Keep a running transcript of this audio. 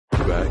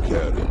back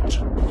at it.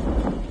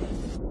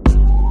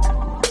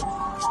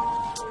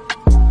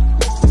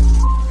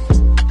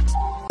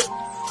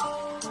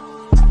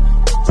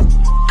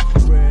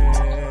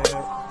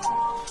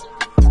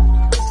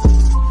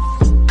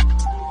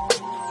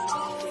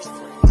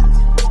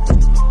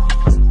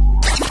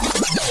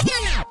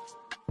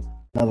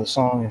 Another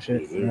song and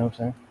shit, you know what I'm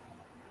saying?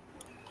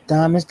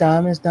 Diamonds,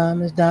 diamonds,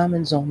 diamonds,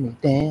 diamonds on me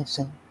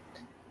dancing.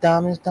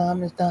 Diamonds,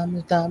 diamonds,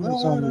 diamonds,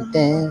 diamonds on me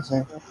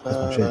dancing. That's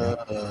my shit,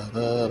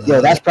 man.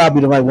 Yo, that's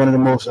probably one of the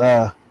most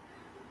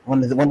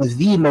one of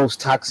the most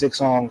toxic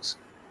songs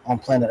on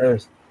planet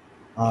Earth.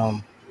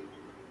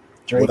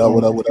 Drake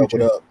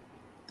What up?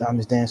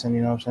 Diamonds dancing,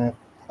 you know what I'm saying?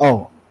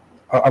 Oh,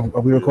 are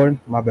we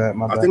recording? My bad.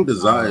 I think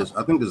Desires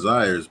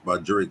by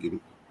Drake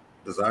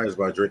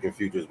and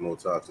Future is more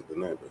toxic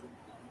than that,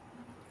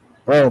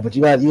 bro. But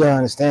you gotta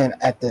understand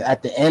at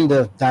the end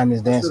of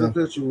Diamonds Dancing,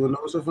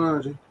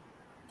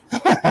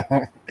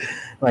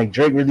 like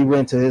Drake really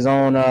went to his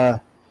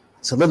own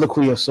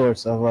soliloquy of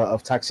sorts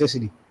of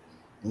toxicity.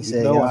 He said,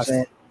 "You know what I'm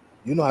saying?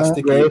 You know how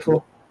sticky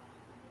grateful.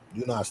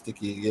 You know how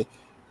sticky it get."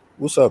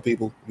 What's up,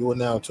 people? You are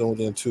now tuned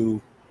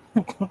into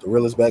the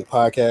Realest Back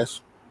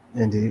podcast.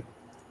 Indeed,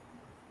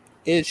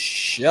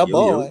 it's your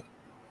boy.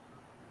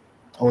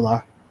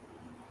 Hola.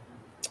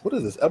 What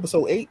is this?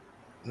 Episode 8?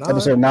 9?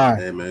 Episode 9.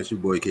 Hey man, it's your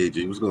boy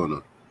KG. What's going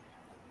on?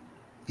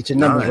 Get your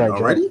numbers right,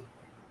 already? Drake.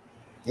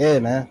 Yeah,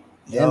 man.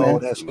 Yo,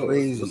 that's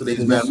crazy.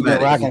 You've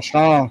been rocking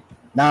strong.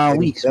 9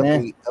 weeks,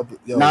 man.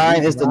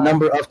 9 is the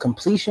number of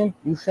completion.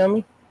 You feel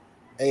me?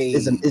 Hey.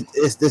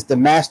 It's the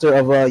master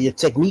of your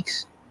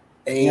techniques.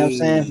 Hey. You know what I'm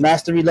saying?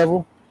 Mastery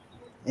level.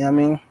 You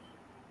know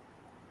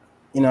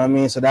what I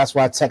mean? So that's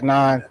why Tech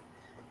 9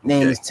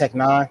 name is Tech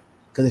 9.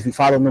 Because if you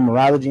follow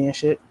numerology and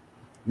shit,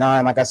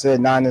 9, like I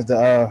said, 9 is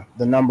the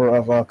number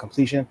of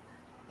completion,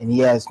 and he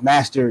has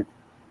mastered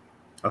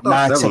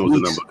 9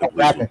 techniques of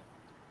rapping.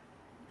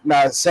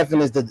 Nah,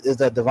 7 is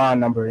the divine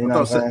number. You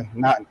know what I'm saying?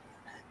 Not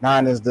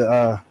 9 is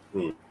the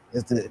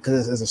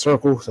because it's a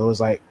circle, so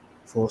it's like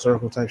full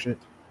circle type shit.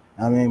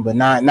 I mean, but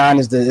 9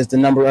 is the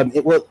number of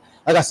it. Well,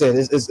 like I said,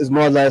 it's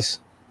more or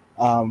less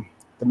the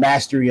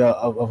mastery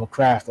of a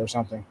craft or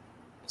something.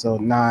 So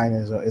 9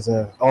 is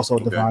also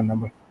a divine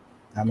number.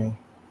 I mean,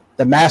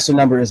 the master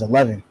number is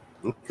 11.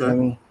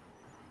 Okay.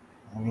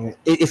 I mean,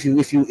 if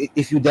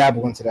you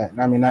dabble into that,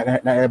 I mean, not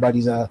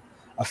everybody's a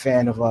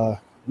fan of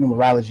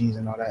numerologies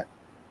and all that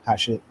hot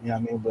shit. You know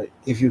what I mean? But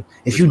if you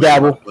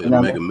dabble, you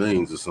know, Mega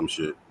Millions or some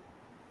shit.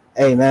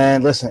 Hey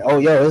man, listen. Oh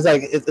yo,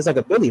 it's like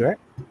a Billy, right?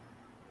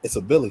 It's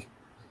a Billy.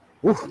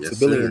 Oof. It's a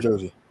Billy in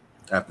Jersey.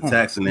 After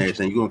tax and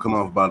everything, you're gonna come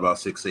off about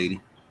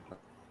 680.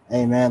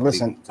 Hey man,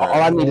 listen.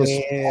 All I need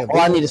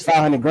is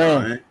 500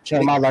 grand. Right.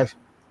 Change my life.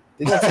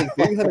 They gonna take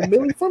 300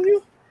 million from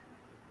you?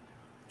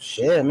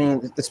 Shit, I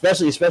mean,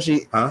 especially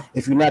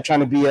if you're not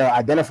trying to be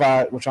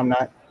identified, which I'm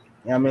not.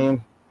 You know what I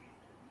mean?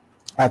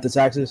 After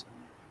taxes.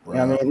 Right.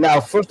 You know what I mean? Now,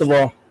 first of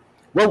all,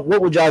 what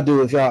would y'all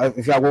do if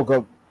y'all woke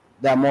up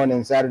that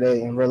morning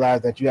Saturday and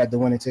realized that you had the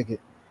winning ticket?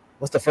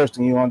 What's the first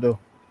thing you want to do?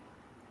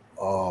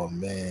 Oh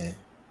man,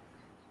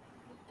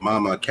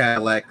 Mama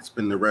Cadillac,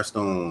 spend the rest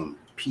on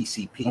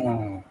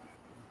PCP.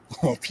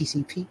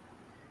 PCP? You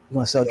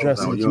want to sell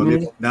drugs in the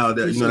community? Now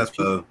that that's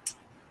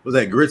was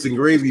that Grits and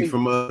Gravy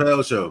from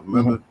Hell Show?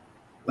 Remember?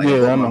 Mm-hmm.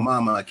 Like my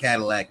mama a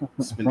Cadillac,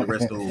 spend the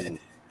rest on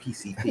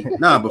PCP.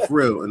 Nah, but for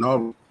real, and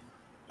all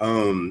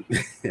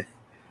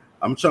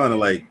I'm trying to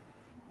like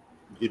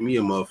get me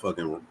a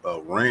motherfucking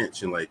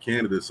ranch in like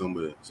Canada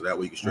somewhere, so that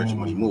way you can stretch your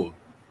money more.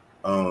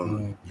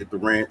 Get the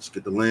ranch,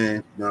 get the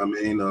land. You know what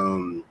I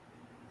mean?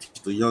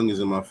 Teach the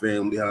youngest in my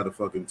family how to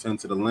fucking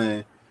tend to the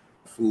land,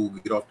 food,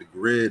 get off the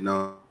grid.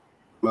 Now,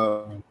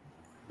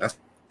 that's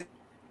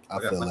I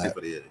feel that.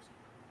 For the years.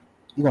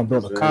 You gonna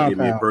build a compound? Give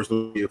me a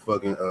personal, be a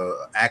fucking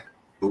act.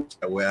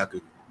 That way I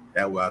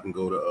can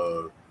go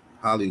to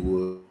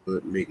Hollywood,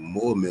 make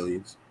more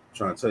millions. I'm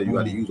trying to tell you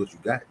how to use what you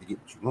got to get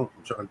what you want.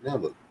 I'm trying to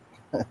download.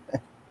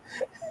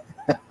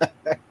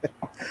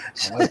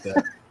 I like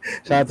that.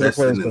 Shout out to the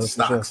players, in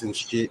stocks and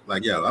shit.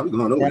 Like, I'll be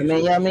going over.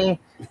 I mean,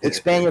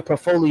 expand your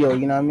portfolio.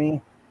 You know what I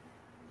mean?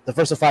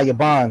 Diversify your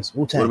bonds.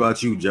 Wu-Tang. What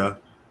about you, Ja?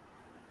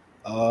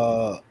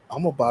 I'm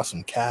gonna buy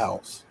some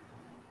cows.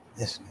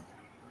 Yes.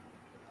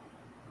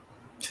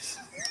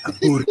 I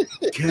bought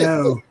a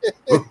cow.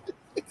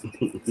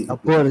 I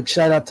bought a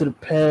shout out to the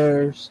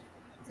pears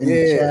and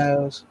the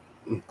cows.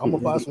 I'm gonna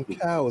buy some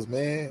cows,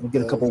 man.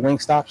 Get a couple wing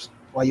stops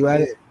while you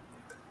at it.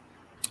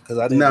 Because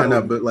I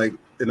didn't. But like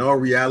in all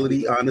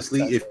reality,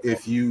 honestly,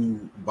 if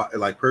you buy,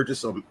 like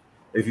purchase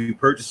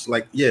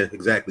like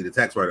exactly the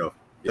tax write-off.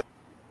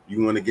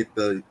 You want to get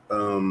the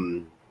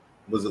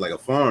was it like a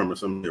farm or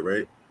something,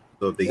 right?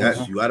 So if they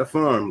got you at a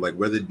farm, like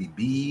whether it be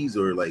bees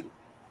or like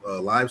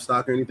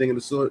livestock or anything of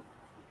the sort,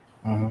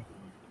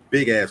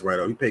 big ass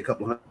write-off. You pay a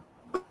couple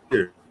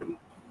 $100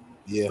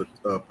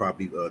 for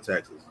property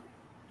taxes.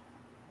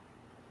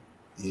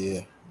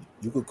 Yeah,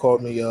 you could call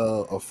me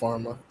a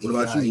farmer. What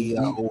about you?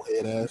 Old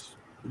head ass.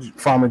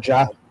 Farmer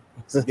job.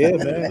 Yeah,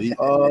 man.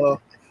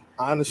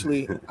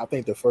 Honestly, I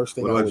think the first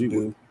thing I would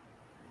do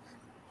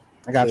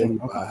I got Yeah, you. we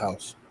buy a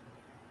house.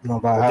 You gonna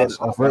buy a But then house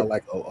I off buy rip?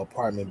 like a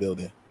apartment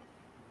building,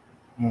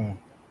 Mm,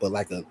 but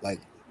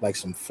like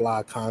some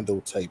fly condo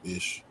type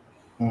ish.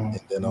 mm, And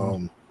then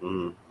mm.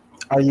 Mm.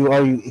 Are you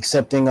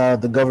accepting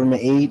the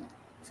government aid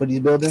for these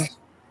buildings?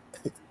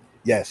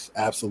 yes,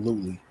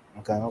 absolutely,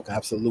 Okay.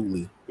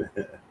 absolutely.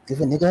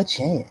 Give a nigga a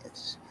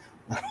chance.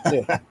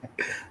 Yeah.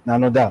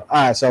 No doubt.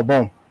 All right, so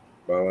boom.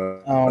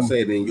 I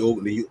say then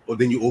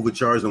you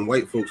overcharge them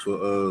white folks for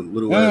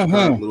little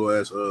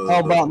ass How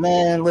about,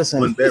 man? Listen,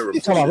 one bedrooms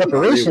you and talking about shit.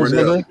 Nah, they reparations, run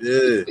it up.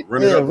 nigga? Yeah,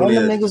 run it Yeah, up on run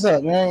them their niggas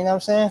up, man. You know what I'm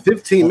saying?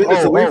 15 Like,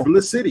 minutes away from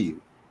the city.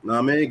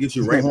 Nah, man, get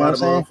you you right know by what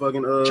the I'm saying?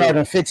 motherfucking Charge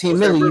them 15 what's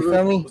that million. You river?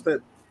 feel me? What's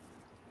that?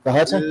 The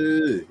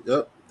Hudson. Yeah,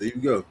 yep. There you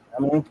go.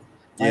 I mean, Yeah, like,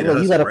 the look, you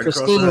Hudson, got a right across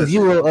the pristine Hudson.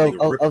 view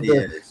Nigga rip of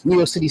their the ass. New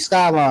York City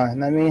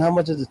skyline. I mean, how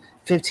much is it?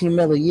 15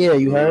 mil a year?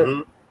 You heard? Mm-hmm.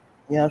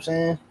 You know what I'm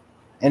saying?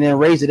 And then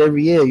raise it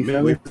every year. You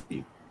feel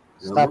me?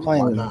 Stop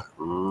playing with me.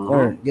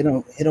 Or hit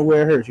them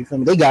where it hurts. You feel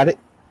me? They got it.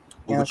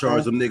 You know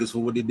Overcharge them niggas for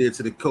what they did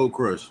to the Cold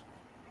Crush.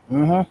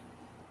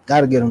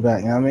 Gotta get them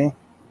back. You know what I mean?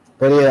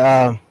 But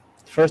yeah,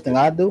 first thing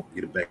I do,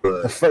 Get it back.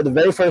 the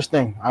very first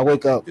thing I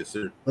wake up, Yes,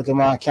 sir. look at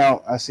my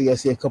account. I see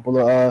a couple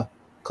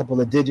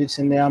of digits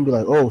in there. I'm be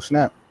like, oh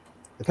snap!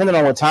 Depending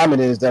on what time it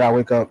is that I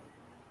wake up,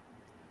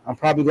 I'm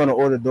probably going to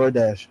order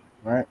DoorDash,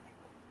 right?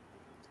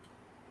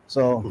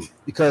 So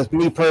because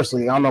me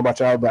personally, I don't know about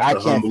y'all, but I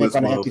can't think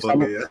on an empty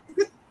stomach.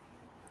 Yeah.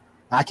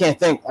 I can't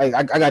think. Like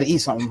I got to eat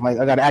something. Like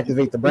I got to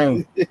activate the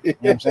brain. You know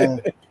what I'm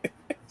saying?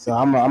 So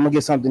I'm gonna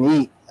get something to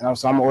eat, and I'm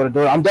gonna order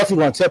DoorDash. I'm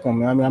definitely gonna tip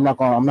them. I mean, I'm not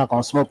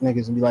gonna smoke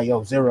niggas and be like,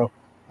 yo, 0.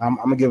 I'm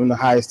gonna give them the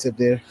highest tip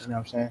there. You know what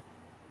I'm saying?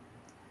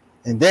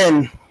 And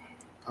then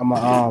I'm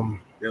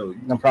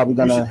probably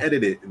gonna. You should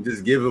edit it and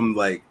just give them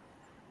like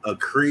a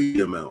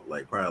crazy amount,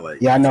 like probably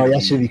like. Yeah, I know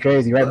that should be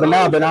crazy, right? But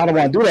I don't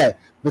want to do that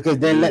because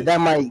then that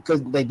might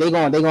because they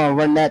gonna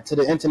run that to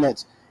the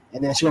internet,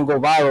 and then she gonna go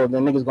viral.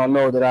 Then niggas gonna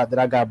know that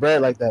I got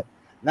bread like that.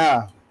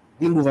 Nah,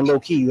 we moving low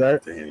key,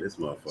 right? Damn, this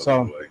motherfucker.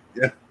 So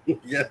yeah.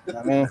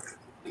 I mean,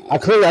 I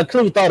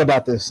clearly thought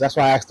about this. That's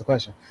why I asked the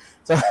question.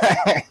 So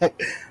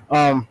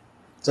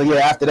so yeah,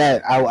 after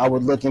that, I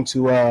would look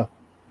into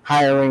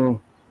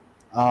hiring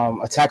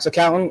a tax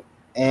accountant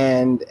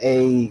and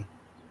a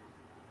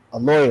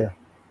lawyer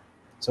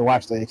to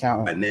watch the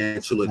accountant.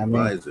 Financial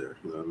advisor.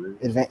 You know what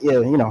I mean? Yeah,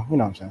 you know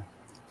what I'm saying.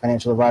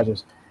 Financial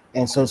advisors.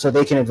 And so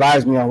they can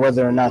advise me on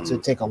whether or not to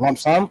take a lump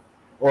sum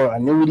or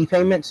annuity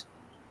payments.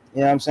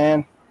 You know what I'm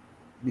saying?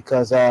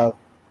 Because niggas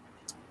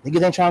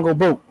ain't trying to go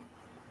broke.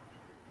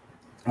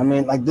 I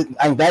mean,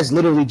 that's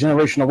literally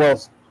generational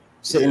wealth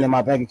sitting in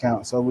my bank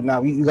account. So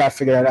now you gotta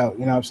figure that out.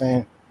 You know what I'm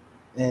saying?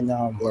 And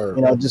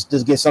you know, just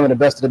get some of the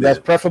best of the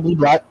best, preferably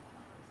black.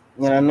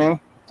 You know what I mean?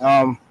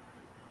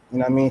 You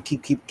know what I mean?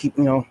 Keep you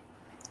know.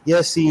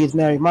 Yes, seeds,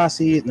 marry my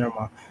seed.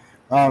 Never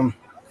mind.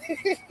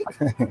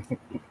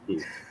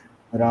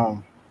 But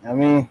I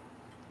mean,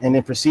 and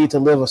then proceed to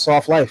live a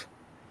soft life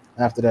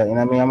after that. You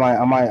know what I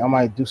mean? I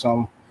might do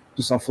some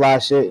fly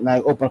shit, and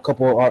I open a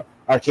couple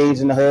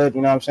arcades in the hood.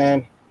 You know what I'm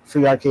saying?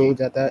 Free arcades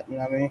at that. You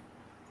know what I mean?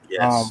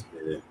 Yes.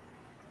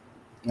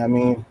 I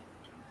mean,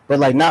 but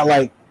like not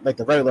like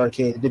the regular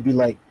arcade. It'd be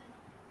like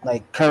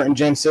current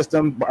gen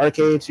system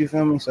arcades. You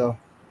feel me? So.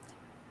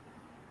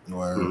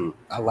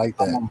 I like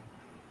that.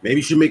 Maybe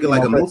you should make it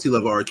like a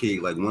multi-level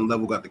arcade. Like one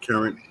level got the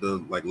current,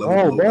 the like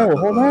level. Oh, bro,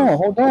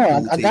 hold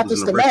on. I got the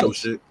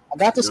schematics. I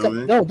got the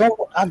schematics. No, don't.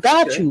 I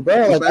got you,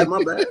 bro.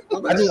 My bad.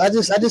 I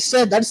just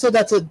said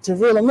that to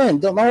reel them in.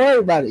 Don't worry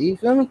about it. You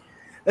feel me?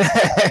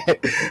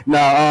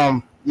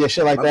 No, yeah,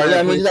 shit like that. Yeah,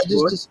 I mean,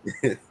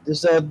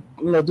 just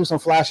you know, do some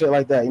flash shit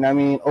like that. You know what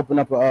I mean? Open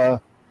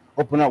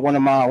up one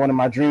of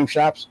my dream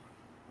shops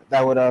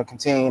that would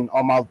contain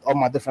all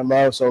my different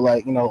loves. So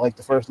like, you know, like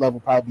the first level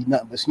probably be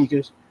nothing but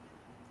sneakers.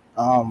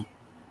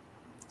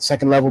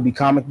 Second level would be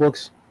comic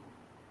books.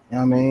 You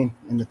know what I mean?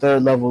 And the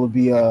third level would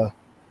be you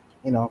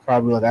know,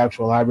 probably like an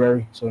actual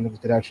library, so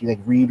niggas could actually like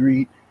read.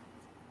 You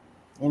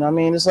know what I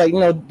mean? It's like, you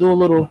know, do a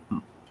little,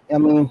 I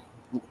mean,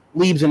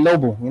 Leaves and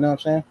Noble. You know what I'm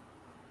saying?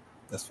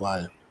 That's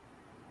fire.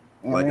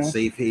 Like a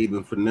safe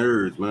haven for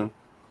nerds, man.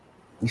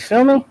 You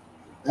feel me?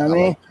 I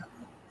mean,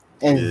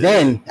 and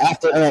then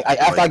after I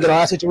get all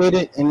that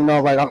situated, and you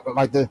know, like I'm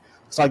like to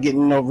start getting,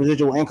 you know,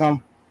 residual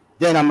income,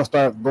 then I'm gonna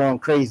start going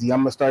crazy. I'm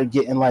gonna start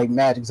getting like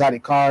mad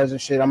exotic cars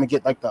and shit. I'm gonna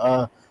get like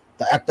the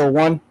Ecto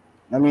one.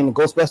 I mean, the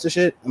Ghostbuster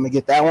shit. I'm gonna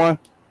get that one.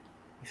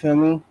 You feel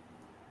me?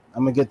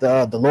 I'm gonna get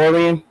the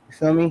DeLorean. You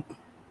feel me?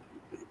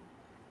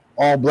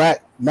 All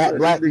black, matte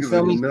black. You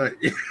feel me?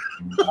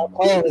 Don't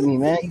play with me,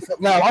 man.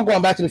 No, I'm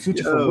going Back to the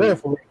Future for real.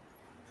 You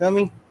feel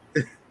me?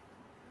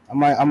 I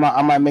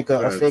might make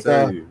a fake.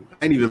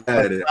 I ain't even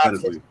mad at it,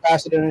 honestly.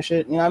 Capacitor and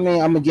shit. You know what I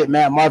mean? I'm gonna get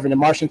Matt Marvin and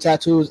Martian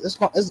tattoos. It's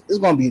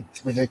gonna be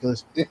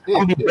ridiculous. I'm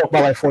gonna be broke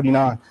by like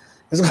 49.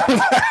 It's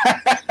gonna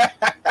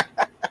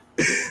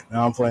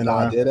No, I'm playing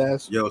around. Dead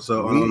ass. Yo,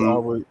 so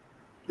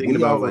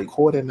we are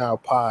recording our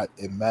pod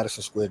in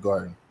Madison Square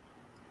Garden.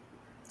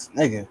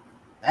 Nigga,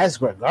 Madison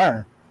Square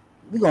Garden.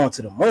 We going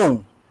to the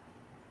moon.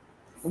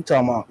 We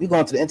talking about we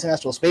going to the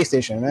International Space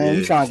Station, man. Yeah.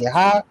 You trying to get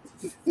high?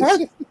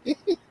 What?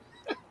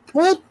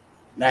 What?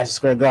 Madison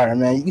Square Garden,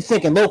 man. You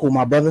thinking local,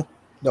 my brother?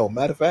 No,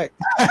 matter of fact,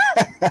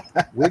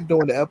 we're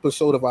doing the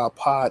episode of our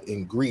pod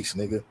in Greece,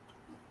 nigga.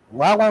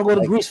 Why I want to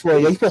go to Greece for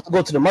you? You supposed to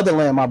go to the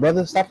motherland, my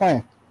brother. Stop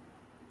playing.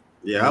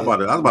 Yeah, I was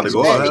about to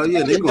go. Oh, hell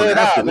yeah, they're going to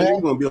Africa, nigga.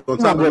 We're going to be on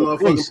top of the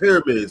motherfucking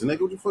pyramids,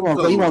 nigga. What you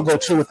fucking You want to go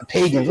chill with the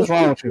pagans? What's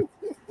wrong with you?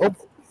 Oh,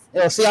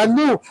 yeah, see, I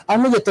knew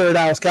your third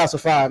eye was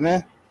calcified,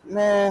 man.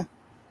 Man.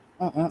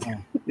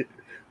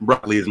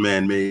 Broccoli is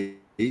man-made.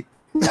 Yo,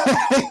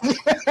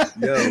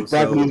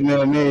 Broccoli is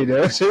man-made,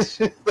 though.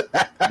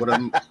 What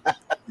I'm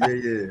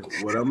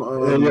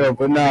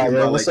but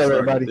nah, what's up,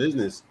 everybody?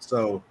 Business.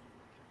 So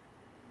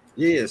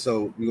we're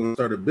gonna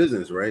start a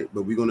business, right?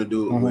 But we're gonna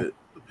do it with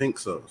the pink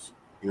sauce.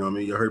 You know what I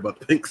mean? You heard about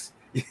the pinks?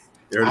 You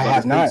heard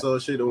about this pink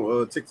sauce shit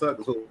on TikTok?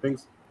 This whole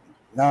pinks.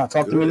 Nah,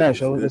 talk to me now,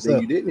 show. What's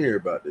up? You didn't hear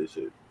about this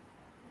shit.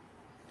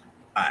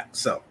 All right,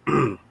 so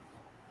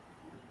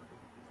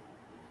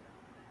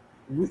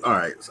all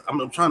right, so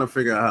I'm trying to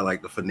figure out how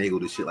like to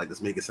finagle this shit, like this,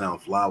 make it sound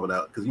fly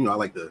without, because I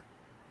like to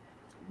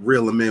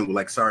reel them in with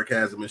like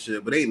sarcasm and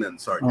shit, but ain't nothing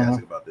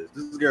sarcastic about this.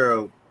 This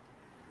girl,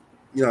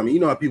 you know what I mean? You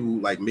know how people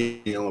like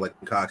make their own like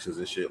concoctions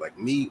and shit. Like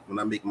me, when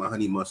I make my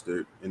honey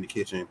mustard in the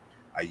kitchen,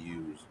 I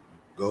use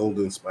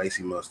golden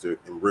spicy mustard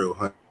and real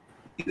honey.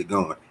 Get it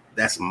going.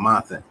 That's my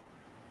thing.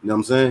 You know what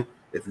I'm saying?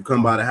 If you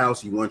come by the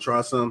house, you want to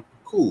try some,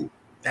 cool.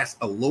 That's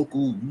a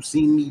local. You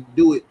seen me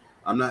do it.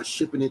 I'm not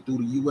shipping it through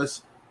the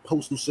U.S.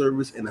 Postal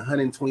Service in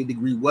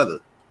 120-degree weather.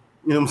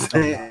 You know what I'm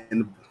saying?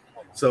 And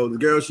so the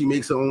girl, she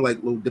makes her own like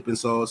little dipping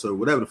sauce or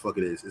whatever the fuck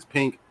it is. It's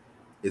pink.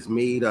 It's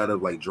made out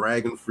of like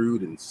dragon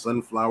fruit and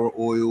sunflower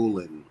oil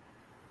and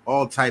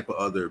all type of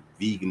other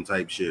vegan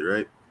type shit,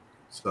 right?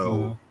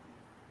 So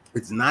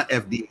it's not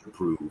FDA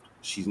approved.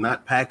 She's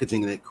not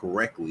packaging it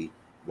correctly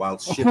while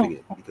shipping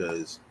it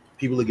because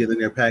people are getting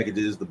their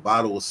packages. The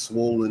bottle is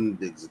swollen.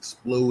 It's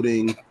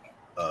exploding.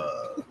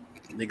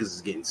 Niggas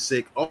is getting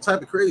sick. All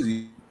type of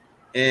crazy.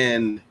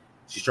 And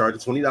she's charging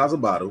 $20 a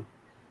bottle.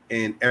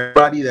 And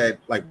everybody that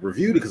like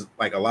reviewed it, because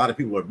like a lot of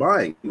people are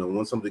buying,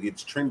 once something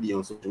gets trendy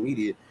on social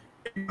media,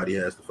 everybody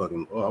has to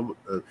fucking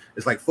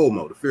it's like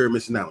FOMO, the fear of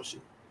missing out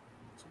shit.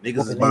 So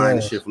niggas is buying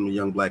the shit from the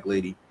young black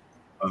lady.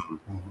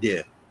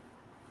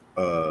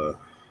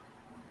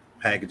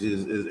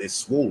 Packages is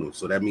swollen,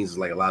 so that means it's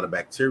like a lot of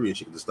bacteria and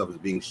shit. The stuff is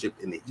being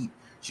shipped in the heat.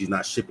 She's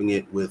not shipping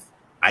it with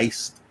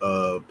iced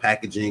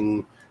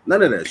packaging,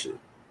 none of that shit.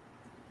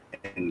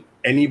 And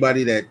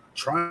anybody that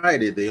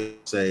tried it, they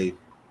say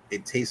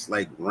it tastes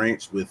like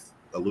ranch with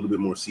a little bit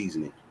more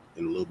seasoning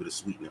and a little bit of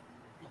sweetener.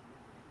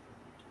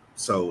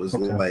 So it's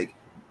like,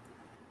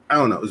 I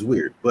don't know, it's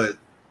weird. But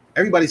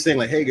everybody's saying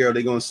like, hey girl,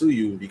 they're gonna sue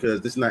you because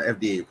this is not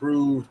FDA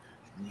approved.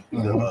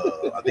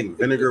 I think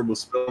vinegar was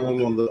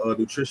spelled on the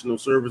nutritional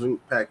serving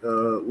pack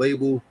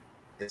label.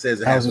 It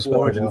says it has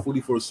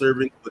 444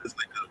 servings, but it's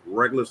like a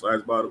regular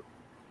size bottle.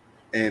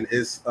 And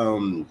it's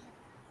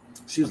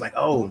she was like,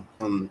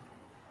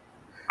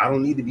 I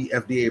don't need to be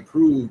FDA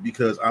approved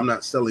because I'm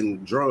not selling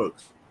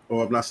drugs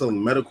or I'm not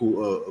selling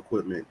medical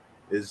equipment.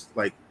 It's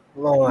like,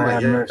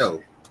 what does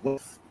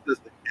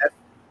the F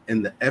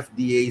and the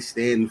FDA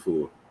stand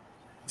for?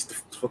 It's the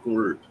fucking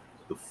word.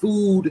 The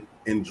Food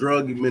and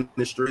Drug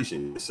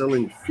Administration.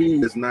 Selling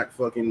food that's not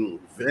fucking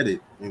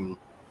vetted. And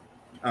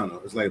I don't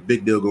know. It's like a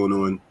big deal going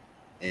on.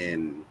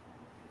 And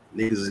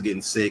niggas is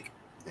getting sick.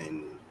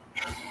 And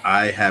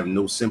I have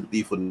no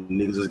sympathy for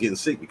niggas that's getting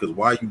sick because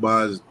why you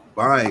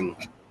buying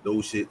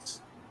those shits?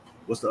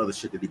 What's the other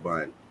shit that he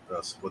buying?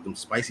 With them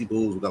spicy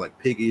bowls, we got like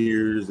pig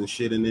ears and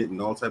shit in it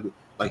and all type of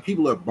like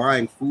people are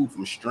buying food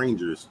from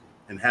strangers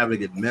and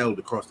having it mailed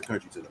across the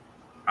country to them.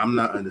 I'm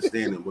not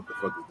understanding what the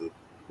fuck is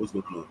what's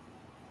going on.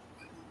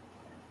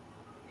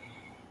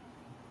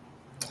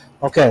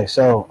 Okay,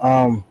 so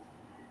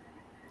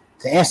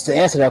to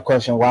answer that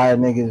question, why are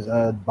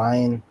niggas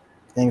buying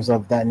things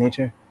of that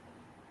nature?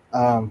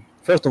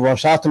 First of all,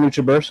 shout out to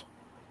NutriBurst.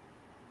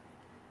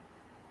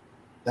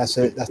 That's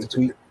it. That's the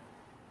tweet.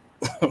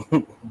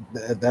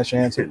 That's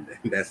your answer.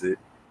 That's it.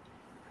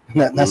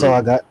 That's all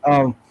I got.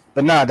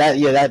 But nah,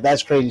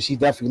 that's crazy. She's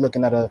definitely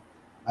looking at a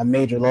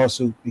major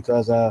lawsuit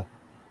because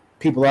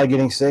people are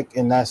getting sick,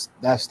 and that's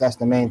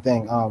the main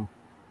thing.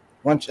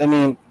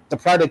 The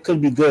product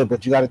could be good,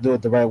 but you got to do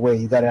it the right way.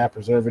 You got to have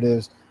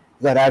preservatives.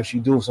 You got to actually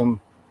do some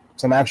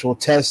actual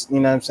tests. You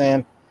know what I'm saying?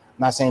 I'm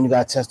not saying you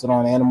got to test it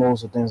on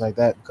animals or things like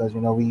that because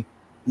we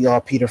all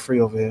PETA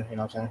free over here. You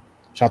know what I'm saying?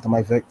 Shout out to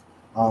Mike Vick.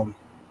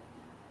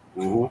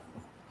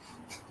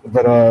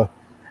 But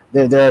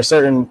there are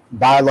certain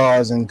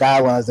bylaws and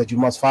guidelines that you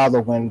must follow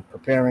when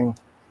preparing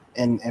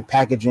and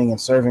packaging and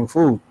serving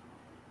food,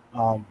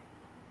 or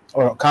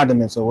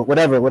condiments or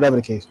whatever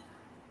the case.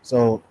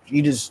 So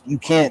you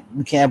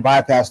can't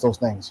bypass those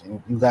things.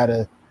 And you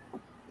gotta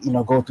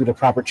go through the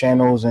proper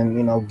channels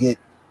and get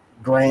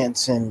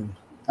grants and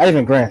not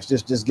even grants,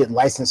 just get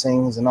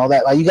licensings and all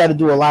that. Like you got to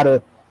do a lot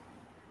of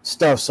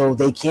stuff so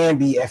they can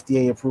be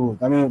FDA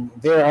approved. I mean,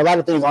 there are a lot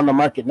of things on the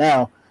market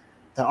now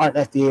that aren't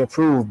FDA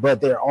approved,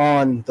 but they're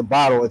on the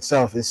bottle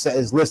itself. It's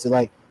listed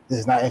like this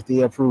is not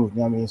FDA approved.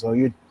 You know what I mean? So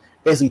you're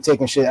basically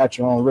taking shit at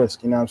your own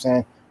risk. You know what I'm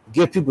saying?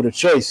 Give people the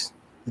choice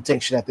to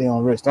take shit at their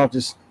own risk. Don't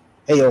just,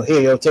 hey, yo,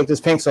 here, yo, take this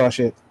pink sauce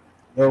shit.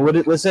 Yo,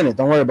 what's in it?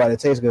 Don't worry about it. It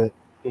tastes good.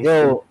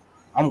 Yo,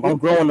 I'm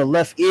growing the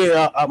left ear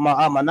out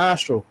my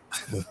nostril.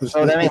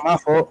 So that ain't my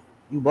fault.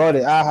 You bought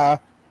it. Aha.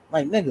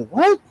 Like, nigga,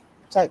 what?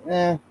 It's like,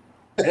 man,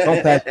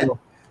 don't pack through.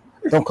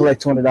 Don't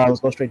collect $200.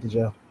 Go straight to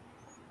jail.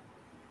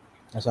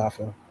 That's how I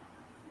feel.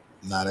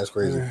 Nah, that's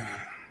crazy.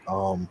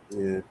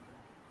 Yeah.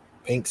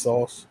 Pink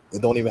sauce.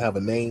 It don't even have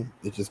a name.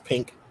 It's just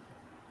pink.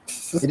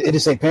 It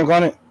just say pink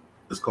on it?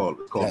 It's called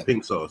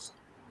pink sauce.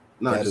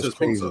 No, it just says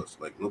pink sauce.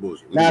 Like, no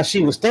bullshit. Now,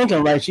 she was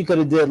thinking, right? She could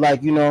have did,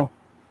 like, you know,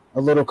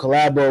 a little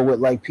collabo with,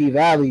 like, P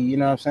Valley, you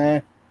know what I'm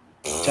saying?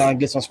 Trying to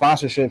get some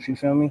sponsorships, you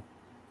feel me?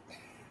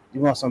 You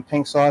want some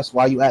pink sauce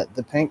while you at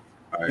the pink?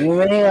 All right. You know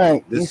what I mean?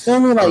 Like, you feel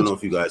me? Like, I don't know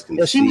if you guys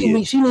can she need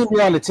me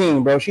on the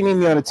team, bro. She need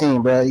me on the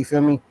team, bro. You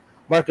feel me?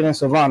 Marketing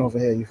Savant over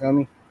here, you feel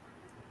me?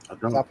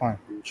 Stop playing.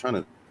 I'm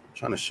trying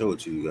to show it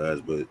to you guys,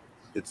 but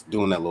it's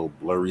doing that little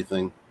blurry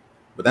thing.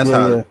 But that's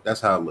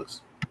how it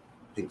looks.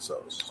 Pink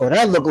sauce. So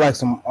that looked like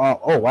some.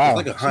 Oh wow! It's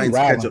like a Heinz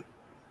ketchup.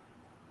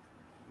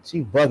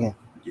 She bugging.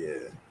 Yeah.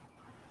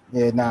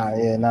 Yeah, nah.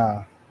 You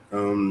know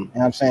Um,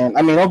 what I'm saying?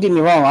 I mean, don't get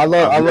me wrong. I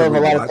love a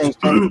lot of things.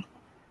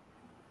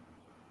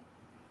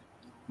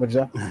 What's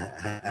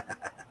that?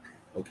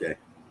 Okay.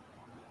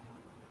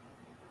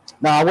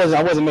 No, I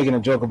wasn't making a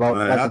joke about.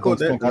 I caught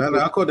that.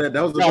 I caught that.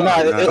 That was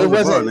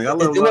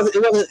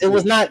it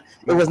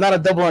was not a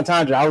double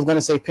entendre. I was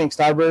gonna say pink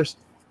Starburst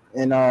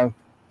and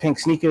pink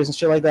sneakers and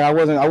shit like that. I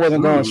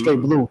wasn't going straight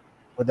blue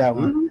with that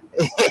one.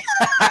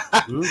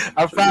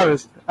 I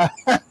promise.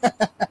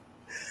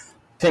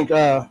 Pink.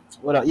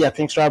 What else? Yeah,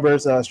 pink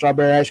Starburst.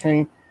 Strawberry ice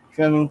cream. You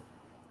feel me?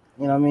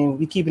 You know what I mean?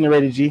 We keeping it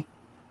rated G.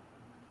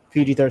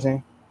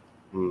 PG-13.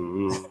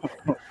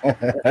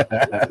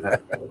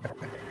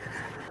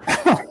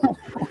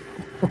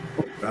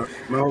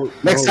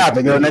 Next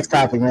topic,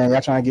 man.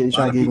 Y'all trying to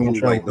get me in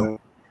trouble.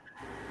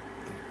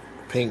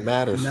 Pink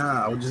matters.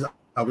 Nah, I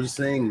was just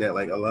saying that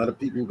like a lot of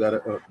people got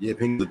a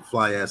Pink is a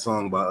fly ass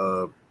song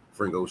by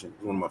Frank Ocean.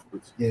 It's one of my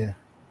favorites. Yeah.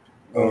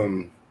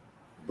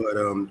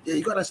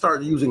 You gotta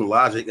start using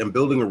logic and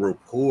building a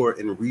rapport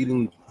and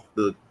reading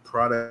the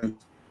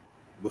product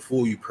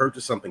before you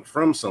purchase something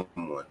from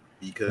someone,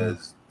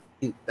 because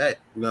that,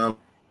 you know,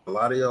 a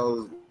lot of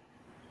y'all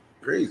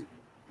crazy.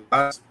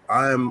 I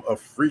am a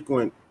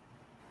frequent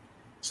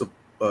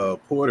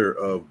supporter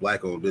of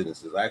black-owned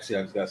businesses. Actually,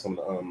 I just got some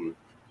of the,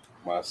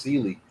 my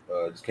Sealy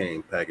just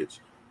came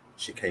packaged.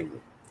 Shit came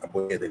with. I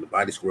bought the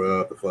body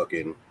scrub, the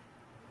fucking.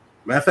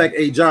 Matter of fact,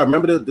 hey, John,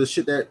 remember the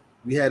shit that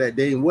we had at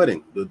Dane's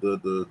wedding?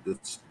 The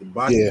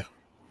body. Yeah.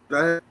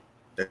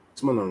 That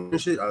smell on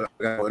shit. I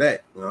got all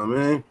that. You know what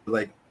I mean?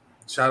 Like,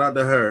 shout out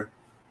to her.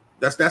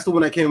 That's the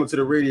one that came into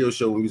the radio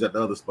show when we was at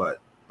the other spot.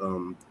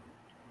 The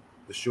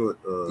short.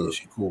 Yeah,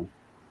 she cool.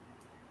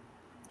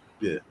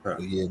 Yeah. Yeah,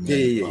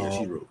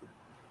 she wrote it.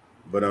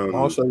 But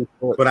also,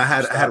 but I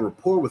had a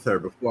rapport with her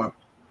before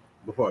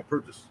I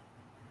purchased.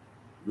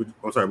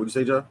 I'm sorry. What did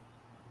you say, John?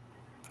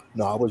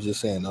 No, I was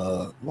just saying.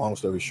 Long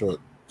story short,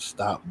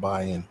 stop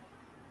buying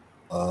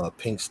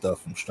pink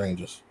stuff from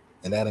strangers,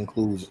 and that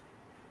includes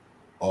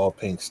all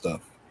pink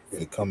stuff,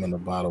 if it come in a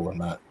bottle or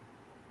not.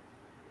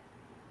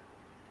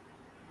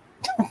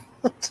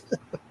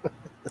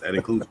 That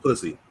includes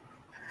pussy.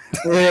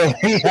 Yeah,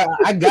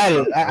 I got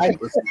it. I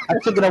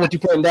took it on what you're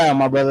putting down,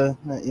 my brother.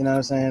 You know what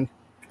I'm saying?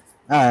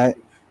 All right.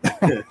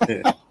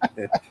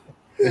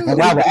 And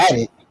while we're at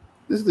it,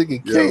 this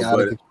nigga K out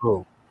of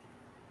control.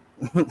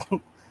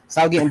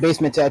 Stop getting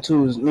basement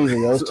tattoos, neither,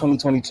 yo. It's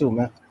 2022,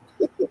 man.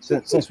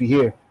 Since we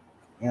here,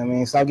 you know what I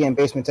mean? Stop getting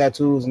basement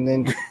tattoos, and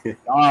then your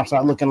arms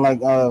start looking like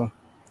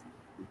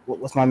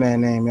what's my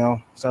man name,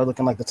 yo? Start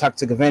looking like the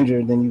Toxic Avenger.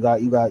 And then you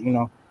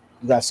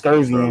got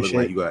scurvy and shit.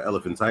 Like you got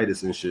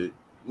elephantitis and shit.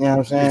 You know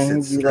what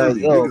I'm saying? You like,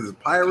 yo, niggas is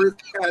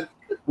pirates.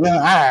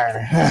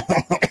 Yeah,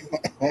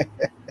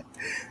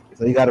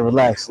 so you gotta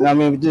relax. You know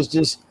what I mean? Just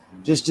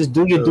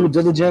do your due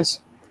diligence,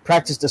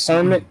 practice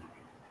discernment,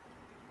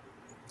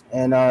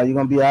 and you're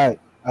gonna be all right.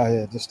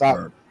 Yeah, just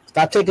stop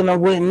taking no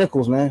wooden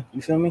nickels, man.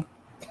 You feel me?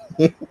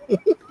 That's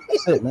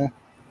it, man.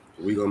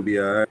 We gonna be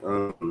all right.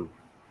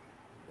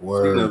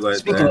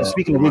 Speaking of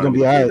we gonna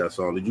be all right. That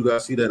song. Did you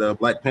guys see that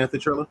Black Panther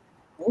trailer?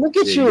 Look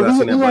at you. We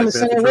on the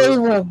same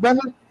wavelength,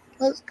 brother.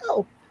 Let's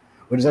go.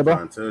 What is that, bro? I'm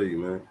trying to tell you,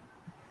 man.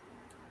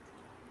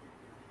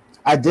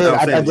 I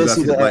did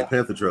see the Black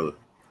Panther trailer.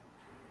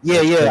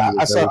 Yeah.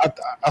 I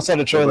saw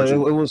the trailer. It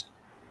was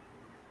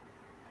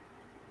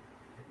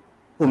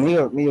me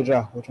or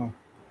Ja? Which one?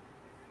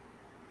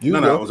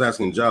 I was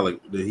asking Ja, like,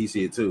 did he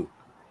see it too?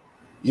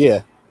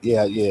 Yeah.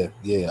 That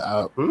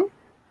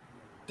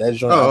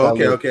joint.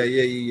 Okay.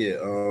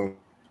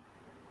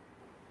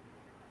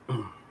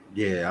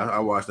 Yeah. I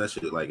watched that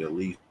shit like at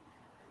least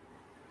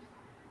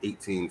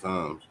 18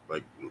 times.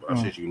 Like,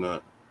 I shit you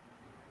not.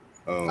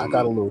 I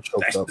got a little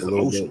choked up a little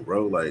emotional, bit,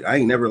 bro. Like I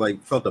ain't never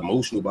like felt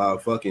emotional about a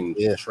fucking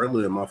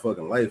trailer in my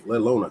fucking life,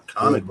 let alone a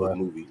comic book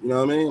movie. You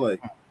know what I mean?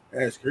 Like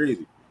that's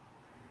crazy.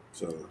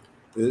 So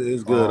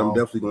it's good. I'm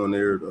definitely going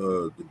there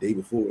the day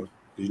before.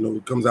 You know,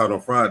 it comes out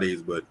on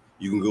Fridays, but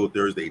you can go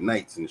Thursday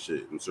nights and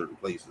shit in certain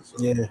places.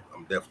 So yeah,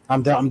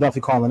 I'm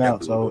definitely calling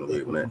out. So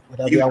even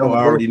though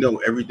I already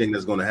know everything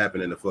that's going to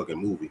happen in the fucking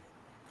movie.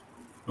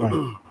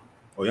 Right.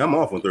 Oh yeah, I'm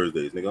off on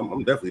Thursdays, nigga.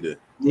 I'm definitely there.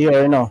 You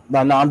already know. No,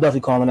 I'm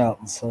definitely calling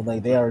out. So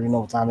like they already know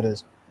what time it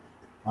is.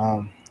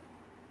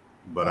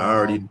 But I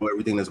already know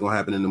everything that's gonna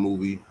happen in the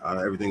movie.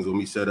 Everything's gonna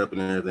be set up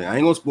and everything. I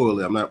ain't gonna spoil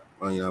it. I'm not.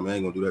 You know, I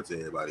ain't gonna do that to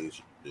everybody and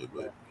shit.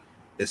 But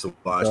it's a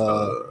lot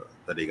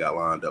that they got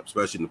lined up,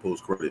 especially in the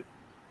post credit.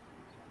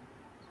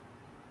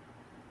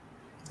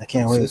 I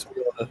can't wait.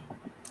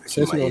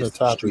 Since we're on the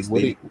topic,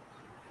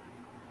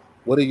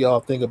 what do y'all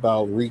think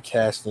about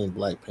recasting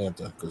Black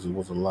Panther? Because there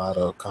was a lot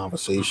of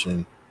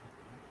conversation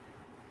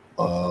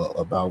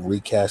about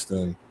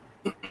recasting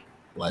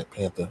Black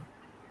Panther.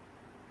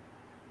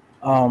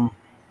 I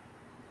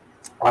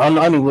don't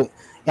know. I mean,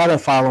 y'all been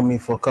following me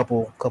for a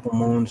couple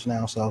moons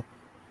now, so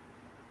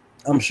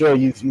I'm sure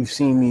you've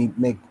seen me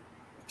make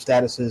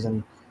statuses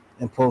and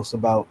posts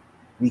about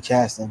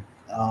recasting.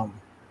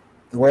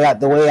 The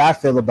way I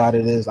feel about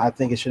it is, I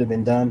think it should have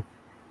been done,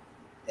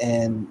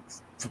 and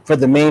for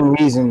the main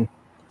reason,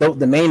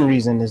 the main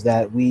reason is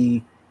that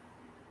we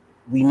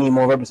need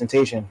more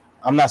representation.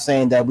 I'm not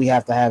saying that we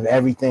have to have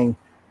everything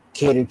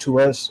catered to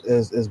us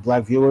as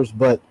Black viewers,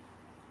 but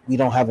we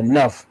don't have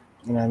enough.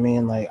 You know what I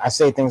mean? Like I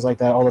say things like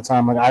that all the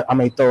time. Like I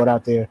may throw it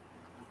out there,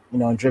 you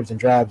know, in dribs and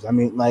drabs. I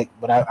mean, like,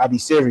 but I be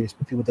serious.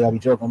 But people think I be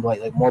joking. I'm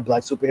like more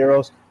Black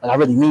superheroes. Like I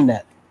really mean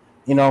that.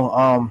 You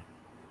know,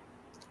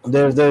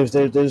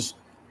 there's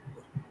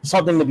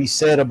something to be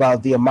said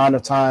about the amount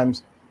of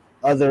times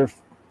other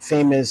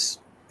famous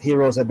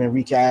heroes have been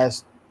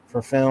recast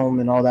for film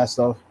and all that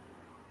stuff,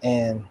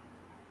 and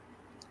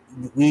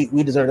we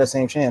deserve that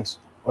same chance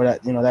or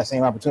that, you know, that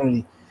same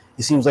opportunity.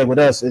 It seems like with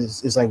us,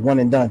 it's like one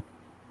and done.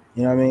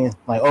 You know what I mean?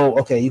 Like, oh,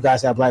 okay, you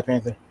guys have Black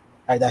Panther. All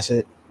right, that's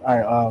it. All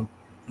right,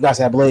 you guys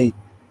have Blade.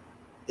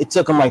 It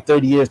took them like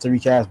 30 years to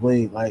recast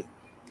Blade. Like,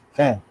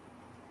 fam,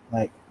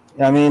 like, you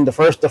know what I mean? The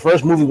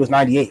first movie was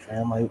 98,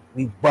 fam. Like,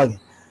 we bugging.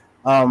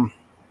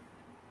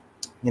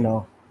 You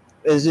know,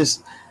 it's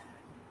just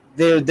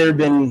there've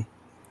been,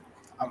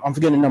 I'm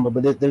forgetting the number,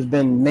 but there's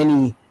been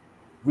many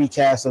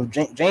recasts of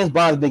James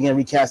Bond's been getting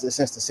recasted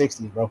since the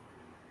 60s, bro.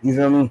 You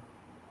feel me?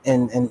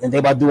 And they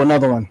about to do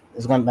another one.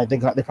 It's gonna like they're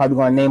probably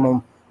gonna name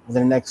them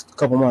within the next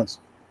couple months.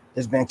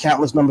 There's been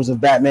countless numbers of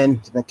Batman.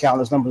 There's been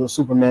countless numbers of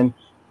Supermen,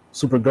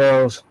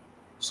 Supergirls,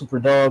 Super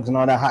Dogs, and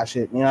all that hot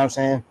shit. You know what I'm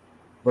saying?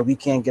 But we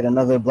can't get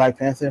another Black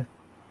Panther.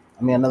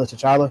 I mean, another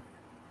T'Challa.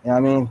 You know what I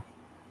mean?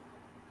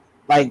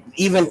 Like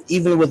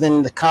even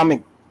within the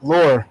comic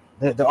lore,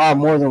 there are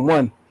more than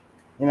one.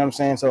 You know what I'm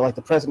saying? So like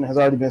the precedent has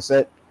already been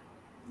set.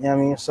 You know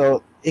what I mean?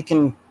 So it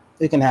can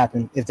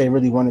happen if they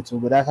really wanted to.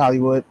 But that's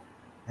Hollywood,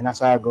 and that's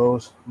how it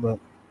goes. But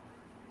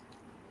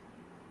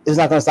it's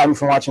not gonna stop me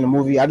from watching a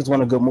movie. I just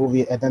want a good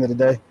movie at the end of the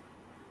day.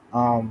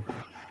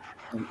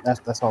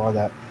 That's all I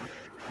got.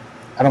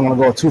 I don't want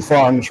to go too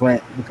far on this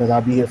rant because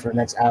I'll be here for the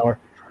next hour,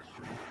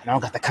 and I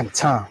don't got that kind of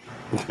time.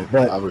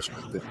 But I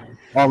respect it.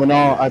 All in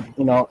all, I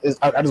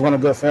just want a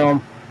good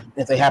film.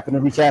 If they happen to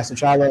recast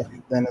T'Challa,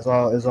 then it's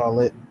all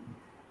lit,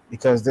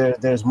 because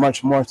there's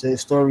much more to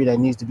his story that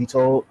needs to be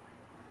told.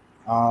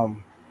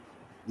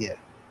 Yeah.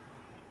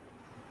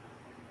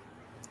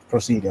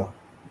 Proceed, yo.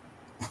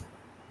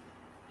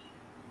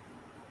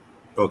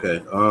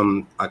 Okay.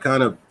 I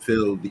kind of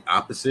feel the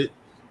opposite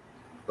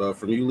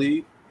from you,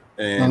 Lee,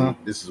 and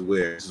this is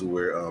where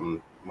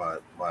my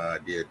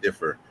idea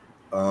differ.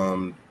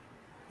 From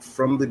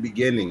the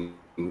beginning,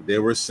 they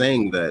were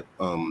saying that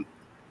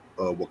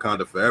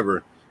Wakanda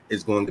Forever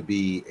is going to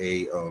be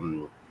a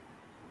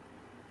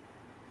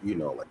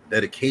like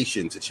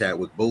dedication to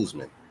Chadwick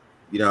Boseman.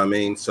 You know what I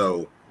mean?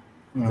 So,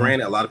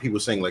 granted, a lot of people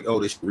are saying like, oh,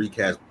 they should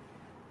recast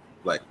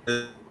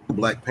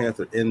Black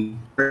Panther and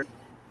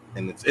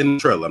it's in the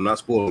trailer. I'm not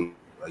spoiling.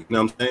 Like, you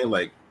know what I'm saying?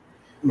 Like,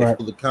 right.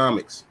 The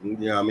comics. You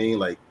know what I mean?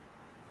 Like,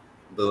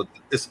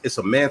 it's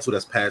a mantle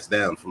that's passed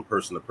down from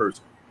person to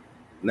person.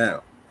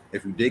 Now,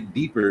 if you dig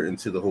deeper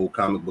into the whole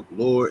comic book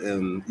lore,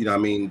 and you know what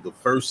I mean, the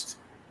first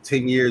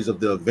 10 years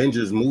of the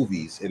Avengers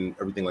movies and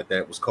everything like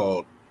that was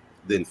called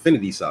the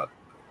Infinity Saga.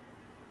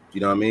 You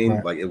know what I mean?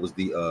 Right. Like, it was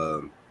the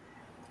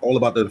all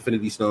about the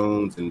Infinity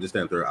Stones and this, that,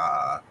 and third.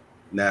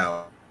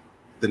 Now,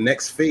 the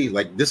next phase,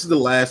 like this is the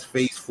last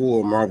phase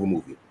 4 Marvel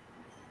movie.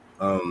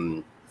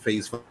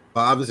 Phase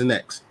 5 is the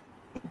next.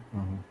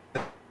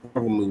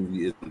 Marvel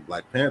movie is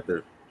Black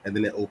Panther, and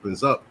then it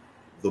opens up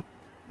the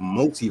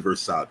multiverse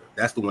saga.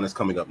 That's the one that's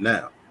coming up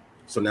now.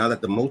 So now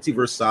that the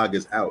multiverse saga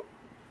is out,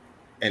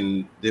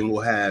 and then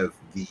we'll have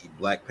the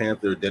Black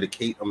Panther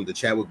the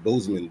Chadwick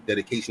Boseman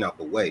dedication out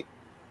the way,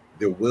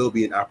 there will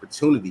be an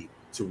opportunity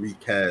to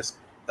recast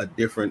a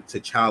different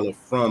T'Challa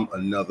from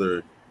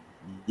another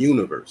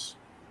universe.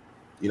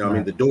 You know what I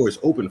mean? The door is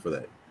open for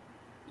that.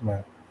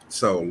 Right.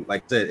 So,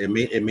 like I said, it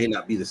may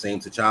not be the same.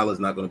 T'Challa's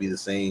not going to be the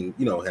same.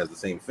 Has the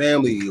same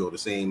family or the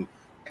same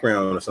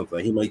background or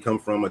something. He may come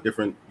from a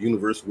different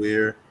universe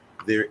where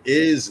there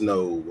is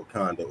no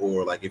Wakanda,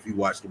 or like if you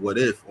watched What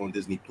If on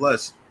Disney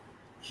Plus,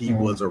 he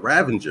was a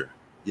Ravager.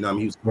 He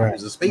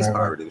was a space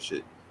pirate and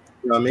shit.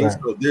 You know what I mean?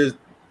 So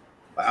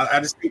I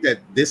just think that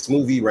this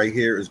movie right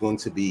here is going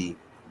to be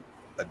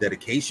a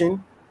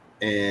dedication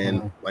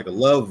and like a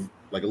love,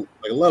 like a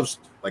love,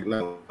 like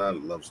not a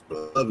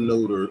love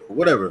note or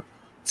whatever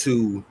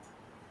to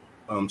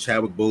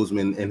Chadwick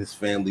Boseman and his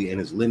family and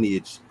his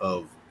lineage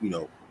of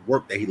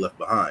work that he left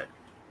behind.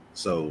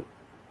 So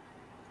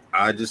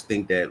I just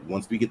think that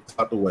once we get this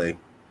out the way,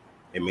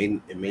 it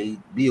may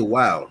be a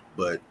while,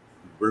 but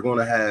we're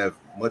gonna have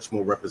much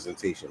more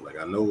representation. Like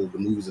I know the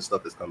movies and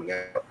stuff that's coming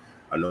out,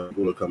 I know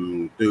people are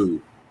coming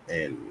through,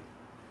 and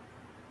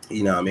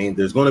what I mean,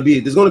 there's gonna be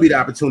the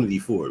opportunity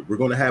for it. We're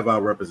gonna have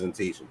our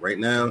representation right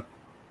now.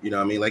 What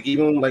I mean, like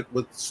even like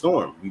with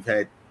Storm, we've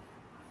had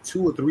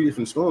 2 or 3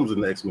 different Storms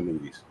in the X-Men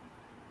movies,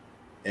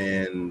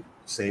 and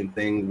same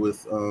thing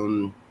with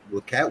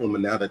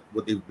Catwoman. Now that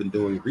what they've been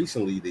doing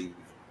recently, they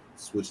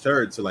switched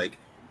her to like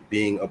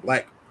being a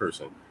black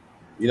person.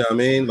 You know what I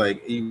mean?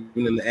 Like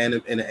even in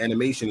the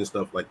animation and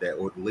stuff like that,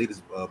 or the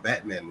latest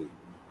Batman movie.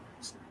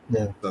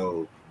 Yeah.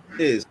 So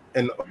it is,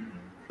 and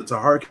to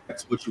harken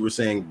to what you were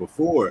saying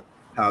before,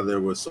 how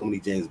there were so many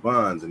James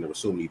Bonds and there were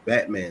so many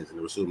Batmans and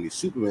there were so many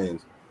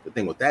Supermans. The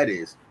thing with that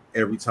is,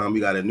 every time we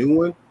got a new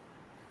one,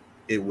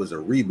 it was a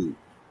reboot.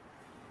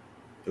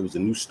 It was a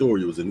new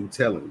story. It was a new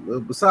telling. Well,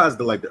 besides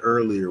the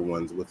earlier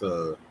ones with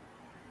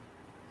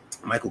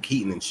Michael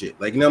Keaton and shit,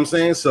 like, you know what I'm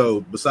saying.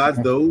 So besides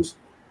those,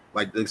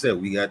 like I said,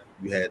 we had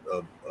Ben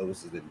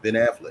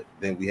Affleck,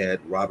 then we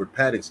had Robert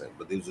Pattinson,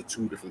 but those are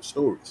 2 different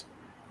stories.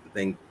 The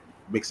thing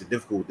makes it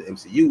difficult with the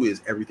MCU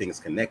is everything is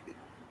connected,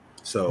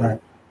 so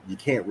you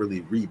can't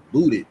really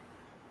reboot it.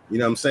 You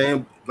know what I'm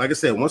saying? Like I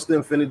said, once the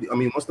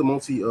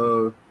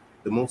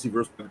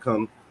multiverse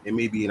come, it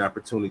may be an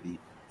opportunity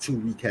to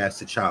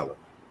recast T'Challa,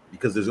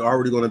 because there's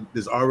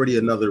already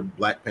another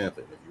Black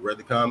Panther. If you read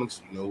the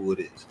comics, you know who it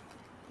is.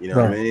 You know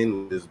what I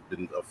mean? There's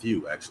been a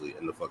few actually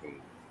in the fucking.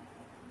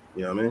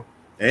 You know what I mean?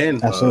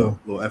 And little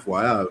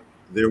FYI,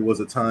 there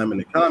was a time in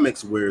the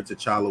comics where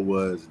T'Challa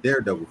was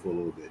Daredevil for a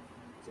little bit.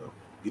 So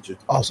get your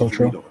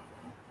true.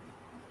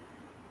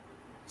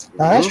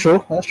 That's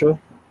true. That's true.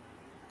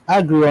 I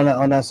agree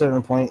on that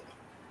certain point.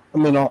 I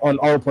mean, on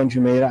all the points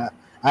you made, I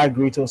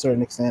agree to a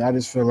certain extent. I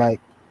just feel like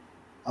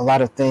a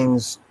lot of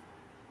things,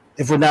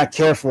 if we're not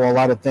careful, a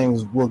lot of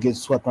things will get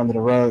swept under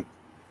the rug,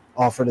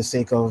 all for the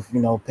sake of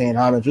paying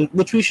homage,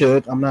 which we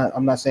should. I'm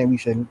not saying we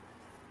shouldn't,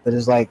 but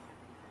it's like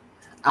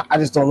I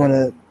just don't want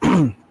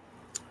to.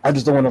 I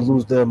just don't want to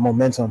lose the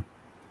momentum.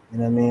 You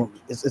know what I mean?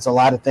 It's a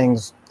lot of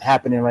things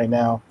happening right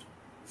now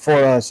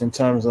for us in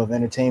terms of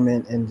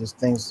entertainment and just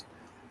things.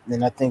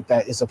 And I think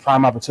that it's a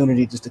prime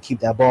opportunity just to keep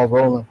that ball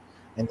rolling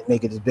and to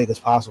make it as big as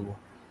possible.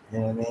 You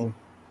know what I mean?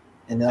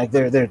 And like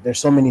there's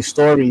so many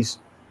stories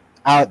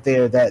out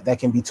there that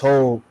can be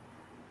told,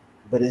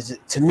 but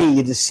to me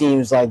it just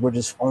seems like we're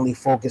just only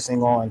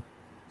focusing on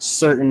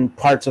certain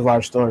parts of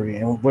our story,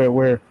 and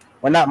we're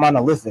not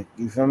monolithic.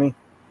 You feel me?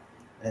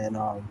 And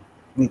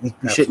we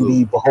shouldn't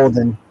be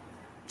beholden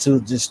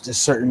to just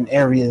certain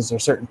areas or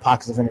certain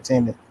pockets of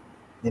entertainment.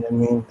 You know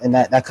what I mean? And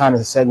that kind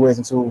of segues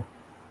into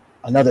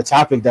another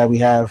topic that we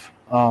have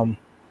in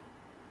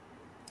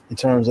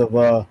terms of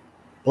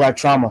Black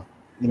trauma.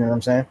 You know what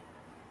I'm saying?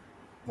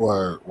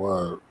 Word.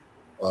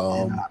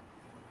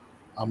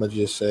 I'm gonna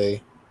just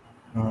say,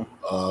 I'm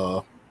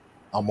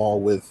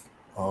all with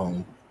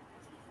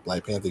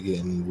Black Panther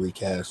getting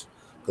recast,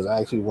 because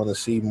I actually want to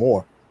see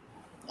more.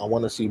 I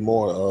want to see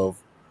more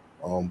of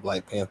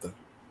Black Panther.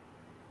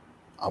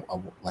 I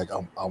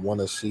want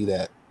to see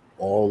that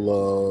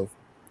all of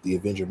the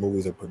Avenger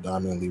movies are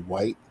predominantly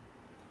white,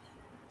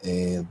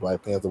 and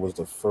Black Panther was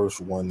the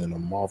first one in the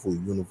Marvel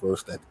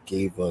universe that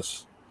gave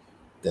us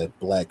that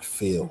black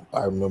feel.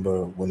 I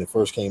remember when it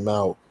first came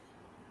out,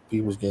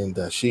 people was getting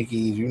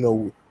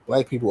dashikis.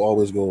 Black people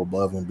always go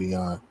above and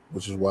beyond,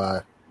 which is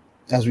why,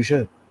 as we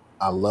should.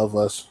 I love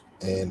us,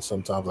 and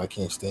sometimes I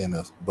can't stand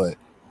us, but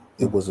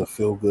it was a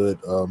feel-good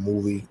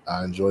movie.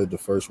 I enjoyed the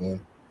first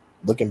one.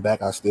 Looking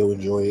back, I still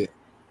enjoy it.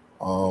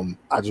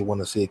 I just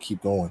want to see it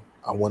keep going.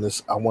 I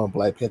want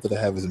Black Panther to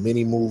have as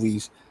many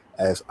movies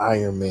as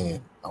Iron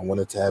Man. I want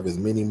it to have as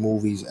many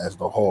movies as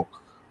the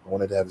Hulk. I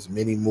want it to have as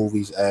many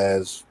movies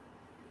as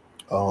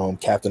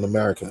Captain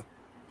America.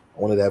 I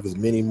wanted to have as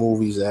many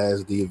movies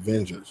as the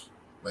Avengers.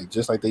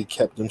 Just like they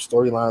kept them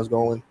storylines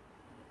going,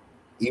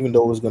 even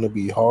though it was going to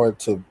be hard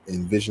to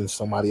envision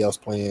somebody else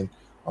playing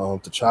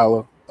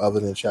T'Challa other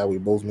than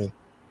Chadwick Boseman,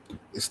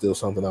 it's still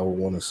something I would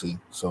want to see.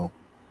 So,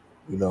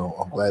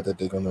 I'm glad that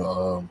they're going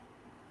to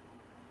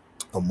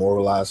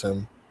immortalize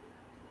him.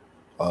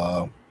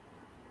 They're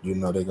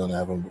going to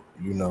have him,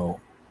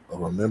 a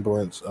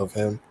remembrance of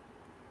him.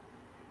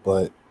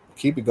 But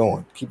keep it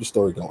going. Keep the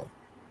story going.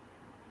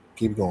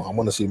 Keep it going. I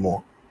want to see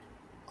more.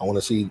 I want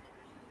to see,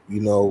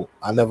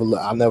 I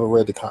never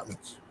read the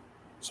comics.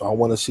 So I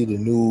want to see the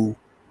new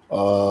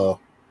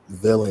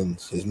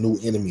villains, his new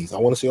enemies. I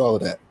want to see all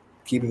of that.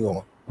 Keep it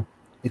going.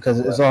 Because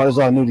it's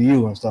all new to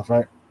you and stuff,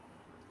 right?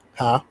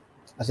 Huh?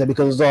 I said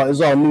because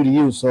it's all new to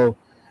you, so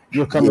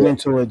you're coming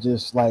into it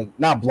just like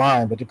not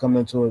blind, but you're coming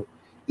into it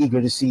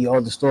eager to see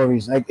all the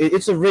stories. Like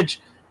it's a rich,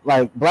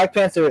 like Black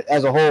Panther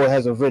as a whole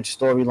has a rich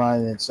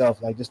storyline in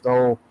itself. Like just the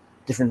whole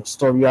different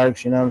story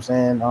arcs. You know what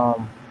I'm saying?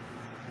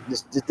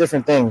 Just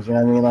different things. You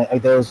know what I mean?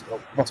 Like there was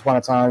once upon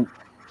a time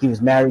he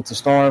was married to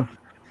Storm,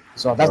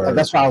 so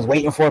that's what I was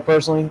waiting for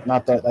personally.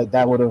 Not that like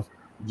that would have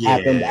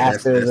happened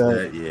after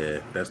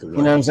that's the one.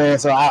 You know what I'm saying?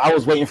 So I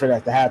was waiting for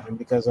that to happen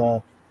because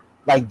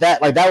like that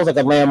was like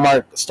a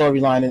landmark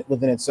storyline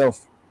within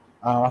itself.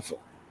 Who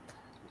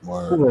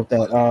wrote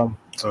that?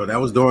 So that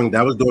was during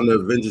the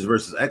Avengers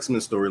versus X-Men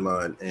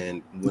storyline,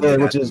 and when they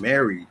got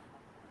married,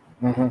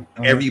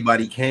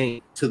 everybody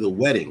came to the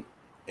wedding,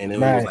 and it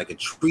was like a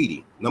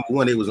treaty. Number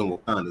one, they was in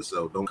Wakanda,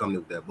 so don't come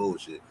with that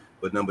bullshit.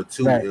 But number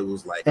two, it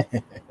was like,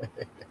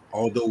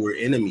 although we're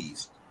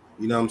enemies,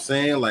 you know what I'm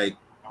saying? Like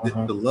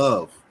the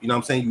love, you know what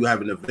I'm saying? You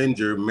have an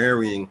Avenger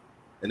marrying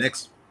an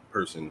X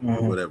person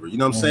or whatever, you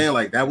know what I'm saying?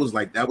 Like that was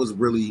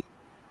really,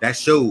 that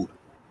showed.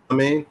 I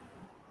mean,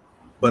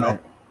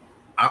 but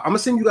I'm gonna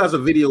send you guys a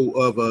video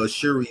of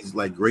Shuri's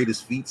like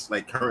greatest feats,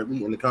 like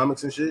currently in the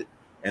comics and shit,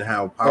 and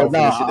how powerful shit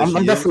that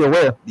I'm definitely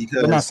aware.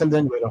 Because not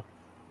sending it.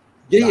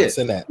 Yeah,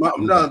 send that.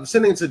 I'm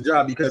sending it to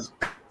Ja because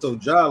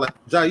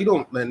Ja, you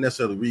don't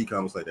necessarily read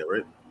comics like that,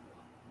 right?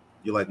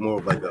 You're like more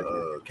of like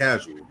a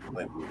casual,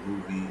 like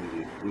movie,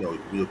 you know,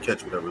 you'll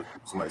catch whatever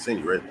somebody send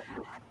you, right?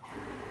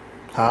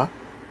 Huh?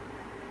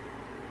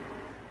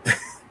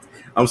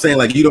 I'm saying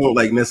like you don't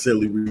like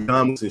necessarily read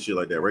comics and shit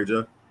like that, right,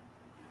 Ja?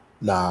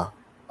 Nah.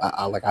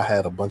 I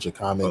had a bunch of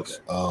comics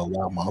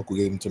while my uncle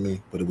gave them to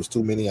me, but it was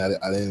too many. I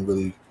didn't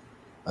really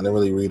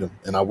read them,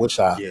 and I wish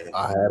I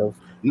had them,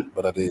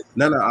 but I did.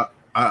 No,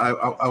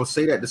 I would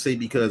say that to say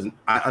because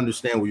I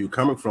understand where you're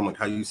coming from, like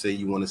how you say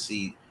you want to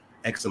see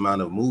X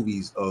amount of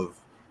movies of,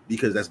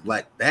 because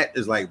that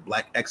is like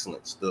Black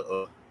excellence,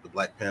 the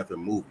Black Panther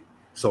movie.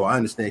 So I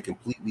understand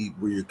completely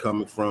where you're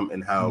coming from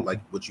and how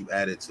like what you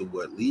added to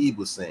what Lee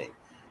was saying,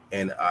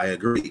 and I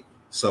agree.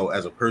 So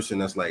as a person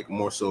that's like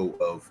more so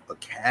of a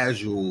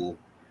casual,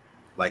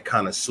 like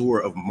connoisseur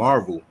of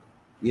Marvel,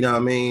 you know what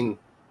I mean?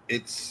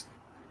 It's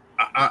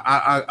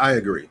I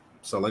agree.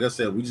 So like I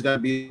said, we just gotta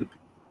be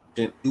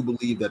patient. Do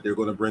believe that they're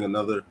going to bring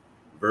another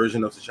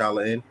version of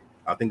T'Challa in.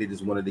 I think they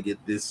just wanted to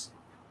get this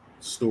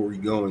story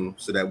going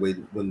so that way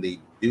when they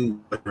do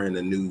bring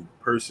a new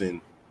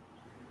person,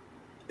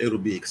 it'll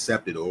be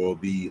accepted or it'll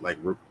be like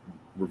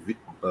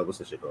what's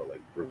that shit called?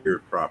 Like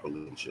revered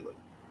properly and shit like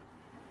that.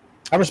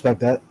 I respect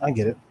that. I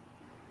get it.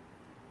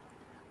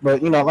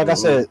 But you know, like I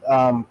said,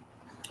 I'm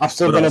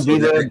still gonna be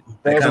there.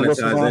 That kind of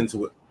ties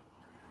into it.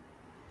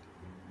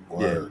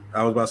 Yeah,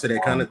 I was about to say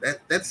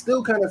that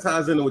still kind of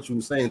ties into what you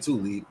were saying too,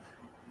 Lee,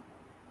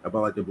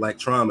 about like the Black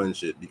trauma and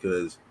shit.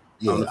 Because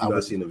I don't know if you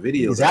guys seen the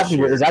video. Exactly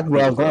where I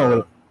was going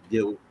with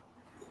it.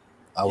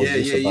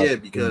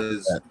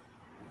 Because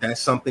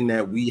that's something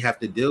that we have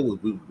to deal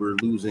with. We're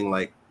losing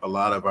like a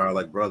lot of our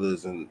like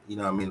brothers and you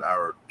know what I mean,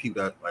 our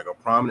people that like are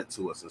prominent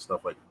to us and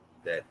stuff like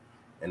that,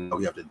 and now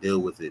we have to deal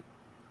with it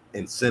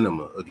in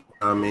cinema. You know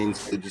what I mean,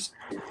 so it just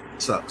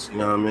sucks. You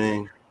know what I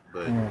mean?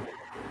 But you know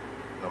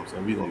what I'm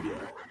saying, we're gonna be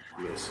alright.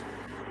 Yes.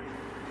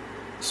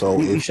 So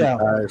if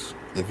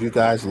you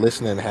guys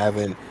listening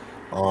haven't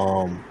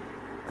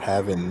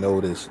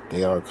noticed,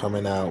 they are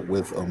coming out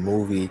with a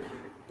movie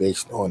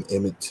based on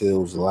Emmett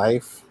Till's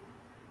life,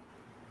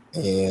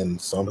 and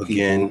some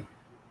people,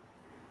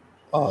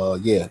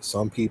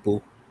 some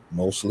people,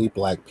 mostly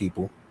Black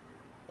people,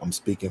 I'm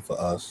speaking for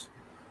us.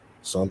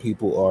 Some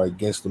people are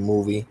against the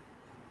movie.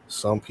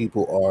 Some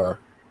people are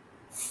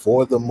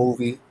for the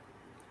movie.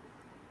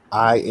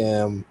 I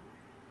am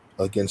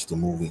against the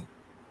movie.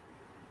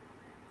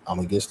 I'm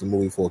against the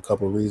movie for a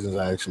couple of reasons.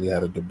 I actually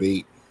had a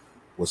debate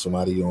with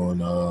somebody on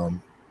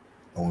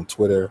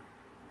Twitter.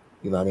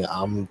 You know what I mean?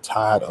 I'm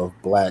tired of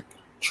Black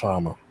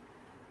trauma.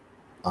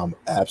 I'm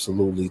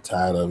absolutely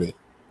tired of it.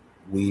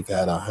 We've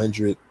had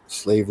 100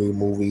 slavery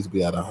movies.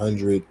 We had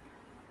 100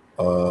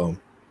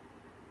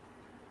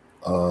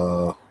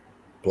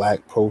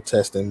 Black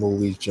protesting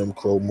movies, Jim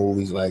Crow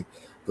movies. Like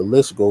the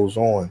list goes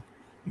on.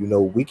 You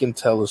know, we can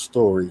tell a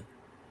story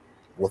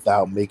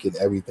without making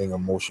everything a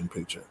motion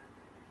picture.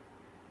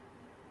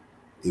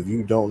 If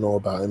you don't know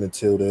about Emmett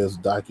Till, there's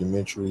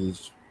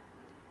documentaries.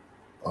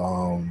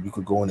 You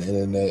could go on the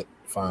internet,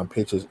 find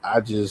pictures.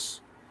 I'm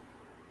just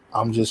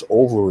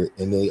over it,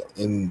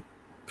 and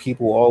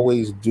people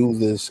always do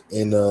this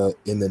in the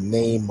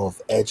name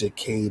of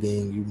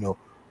educating. You know,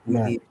 we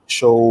need to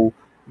show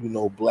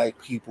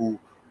Black people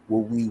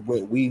what we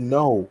went. We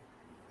know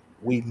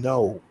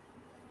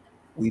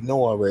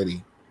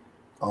already.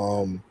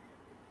 I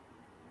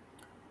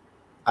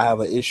have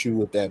an issue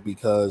with that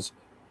because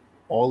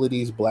all of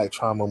these Black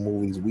trauma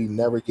movies, we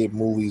never get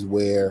movies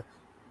where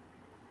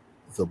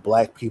the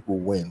Black people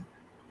win.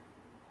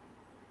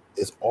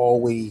 It's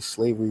always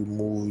slavery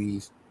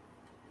movies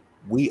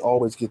we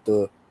always get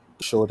the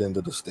short end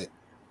of the stick.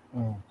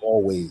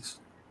 Always.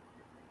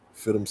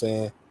 Feel what I'm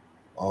saying?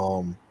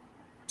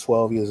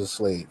 12 years a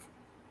slave.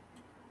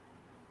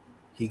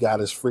 He got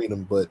his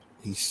freedom, but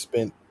he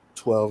spent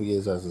 12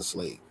 years as a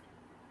slave.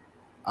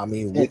 I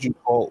mean, would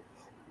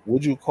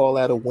you call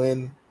that a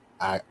win?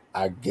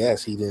 I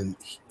guess he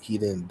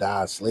didn't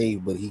die a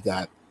slave, but he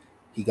got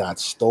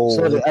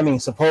stolen. So I mean,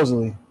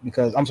 supposedly,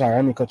 because I'm sorry,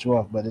 let me cut you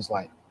off, but it's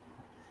like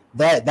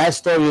that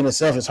story in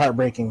itself is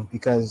heartbreaking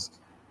because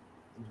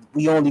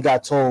we only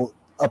got told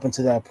up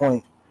until that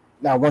point.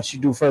 Now, once you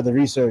do further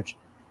research,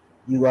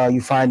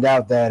 you find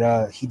out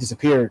that he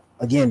disappeared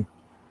again,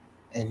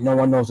 and no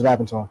one knows what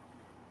happened to him.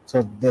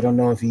 So they don't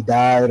know if he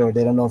died, or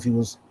they don't know if he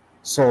was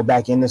sold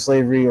back into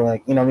slavery, or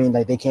like, you know what I mean,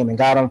 like they came and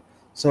got him.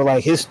 So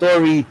like his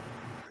story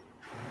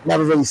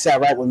never really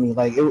sat right with me.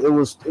 Like it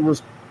was,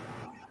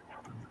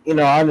 you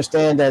know, I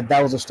understand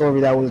that was a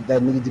story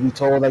that needed to be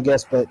told, I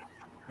guess. But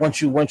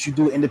once you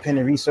do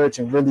independent research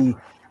and really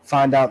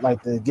find out,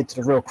 like, to get to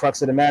the real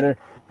crux of the matter,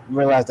 you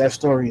realize that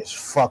story is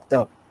fucked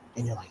up,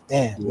 and you're like,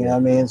 damn, you know what I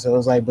mean? So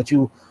it's like, but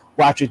you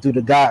watch it through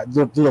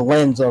the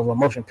lens of a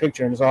motion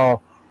picture, and it's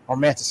all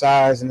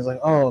romanticized, and it's like,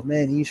 oh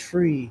man, he's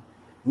free.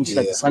 And you see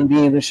like the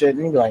sunbeams and shit,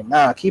 and you're like,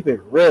 nah, keep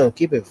it real,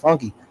 keep it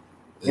funky,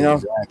 you know?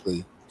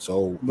 Exactly.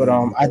 So, but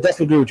I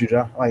definitely agree with you,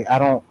 Joe. Like, I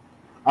don't,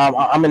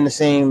 I'm in the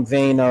same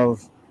vein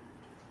of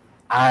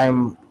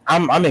I'm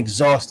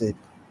exhausted,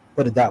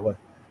 put it that way.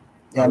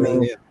 You know what I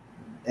mean? Yeah.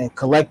 And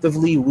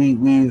collectively,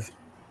 we've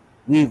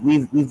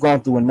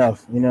gone through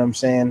enough. You know what I'm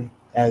saying?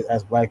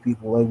 As Black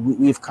people, like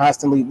we've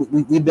constantly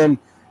we've been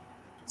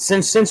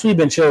since we've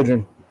been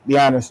children. Be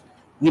honest,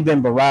 we've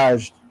been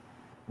barraged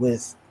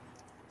with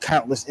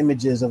countless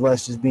images of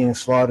us just being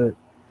slaughtered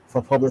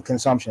for public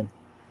consumption,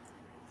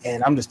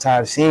 and I'm just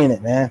tired of seeing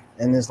it, man.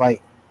 And it's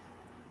like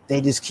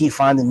they just keep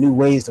finding new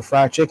ways to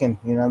fry chicken.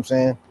 You know what I'm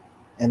saying?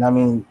 And I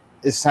mean,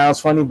 it sounds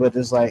funny, but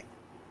it's like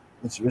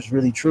it's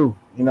really true.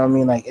 You know what I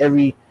mean? Like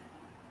every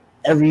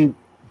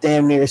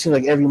damn near, it seems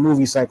like every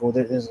movie cycle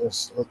there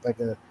is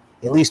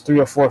at least 3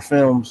 or 4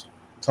 films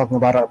talking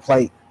about our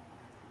plight.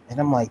 And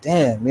I'm like,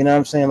 damn, you know what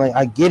I'm saying? Like,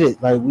 I get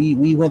it. Like,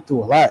 we went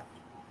through a lot.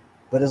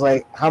 But it's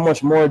like, how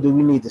much more do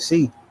we need to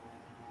see?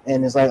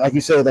 And it's like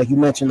you said, like you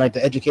mentioned, like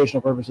the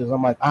educational purposes.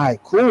 I'm like, all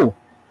right, cool. You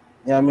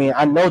know what I mean?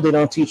 I know they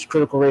don't teach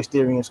critical race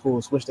theory in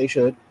schools, which they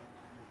should.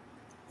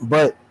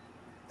 But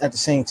at the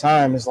same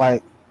time, it's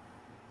like,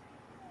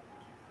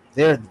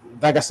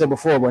 like I said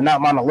before, we're not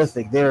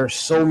monolithic. There are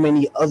so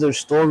many other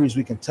stories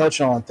we can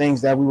touch on,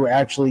 things that we were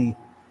actually,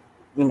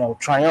 you know,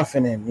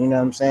 triumphant in. You know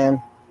what I'm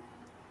saying?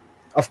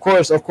 Of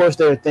course,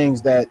 there are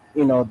things that,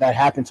 you know, that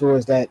happen to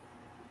us that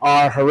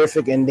are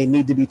horrific and they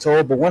need to be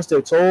told. But once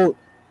they're told,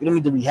 you don't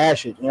need to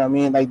rehash it. You know what I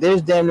mean? Like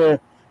there's damn near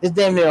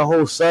a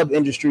whole sub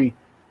industry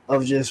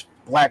of just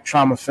Black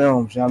trauma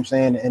films. You know what I'm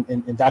saying?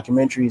 And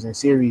documentaries and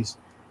series.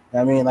 You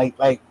know what I mean?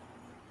 Like.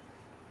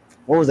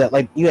 What was that?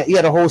 Like you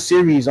had a whole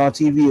series on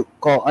TV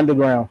called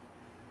Underground.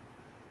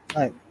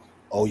 Like,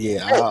 oh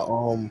yeah,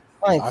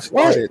 like,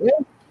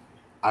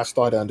 I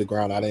started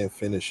Underground. I didn't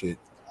finish it.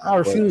 I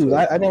refuse.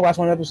 I didn't watch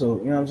one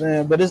episode. You know what I'm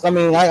saying? But it's, I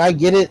mean, I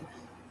get it.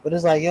 But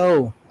it's like,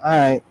 yo, all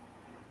right.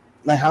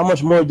 Like, how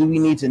much more do we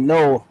need to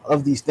know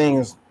of these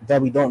things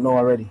that we don't know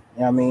already? You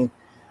know what I mean?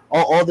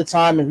 All the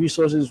time and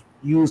resources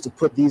used to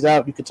put these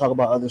out, you could talk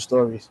about other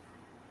stories.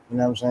 You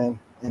know what I'm saying?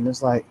 And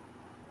it's like,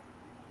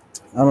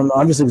 I don't know.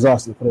 I'm just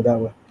exhausted, put it that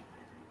way.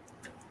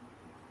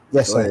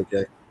 Yes, Go ahead,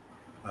 Jay.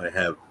 I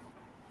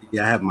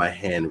have my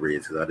hand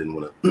raised because I didn't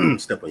want to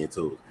step on your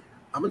toes.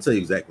 I'm gonna tell you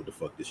exactly what the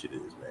fuck this shit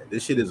is, man.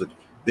 This shit is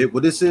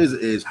what this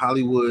is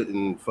Hollywood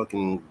and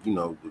fucking, you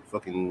know, the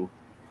fucking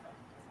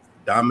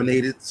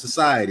dominated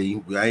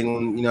society. I ain't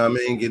gonna, you know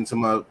what I mean, get into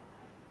my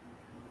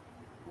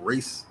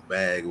race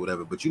bag or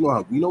whatever, but you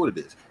know what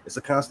it is. It's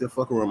a constant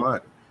fucking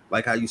reminder.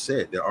 Like how you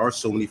said, there are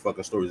so many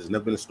fucking stories. There's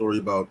never been a story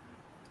about,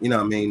 you know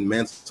what I mean,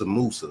 Mansa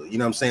Musa. You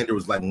know what I'm saying? There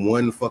was like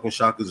one fucking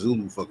Shaka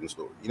Zulu fucking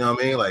story. You know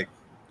what I mean? Like,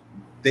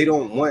 they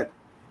don't want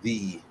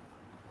the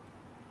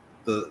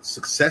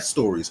success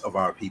stories of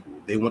our people.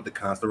 They want the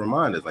constant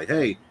reminders. Like,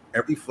 hey,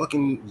 every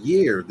fucking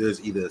year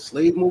there's either a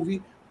slave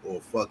movie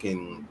or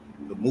fucking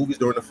the movies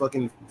during the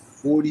fucking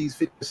 40s,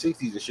 50s,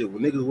 60s and shit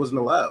when niggas wasn't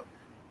allowed.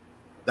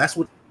 That's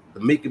what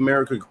the Make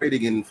America Great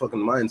Again fucking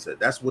mindset.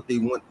 That's what they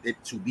want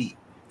it to be.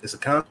 It's a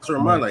constant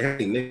reminder. Like,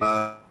 hey,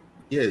 nigga,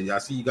 yeah, I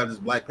see you got this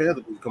Black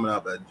Panther movie coming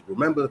out, but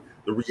remember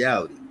the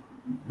reality.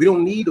 We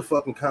don't need a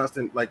fucking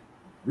constant like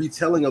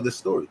retelling of the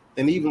story.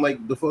 And even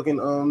like the fucking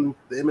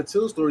the Emmett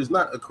Till story is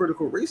not a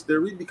critical race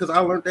theory because I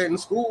learned that in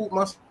school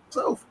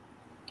myself.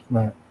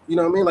 Right. You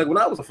know what I mean? Like when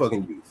I was a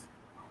fucking youth.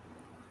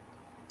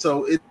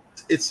 So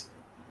it's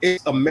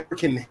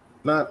American,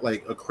 not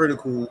like a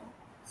critical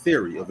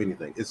theory of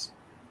anything. It's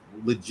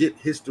legit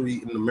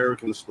history in an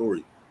American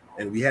story.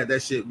 And we had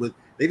that shit with,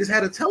 they just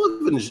had a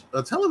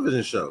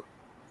television show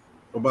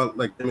about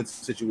like Emmett's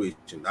situation.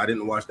 I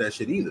didn't watch that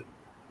shit either.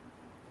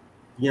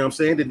 You know what I'm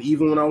saying? And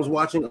even when I was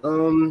watching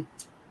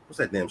what's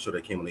that damn show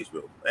that came on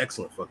HBO?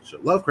 Excellent fucking show,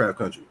 Lovecraft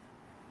Country.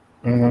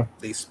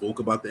 They spoke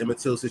about the Emmett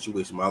Till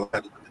situation. I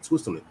had to put the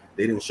twist on it.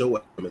 They didn't show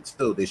what Emmett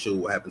Till. They showed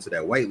what happened to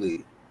that white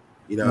lady.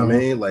 You know what I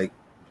mean? Like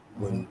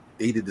when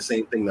they did the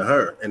same thing to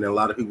her, and then a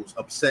lot of people was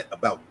upset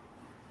about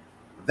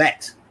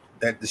that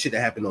the shit that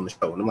happened on the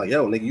show. And I'm like,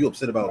 yo, nigga, you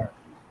upset about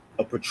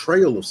a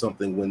portrayal of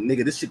something when,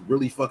 nigga, this shit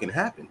really fucking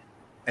happened.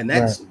 And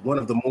that's one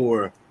of the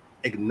more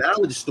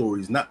acknowledged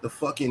stories, not the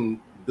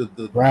fucking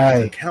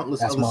the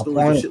countless other stories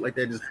and shit like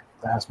that.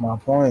 That's my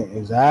point.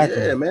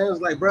 Exactly. Yeah, man.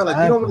 It's like, bro, like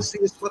you don't want to see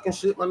this fucking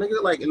shit, my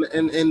nigga. Like,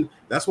 and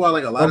that's why,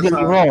 like, a lot of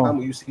times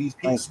when you see these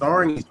people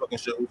starring in these fucking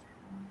shows.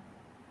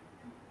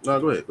 No,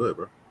 go ahead,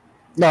 bro.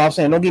 No, I'm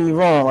saying, don't get me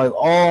wrong. Like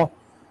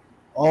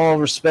all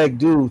respect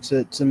due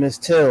to Miss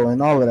Till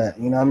and all of that.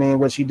 You know what I mean?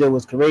 What she did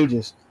was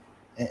courageous,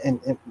 and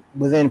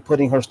within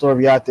putting her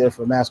story out there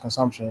for mass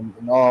consumption,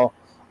 and all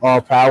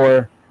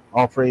power,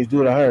 all praise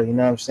due to her. You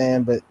know what I'm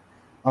saying? But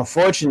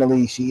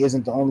unfortunately, she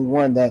isn't the only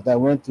one that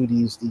went through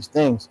these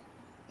things,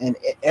 and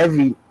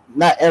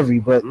not every,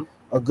 but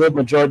a good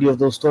majority of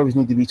those stories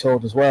need to be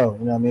told as well.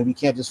 You know what I mean? We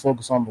can't just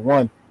focus on the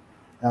one.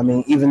 I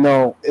mean, even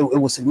though it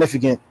was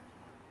significant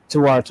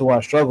to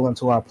our struggle and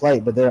to our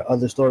plight, but there are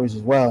other stories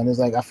as well. And it's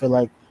like, I feel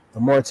like the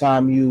more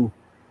time you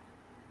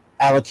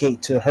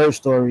allocate to her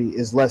story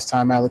is less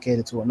time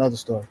allocated to another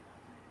story.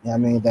 You know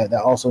what I mean? That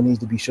also needs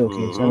to be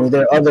showcased. I mean,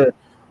 there are other,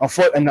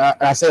 and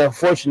I say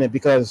unfortunate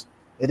because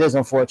it is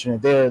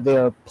unfortunate.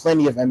 There are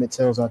plenty of Emmett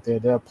Tills out there.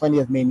 There are plenty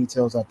of Mamie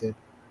Tills out there.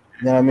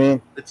 You know what I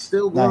mean? It's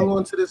still going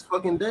on to this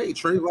fucking day.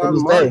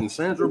 Trayvon Martin,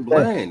 Sandra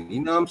Bland.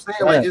 You know what I'm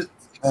saying? Like, it's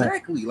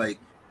exactly like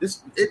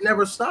this. It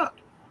never stopped.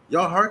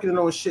 Y'all harkening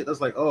on shit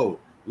that's like, oh,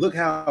 look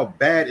how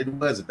bad it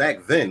was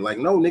back then. Like,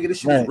 no, nigga, this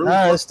shit is really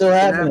it's still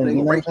happening.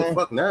 You know right the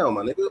fuck now,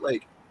 my nigga.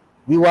 Like,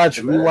 we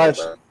watch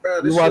Walter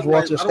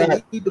Scott. I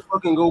don't need to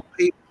fucking go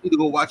pay to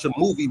go watch a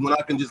movie when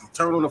I can just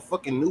turn on the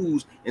fucking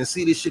news and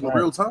see this shit in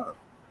real time.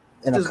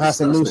 In a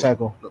constant news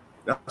cycle.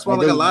 That's why,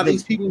 like, a lot of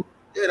these people.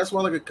 Yeah, that's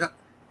why, like,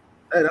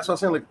 that's what I'm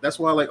saying. Like, that's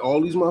why, like, all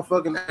these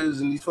motherfucking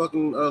actors and these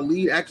fucking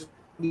lead actors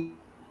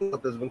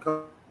that's been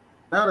coming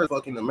out of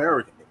fucking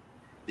American.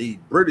 The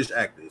British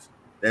actors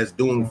that's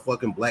doing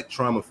fucking black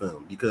trauma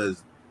film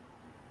because,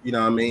 you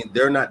know what I mean,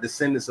 they're not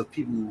descendants of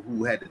people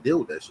who had to deal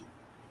with that shit.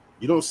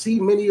 You don't see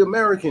many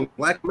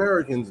black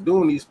Americans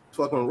doing these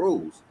fucking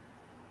roles.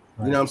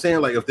 You know what I'm saying?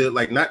 Like, if they're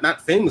like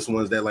not famous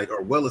ones that like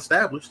are well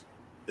established,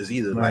 is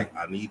either like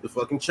I need the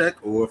fucking check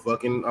or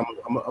fucking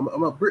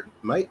I'm a Brit,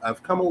 mate.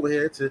 I've come over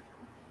here to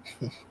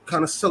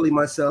kind of sully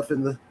myself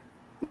in the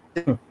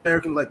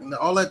American, like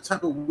all that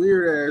type of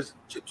weird ass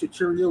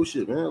cheerio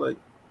shit, man. Like.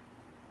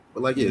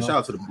 But like, yeah, shout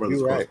out to the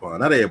brothers across pond.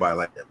 Not everybody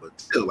like that, but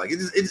still, like,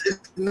 it's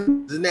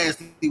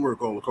nasty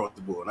work all across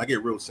the board, and I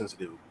get real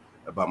sensitive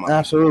about my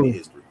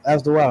history.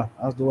 As do I.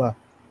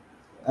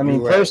 I mean,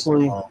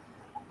 personally,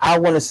 I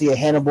want to see a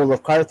Hannibal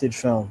of Carthage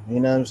film. You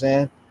know what I'm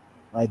saying?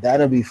 Like,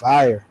 that'll be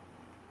fire.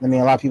 I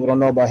mean, a lot of people don't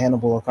know about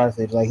Hannibal of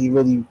Carthage. Like, he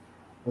really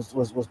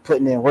was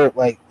putting in work.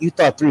 Like, you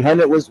thought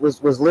 300 was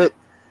lit.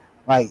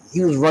 Like,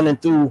 he was running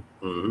through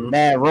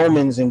mad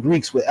Romans and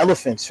Greeks with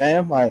elephants,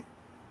 fam. Like,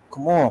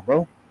 come on,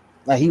 bro.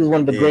 Like, he was one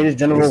of the greatest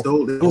generals. He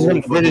was one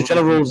of the greatest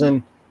generals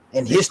in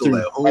history.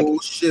 That whole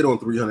shit on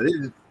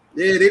 300.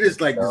 They just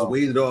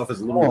waved it off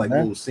as a little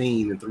little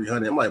scene in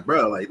 300. I'm like,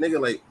 bro, like,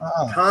 nigga, like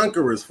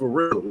conquerors for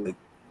real.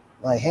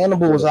 Like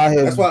Hannibal was out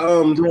here. That's why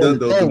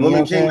the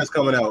Woman King that's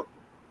coming out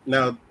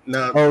now.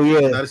 Oh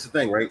yeah, now this is the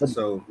thing, right?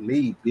 So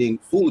me being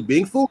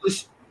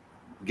foolish,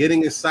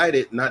 getting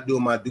excited, not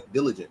doing my due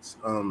diligence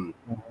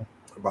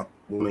about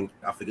women.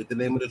 I forget the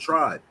name of the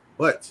tribe,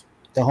 but.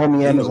 The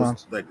homie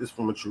Amazons. Like, this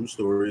from a true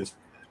story.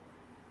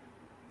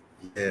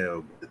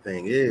 Yeah, the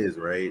thing is,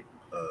 right?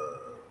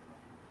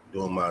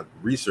 Doing my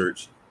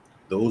research,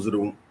 those are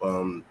the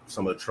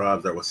some of the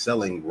tribes that were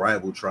selling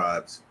rival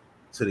tribes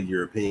to the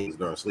Europeans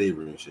during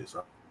slavery and shit.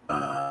 So,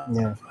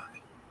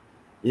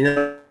 you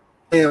know,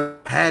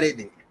 had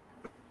it.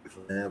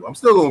 I'm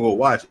still gonna go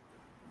watch it.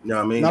 You know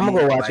what I mean? I'm gonna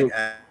go watch it.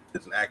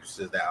 Actors and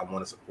actresses that I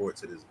want to support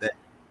to this day.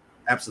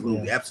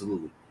 Absolutely.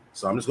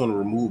 So I'm just going to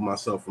remove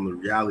myself from the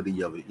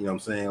reality of it. You know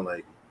what I'm saying?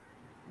 Like,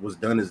 what's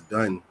done is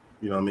done.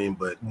 You know what I mean?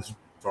 But as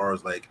far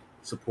as like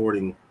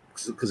supporting,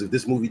 because if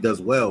this movie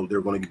does well, there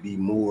are going to be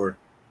more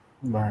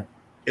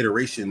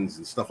iterations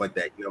and stuff like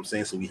that. You know what I'm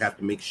saying? So we have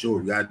to make sure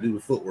we got to do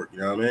the footwork. You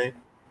know what I mean?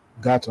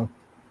 Gotcha.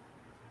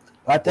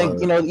 I think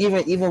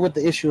even with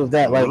the issue of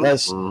that, like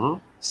us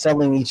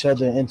selling each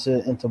other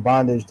into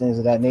bondage, things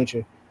of that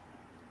nature.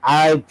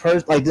 And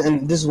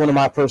this is one of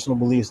my personal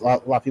beliefs. A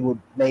lot of people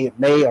may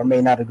or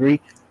may not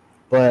agree.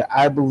 But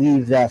I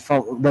believe that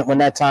from when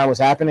that time was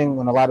happening,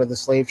 when a lot of the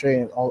slave trade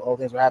and all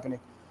things were happening,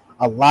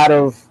 a lot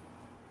of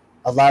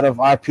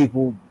our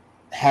people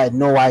had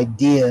no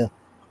idea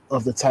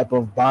of the type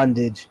of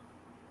bondage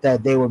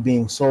that they were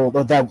being sold,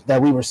 or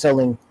that we were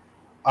selling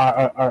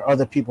our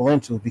other people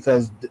into,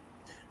 because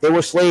they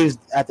were slaves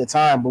at the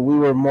time, but we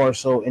were more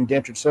so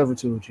indentured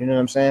servitude. You know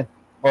what I'm saying?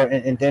 Or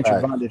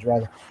indentured bondage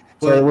rather.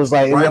 So it was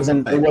like it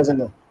wasn't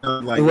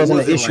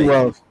an issue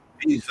of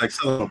it's like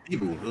selling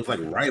people. It was like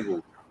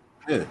rival.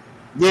 Yeah.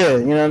 Yeah,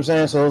 you know what I'm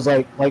saying. So it was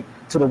like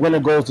to the winner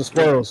goes the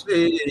spoils,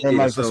 and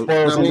like the So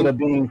spoils I ended mean, up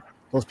being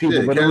those people.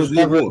 yeah, But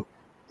casualty of war.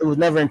 it was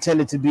never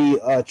intended to be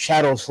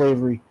chattel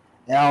slavery,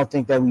 and I don't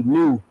think that we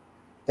knew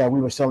that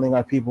we were selling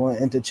our people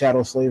into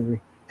chattel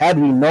slavery. Had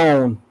we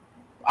known,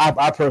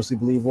 I personally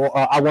believe, or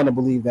I want to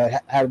believe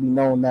that had we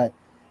known that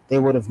they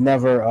would have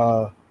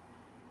never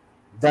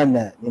done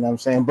that. You know what I'm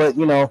saying? But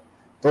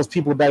those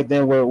people back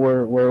then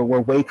were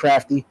way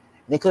crafty. And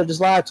they could have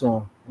just lied to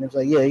them. And it's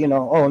like, yeah,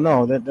 oh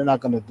no, they're not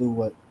gonna do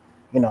what,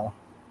 you know,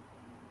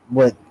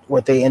 what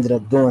they ended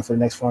up doing for the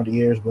next 400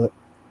 years. But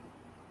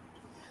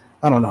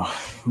I don't know.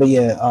 But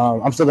yeah,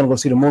 I'm still gonna go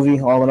see the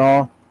movie. All in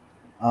all,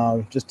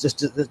 just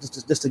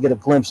to get a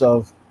glimpse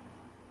of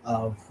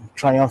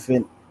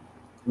triumphant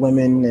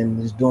women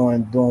and just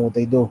doing what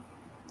they do.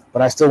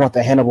 But I still want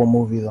the Hannibal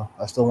movie though.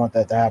 I still want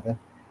that to happen.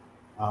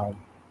 Um,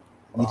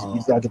 you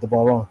just gotta get the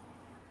ball rolling.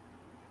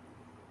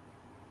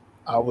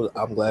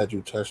 I'm glad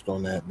you touched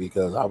on that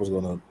because I was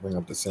gonna bring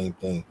up the same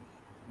thing.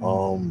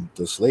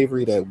 The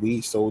slavery that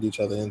we sold each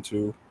other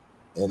into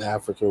in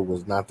Africa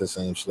was not the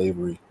same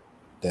slavery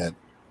that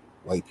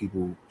white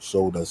people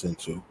sold us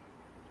into.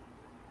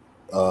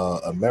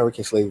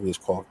 American slavery is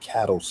called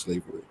cattle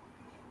slavery,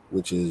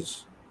 which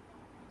is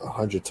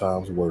 100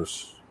 times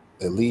worse.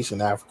 At least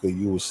in Africa,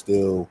 you were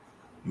still,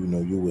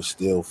 you were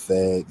still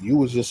fed. You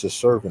was just a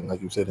servant,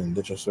 like you said, an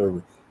indentured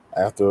servant.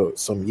 After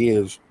some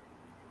years,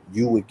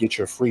 you would get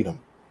your freedom.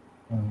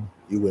 Mm-hmm.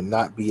 You would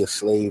not be a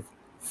slave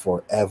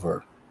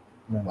forever,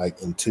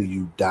 like until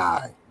you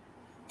die.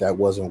 That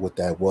wasn't what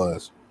that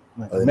was.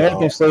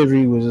 American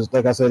slavery was just,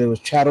 like I said, it was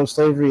chattel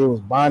slavery, it was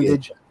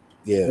bondage,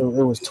 it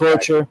was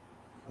torture,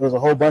 it was a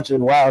whole bunch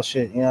of wild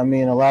shit. You know what I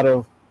mean? A lot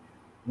of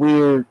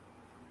weird,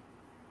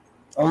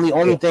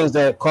 only things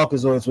that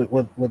Caucasoids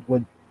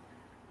would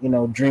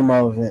dream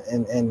of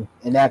and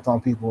enact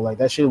on people. Like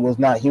that shit was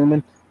not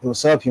human; it was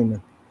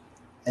subhuman,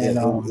 and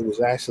it was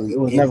actually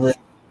never.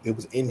 It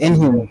was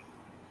inhuman.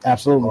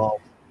 Absolutely.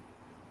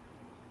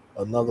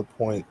 Another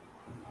point.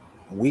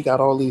 We got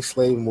all these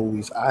slave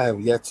movies. I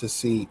have yet to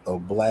see a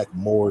Black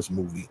Moors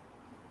movie.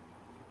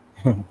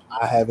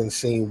 I haven't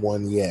seen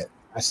one yet.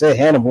 I said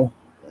Hannibal.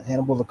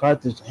 Hannibal the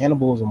Carthage.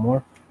 Hannibal is a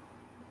Moor.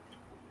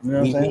 You know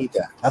what I'm saying? Need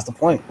that. That's the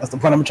point. That's the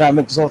point I'm trying to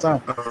make this whole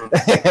time.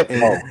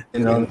 I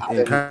didn't know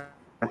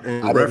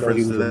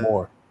he was a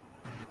Moor.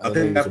 I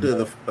think after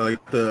the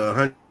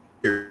 100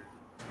 years,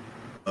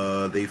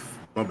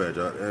 my bad,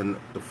 y'all. And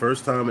the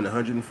first time in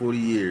 140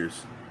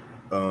 years,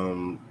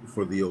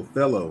 for the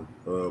Othello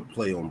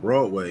play on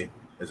Broadway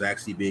is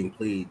actually being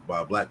played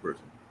by a Black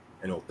person,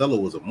 and Othello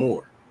was a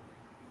Moor.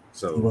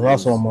 So he was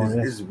also a Moor.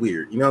 It's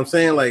weird, you know what I'm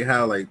saying? Like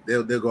how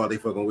they'll go out their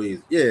fucking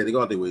ways. Yeah, they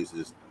go out their ways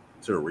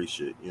to erase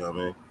shit. You know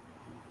what I mean?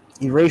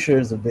 Erasure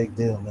is a big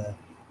deal, man.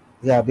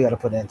 We gotta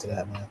put an end to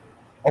that, man.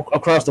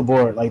 Across the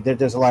board, like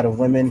there's a lot of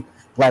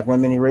Black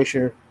women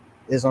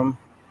erasure-ism.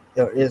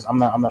 There is. I'm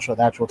not sure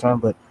the actual term,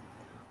 but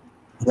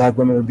Black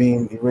women are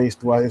being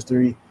erased throughout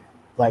history.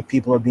 Black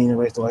people are being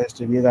erased throughout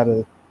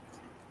history.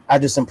 I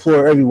just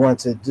implore everyone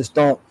to just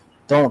don't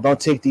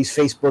take these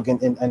Facebook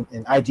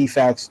and IG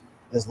facts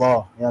as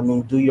law. You know what I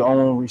mean? Do your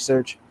own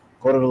research.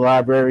 Go to the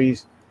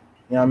libraries.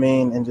 You know what I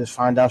mean? And just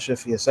find out shit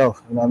for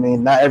yourself. You know what I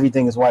mean? Not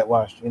everything is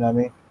whitewashed. You know what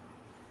I mean?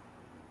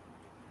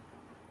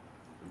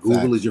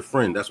 Google is your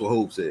friend. That's what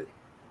Hope said.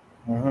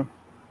 Mm-hmm.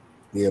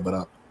 Yeah,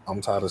 but I'm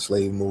tired of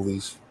slave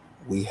movies.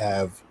 We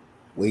have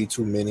way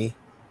too many.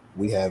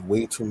 We have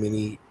way too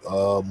many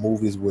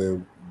movies where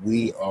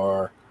we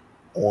are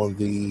on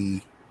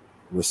the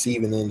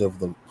receiving end of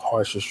the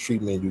harshest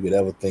treatment you could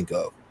ever think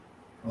of.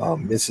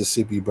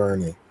 Mississippi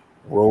Burning,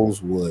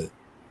 Rosewood,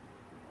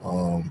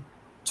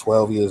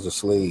 12 Years a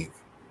Slave,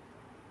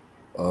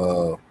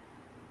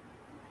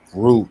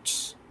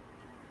 Roots.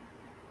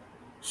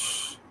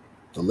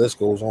 The list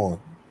goes on.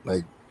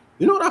 Like,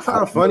 you know what I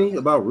found funny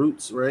about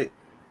Roots, right?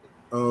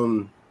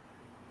 I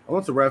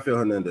went to Rafael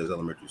Hernandez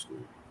Elementary School.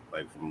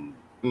 Like from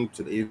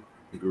to the 8th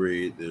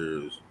grade,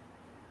 there's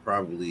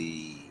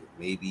probably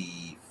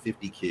maybe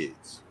 50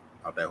 kids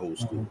out that whole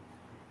school.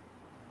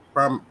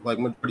 Probably like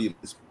majority of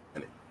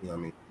Hispanic, you know what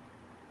I mean?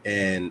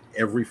 And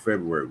every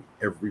February,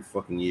 every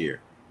fucking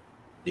year,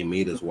 they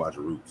made us watch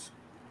Roots,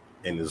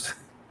 and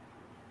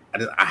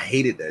I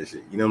hated that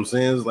shit. You know what I'm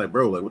saying? It's like,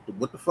 bro, like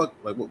what the fuck?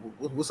 Like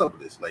what's up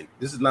with this? Like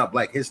this is not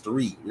Black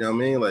history. You know what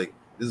I mean? Like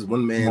this is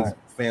one man's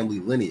family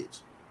lineage.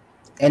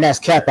 And that's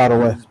cap out of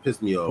the way. It just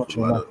pissed me off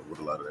with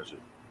a lot of that shit.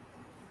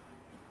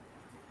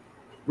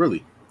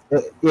 Really?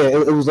 Yeah,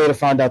 it was later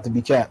found out to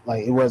be cap.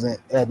 Like it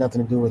had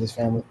nothing to do with his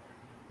family.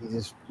 He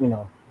just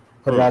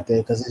put it out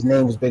there because his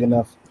name was big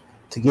enough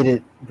to get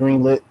it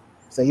greenlit.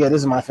 Say, yeah,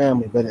 this is my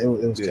family, but it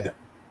was cap.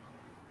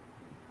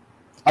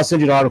 I'll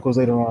send you the articles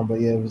later on, but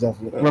yeah, it was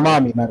definitely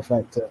remind me, matter of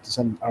fact, to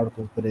send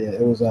articles. But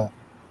it was it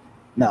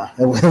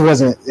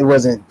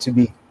wasn't to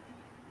be.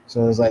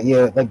 So it was like,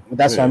 yeah, like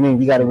that's what I mean.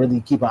 We got to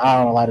really keep an eye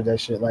on a lot of that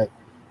shit. Like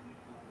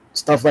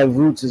stuff like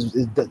Roots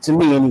is to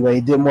me anyway,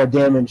 it did more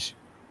damage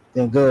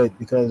than good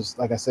because,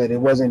 like I said, it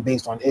wasn't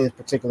based on his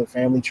particular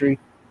family tree.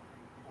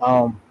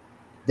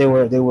 they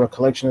were a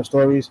collection of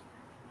stories.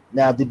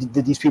 Now, did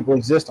these people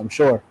exist? I'm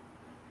sure.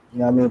 You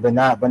know what I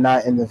mean, but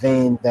not in the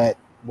vein that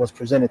was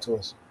presented to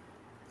us.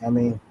 I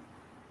mean,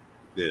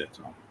 yeah.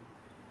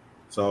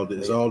 It's all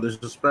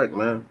disrespect,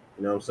 man.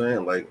 You know what I'm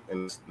saying? Like,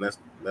 and that's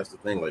the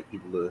thing. Like,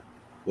 people are,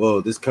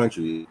 well, this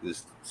country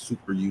is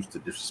super used to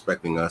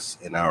disrespecting us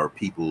and our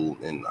people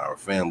and our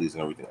families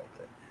and everything like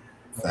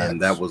that.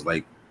 And that was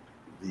like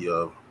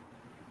the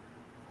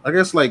I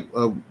guess like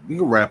we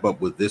can wrap up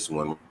with this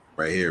one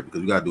right here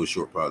because we gotta do a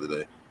short part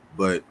today.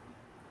 But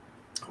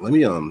let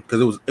me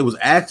because it was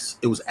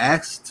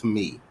asked to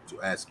me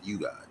to ask you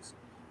guys.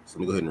 So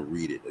let me go ahead and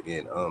read it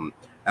again.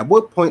 At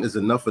what point is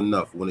enough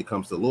when it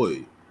comes to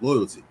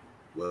loyalty?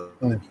 Whether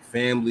it be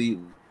family,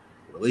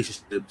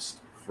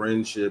 relationships,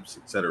 friendships,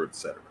 etc.,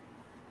 etc.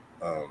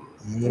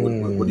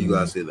 What do you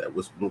guys say that?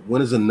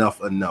 When is enough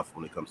when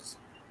it comes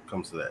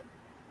to that?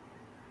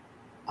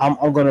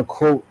 I'm gonna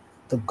quote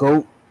the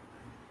GOAT,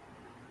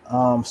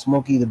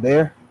 Smokey the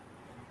Bear,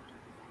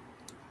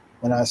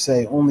 when I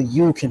say only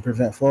you can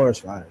prevent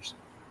forest fires.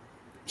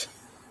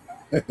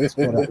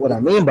 What I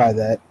mean by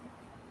that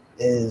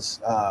is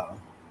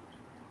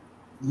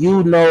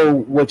you know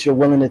what you're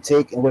willing to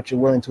take and what you're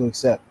willing to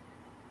accept.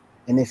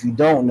 And if you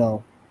don't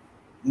know,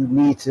 you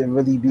need to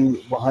really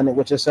be 100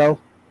 with yourself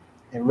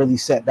and really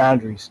set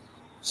boundaries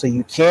so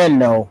you can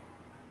know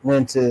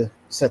when to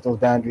set those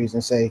boundaries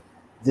and say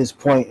this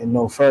point and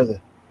no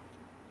further.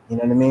 You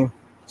know what I mean?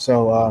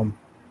 So,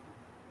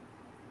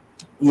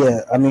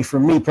 yeah, I mean, for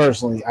me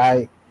personally,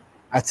 I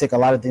take a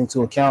lot of things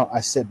into account. I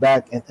sit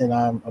back and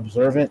I'm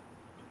observant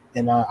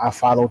and I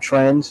follow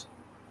trends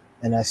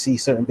and I see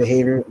certain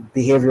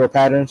behavioral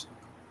patterns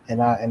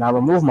and I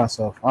remove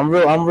myself. I'm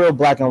real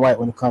black and white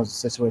when it comes to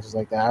situations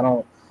like that. I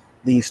don't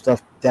leave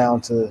stuff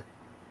down to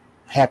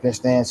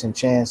happenstance and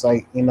chance.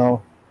 Like, you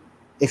know,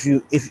 if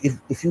you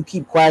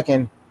keep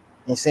quacking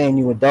and saying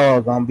you a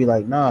dog, I'm gonna be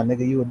like, nah,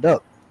 nigga, you a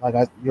duck.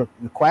 Like you're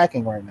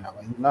quacking right now.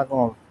 Like you're not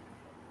gonna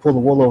pull the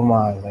wool over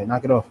my eyes. Like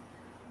knock it off.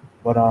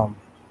 But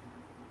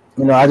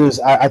you know,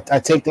 I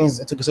take things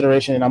into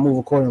consideration and I move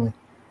accordingly.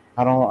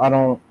 I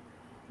don't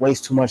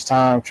waste too much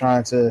time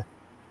trying to.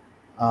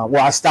 Well,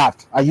 I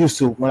stopped. I used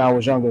to when I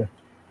was younger.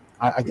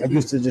 I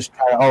used to just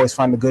try to always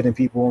find the good in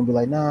people and be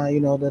like, nah, you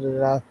know, da da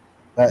da.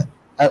 But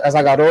as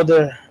I got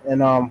older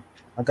and I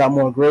got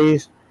more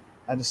grades,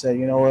 I just said,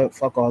 you know what,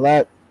 fuck all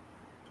that.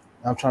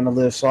 I'm trying to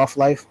live soft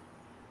life.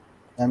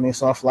 I mean,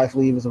 soft life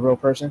leave as a real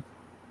person,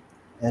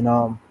 and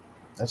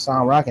that's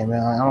how I'm rocking,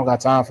 man. I don't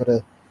got time for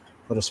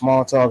the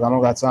small talk. I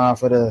don't got time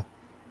for the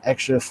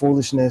extra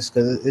foolishness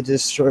because it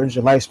just shortens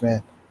your lifespan.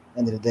 At the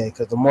end of the day,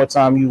 because the more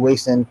time you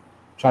wasting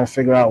trying to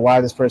figure out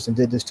why this person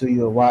did this to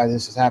you or why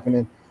this is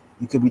happening,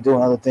 you could be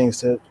doing other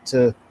things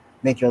to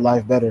make your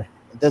life better.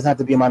 It doesn't have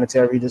to be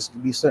monetary;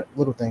 just be certain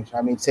little things.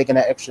 I mean, taking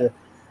that extra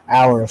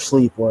hour of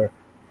sleep or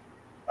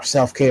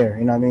self care.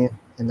 You know what I mean?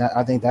 And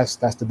I think that's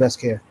the best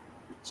care.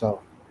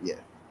 So yeah,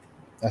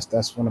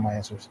 that's one of my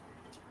answers.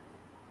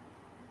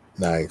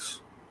 Nice.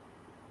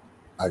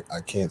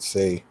 I can't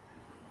say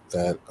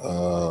that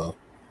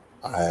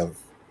I have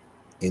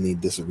any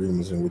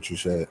disagreements in what you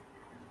said.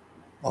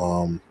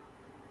 The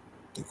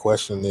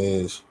question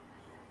is,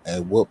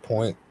 at what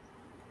point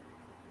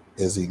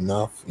is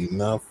enough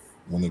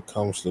when it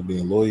comes to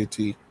being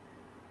loyalty?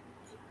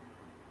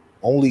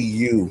 Only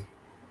you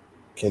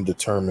can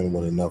determine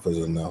when enough is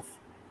enough.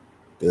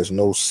 There's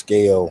no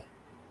scale.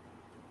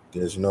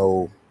 There's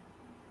no,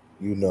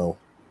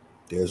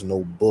 there's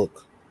no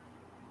book.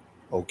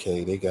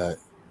 Okay, they got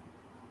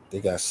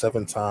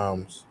 7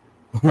 times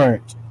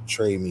Right. to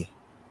betray me.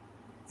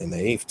 And the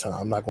 8th time,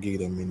 I'm not gonna give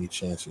them many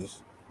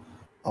chances.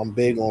 I'm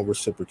big on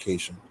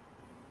reciprocation.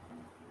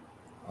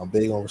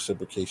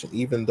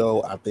 Even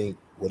though I think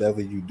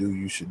whatever you do,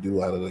 you should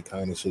do out of the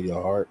kindness of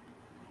your heart.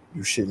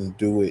 You shouldn't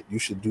do it. You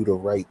should do the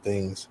right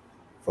things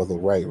for the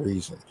right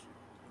reasons.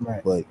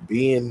 Right. But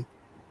being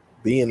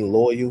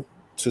loyal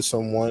to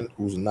someone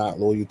who's not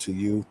loyal to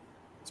you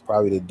is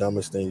probably the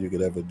dumbest thing you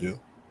could ever do.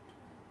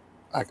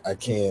 I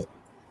can't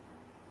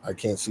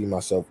see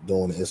myself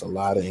doing it. It's a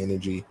lot of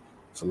energy,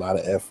 it's a lot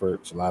of effort,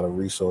 it's a lot of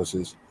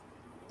resources.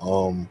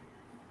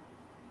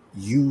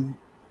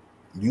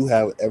 You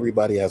have,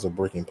 everybody has a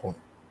breaking point.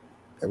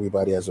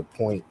 Everybody has a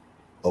point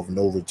of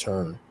no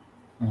return.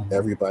 Mm-hmm.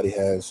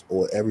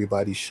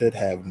 Everybody should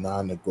have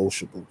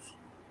non-negotiables.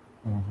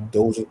 Mm-hmm.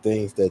 Those are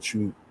things that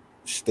you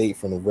state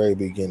from the very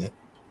beginning.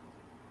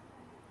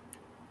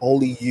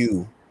 Only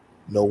you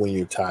know when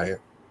you're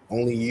tired.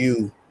 Only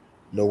you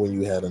know when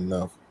you had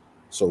enough.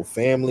 So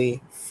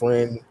family,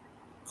 friend,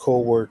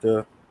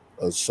 co-worker,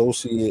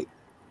 associate,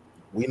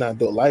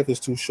 life is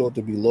too short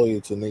to be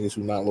loyal to niggas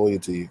who not loyal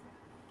to you.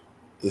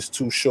 It's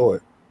too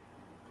short.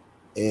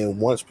 And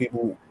once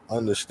people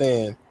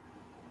understand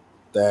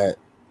that,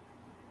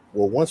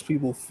 once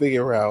people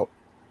figure out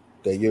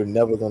that you're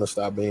never going to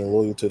stop being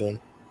loyal to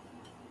them,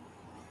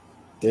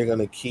 they're going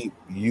to keep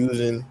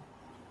using,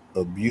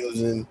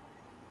 abusing,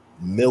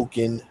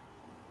 milking,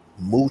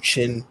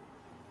 mooching,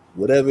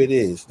 whatever it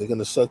is. They're going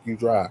to suck you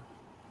dry.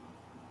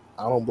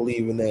 I don't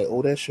believe in that.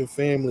 Oh, that's your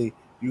family.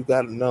 You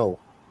got to know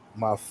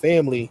my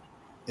family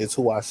is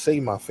who I say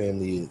my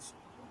family is.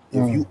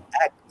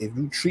 If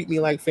you treat me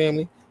like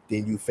family,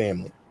 then you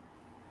family.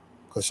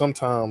 Because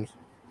sometimes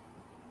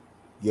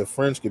your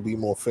friends could be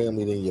more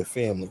family than your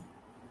family.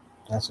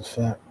 That's a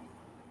fact.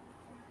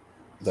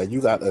 Like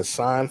you got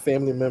assigned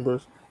family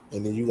members,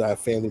 and then you got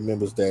family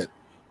members that,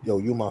 yo,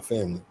 you my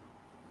family.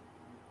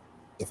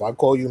 If I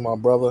call you my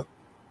brother,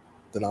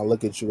 then I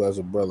look at you as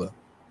a brother.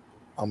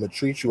 I'm gonna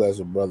treat you as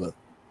a brother.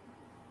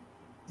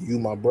 You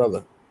my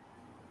brother.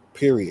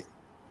 Period.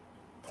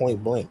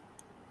 Point blank.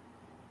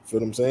 Feel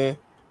what I'm saying?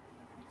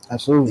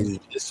 Absolutely.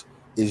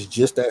 It's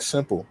just that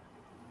simple.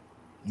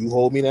 You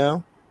hold me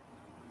down,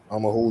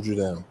 I'm gonna hold you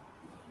down.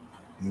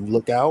 You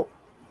look out,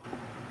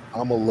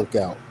 I'm gonna look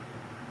out.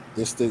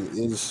 It's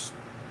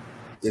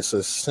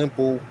a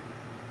simple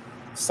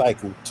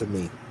cycle to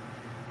me.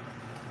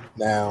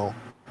 Now,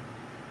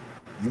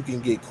 you can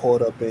get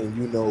caught up in,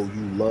 you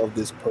love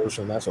this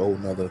person. That's a whole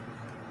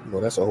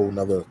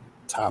nother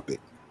topic.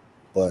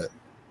 But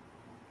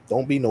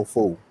don't be no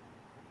fool.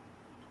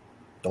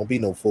 Don't be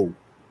no fool.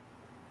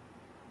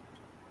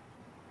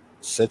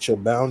 Set your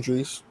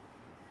boundaries,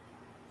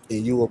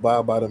 and you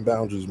abide by them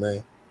boundaries,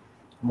 man.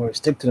 More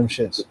stick to them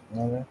shits. You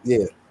know what I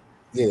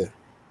mean?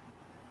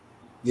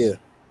 Yeah.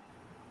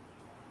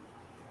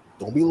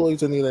 Don't be loyal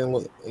to me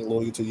that ain't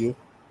loyal to you.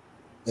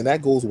 And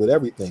that goes with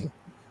everything.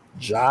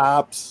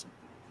 Jobs.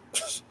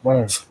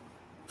 Word.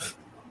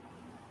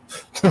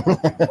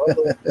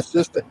 It's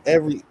just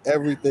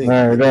everything.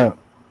 Word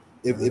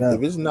if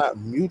it's not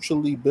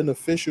mutually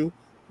beneficial,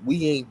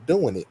 we ain't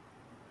doing it.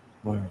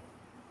 Word.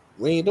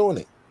 We ain't doing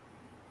it.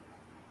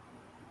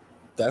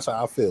 That's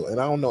how I feel. And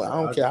I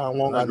don't care how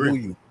long I knew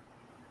you.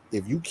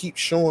 If you keep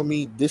showing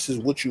me this is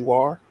what you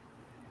are,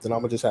 then I'm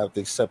gonna just have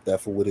to accept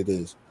that for what it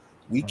is.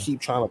 We keep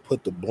trying to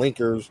put the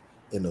blinkers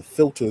and the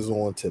filters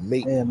on to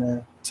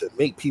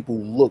make people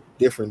look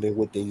different than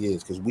what they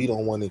is, because we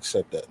don't want to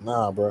accept that.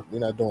 Nah, bro, we're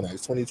not doing that.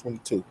 It's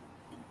 2022.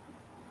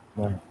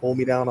 Right. Hold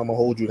me down, I'm gonna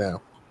hold you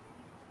down.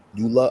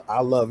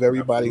 I love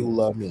everybody who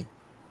love me.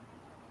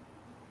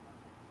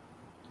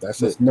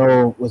 That's it.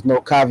 With no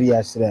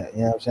caveats to that.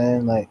 You know what I'm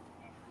saying? Like,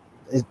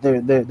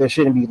 there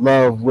shouldn't be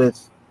love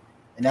with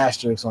an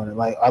asterisk on it.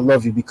 Like, I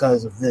love you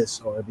because of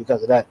this or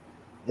because of that.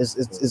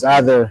 It's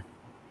either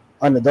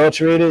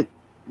unadulterated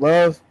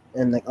love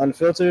and like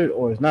unfiltered,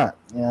 or it's not.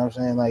 You know what I'm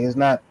saying? Like,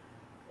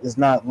 it's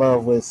not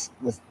love with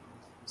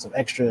some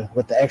extra,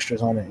 with the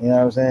extras on it. You know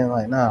what I'm saying?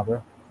 Like, nah,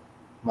 bro.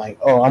 Like,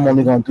 oh, I'm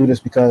only gonna do this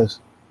because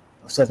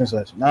of such and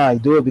such. Nah, you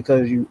do it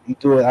because you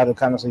do it out of the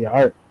kindness of your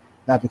heart,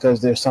 not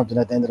because there's something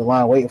at the end of the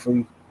line waiting for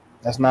you.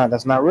 That's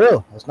not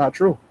real. That's not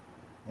true.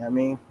 You know what I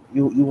mean?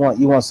 You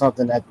want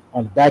something that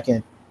on the back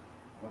end.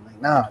 I'm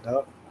like, nah,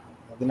 dog.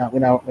 We're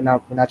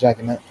not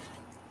jacking that.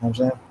 You know what I'm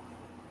saying?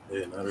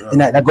 Yeah, not at all. And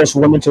that goes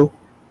for women too.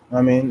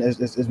 I mean,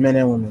 it's men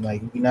and women.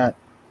 Like, we not,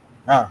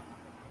 nah.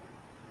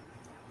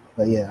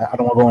 But yeah, I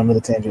don't want to go on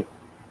another tangent.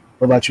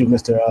 What about you,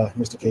 Mr.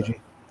 KG?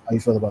 How you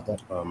feel about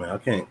that? Oh man, I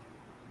can't.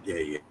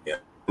 Yeah.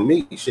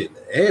 Me, shit.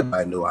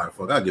 Everybody know how the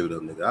fuck I give it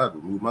up, nigga. I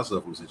remove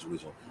myself from the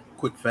situation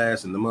quick,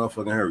 fast, in the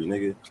motherfucking hurry,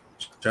 nigga.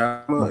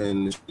 Trauma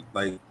and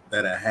like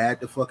that I had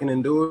to fucking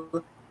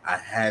endure. I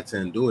had to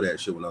endure that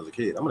shit when I was a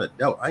kid. I'm an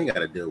adult. I ain't got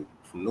to deal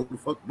from no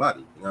fuck body.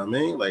 You know what I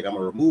mean? Like, I'm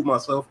gonna remove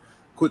myself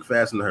quick,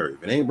 fast, in a hurry.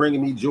 If it ain't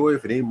bringing me joy,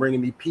 if it ain't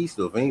bringing me peace,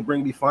 or if it ain't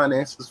bringing me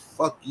finances,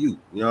 fuck you.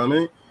 You know what I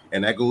mean?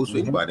 And that goes for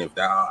anybody. If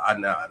that,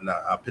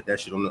 I put that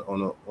shit on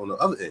the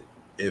other end.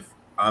 If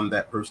I'm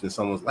that person in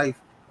someone's life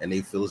and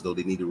they feel as though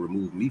they need to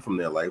remove me from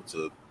their life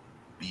to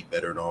be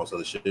better and all this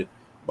other shit,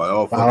 by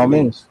all fucking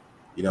means.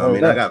 You know what I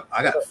mean?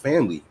 I got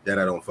family that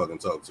I don't fucking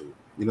talk to.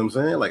 You know what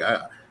I'm saying? Like,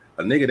 a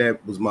nigga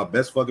that was my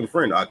best fucking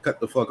friend, I cut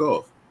the fuck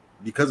off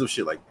because of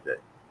shit like that.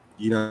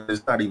 You know,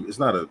 it's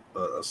not a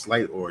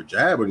slight or a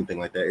jab or anything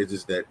like that. It's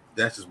just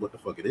that's just what the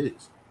fuck it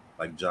is.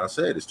 Like John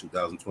said, it's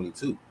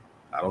 2022.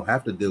 I don't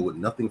have to deal with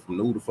nothing from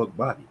no the fuck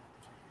body.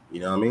 You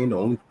know what I mean? The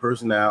only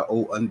person that I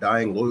owe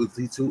undying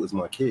loyalty to is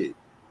my kid.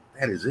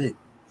 That is it.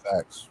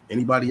 Facts.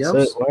 Anybody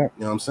else? You know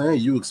what I'm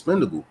saying? You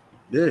expendable.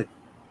 Yeah.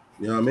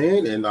 You know what I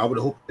mean? And I would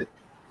hope that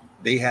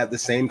they have the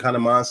same kind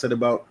of mindset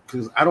about,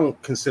 because I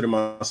don't consider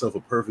myself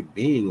a perfect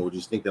being or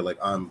just think that like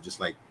I'm just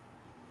like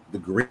the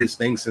greatest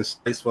thing since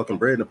sliced fucking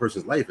bread in a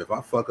person's life. If I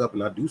fuck up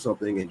and I do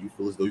something and you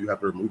feel as though you have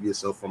to remove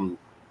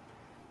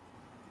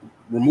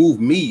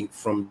me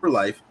from your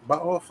life, by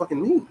all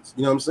fucking means.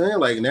 You know what I'm saying?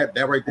 Like, and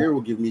that right there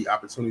will give me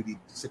opportunity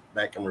to sit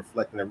back and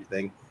reflect on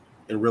everything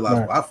and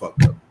realize why I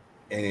fucked up.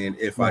 And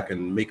if I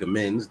can make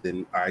amends,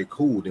 then all right,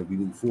 cool, then we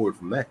move forward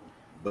from that.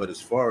 But as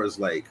far as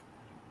like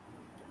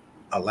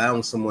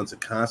allowing someone to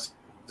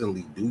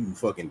constantly do you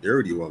fucking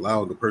dirty, or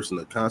allowing the person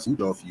to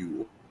constantly off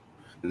you, or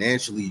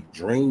financially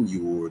drain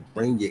you, or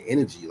drain your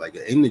energy like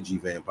an energy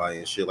vampire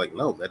and shit, like,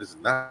 no, that is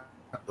not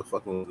the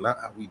fucking, not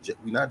how we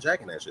not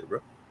jacking that shit, bro.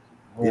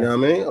 You know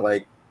what I mean?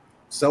 Like,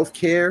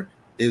 self-care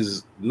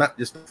is not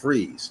just a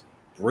phrase.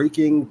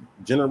 Breaking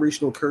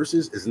generational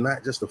curses is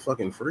not just a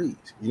fucking phrase.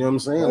 You know what I'm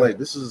saying? Like,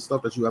 this is the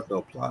stuff that you have to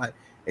apply,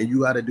 and you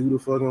got to do the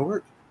fucking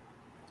work.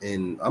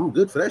 And I'm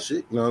good for that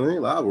shit. You know what I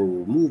mean? Like, I will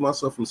remove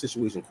myself from the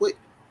situation quick.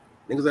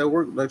 Niggas at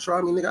work, like,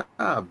 try me, nigga.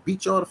 I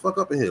beat y'all the fuck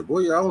up in here. Boy,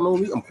 y'all don't know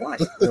me. I'm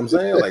quiet. You know what I'm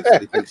saying? Like, so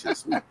they think shit's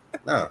sweet.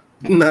 Nah,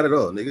 not at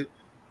all, nigga.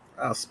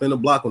 I'll spin a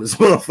block on this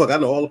motherfucker. I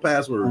know all the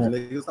passwords,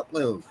 nigga. Stop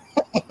playing with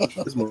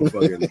me. This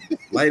motherfucker,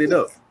 light it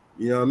up.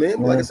 You know what I mean?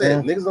 But like I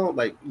said, niggas don't,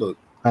 like, look,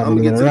 I'm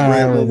gonna get to the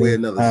brand one way or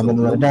another. So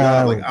no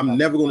job, like, I'm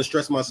never gonna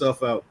stress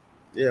myself out.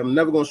 Yeah, I'm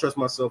never gonna stress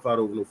myself out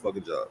over no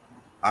fucking job.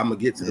 I'm gonna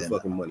get to the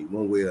fucking money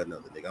one way or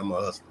another, nigga. I'm a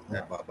hustler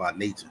by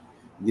nature.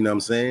 You know what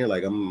I'm saying?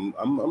 Like, I'm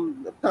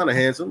kind of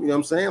handsome. You know what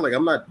I'm saying? Like,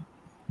 I'm not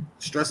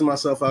stressing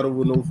myself out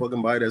over no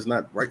fucking body that's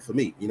not right for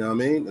me. You know what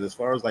I mean? And as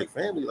far as like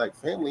family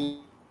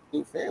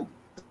ain't family.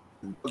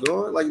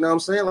 Going, like, you know what I'm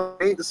saying? Like,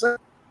 ain't the same.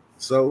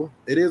 So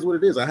it is what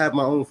it is. I have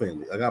my own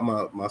family. I got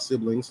my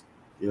siblings.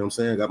 You know what I'm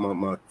saying? I got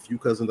my few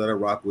cousins that I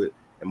rock with,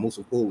 and most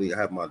importantly, I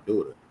have my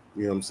daughter.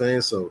 You know what I'm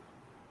saying? So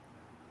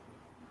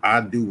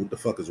I do what the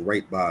fuck is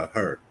right by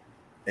her,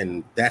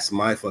 and that's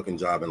my fucking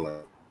job in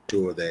life.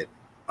 Sure that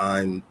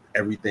I'm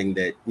everything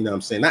that, you know what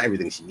I'm saying, not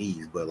everything she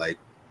needs, but like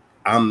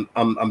I'm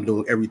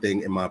doing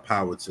everything in my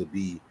power to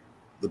be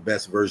the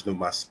best version of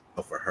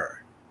myself for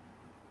her.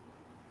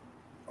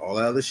 All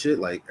that other shit,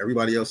 like,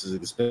 everybody else is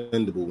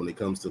expendable when it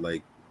comes to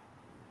like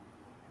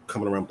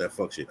coming around with that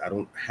fuck shit. I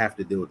don't have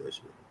to deal with that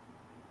shit.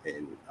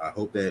 And I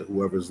hope that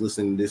whoever's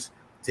listening to this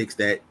takes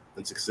that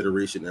into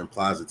consideration and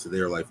applies it to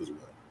their life as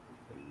well.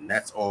 And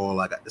that's all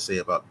I got to say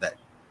about that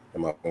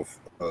in my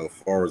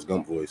Forrest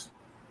Gump voice.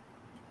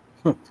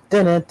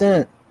 Dun,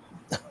 dun.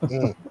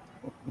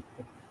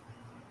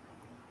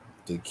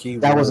 The key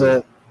that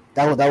word.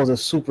 was a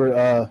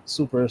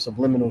super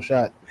subliminal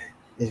shot.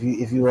 If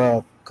you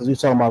because we were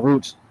talking about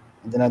roots,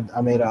 and then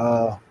I made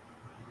a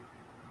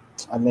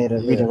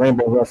Reading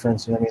Rainbow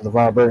reference. You know what I mean?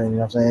 LeVar Burton. You know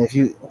what I'm saying? If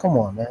you come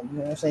on, man, you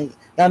know what I'm saying?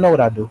 Y'all know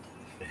what I do.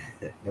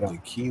 You know? The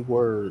key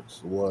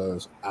words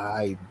was,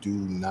 I do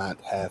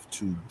not have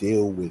to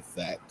deal with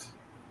that.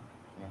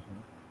 Mm-hmm.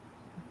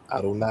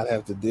 I do not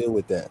have to deal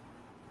with that.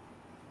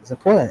 It's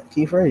important.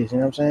 Key phrase. You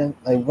know what I'm saying?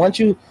 Like, once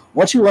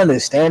you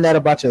understand that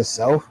about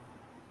yourself,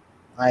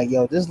 like,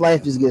 yo, this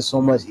life just gets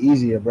so much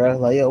easier, bro.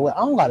 Like, yo, I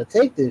don't gotta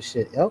take this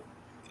shit, yo.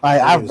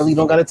 Like, I really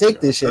don't gotta take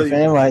this shit,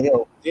 fam. Like,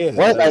 yo,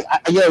 what? Like,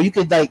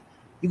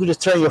 you could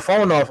just turn your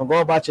phone off and go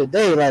about your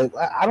day. Like,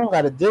 I don't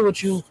gotta deal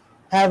with you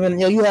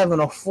having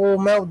a full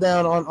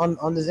meltdown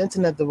on this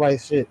internet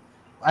device shit.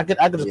 I could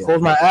just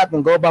close my app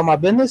and go about my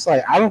business.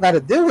 Like, I don't gotta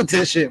deal with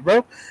this shit,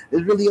 bro.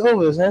 It's really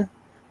over, man.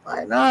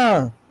 Like,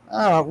 nah,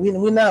 we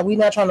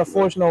not trying to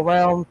force no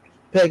round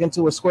peg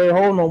into a square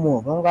hole no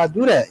more. We don't gotta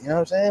do that. You know what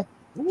I'm saying?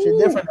 Shit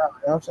different now.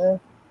 You know what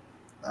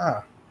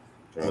I'm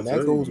saying? And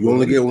that goes. You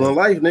only get one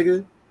life,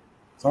 nigga.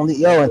 It's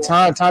only and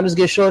time just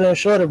gets shorter and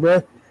shorter,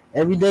 bro.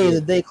 Every day is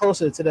a day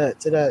closer to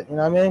that. You know what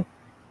I mean?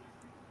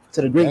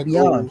 To the great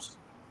beyond.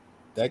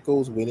 That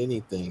goes with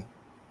anything.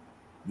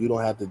 You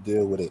don't have to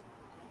deal with it.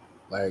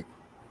 Like,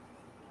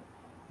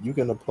 you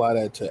can apply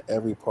that to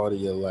every part of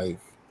your life.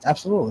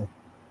 Absolutely.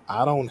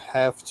 I don't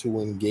have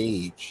to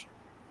engage.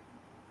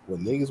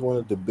 When niggas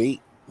want to debate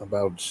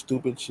about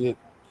stupid shit,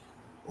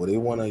 or they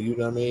want to, you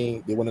know what I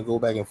mean? They want to go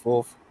back and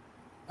forth.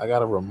 I got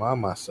to remind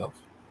myself,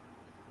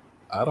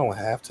 I don't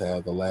have to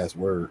have the last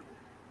word.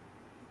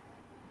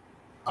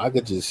 I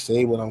could just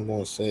say what I'm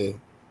going to say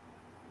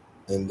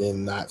and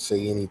then not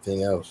say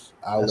anything else.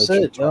 I'll let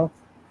you talk.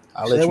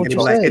 I'll let you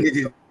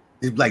talk.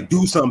 It's like,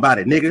 do something about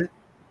it, nigga.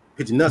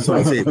 Put your nuts on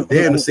and say,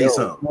 damn to say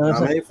something. You know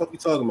what I mean? Fuck you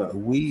talking about?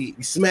 We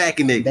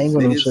smacking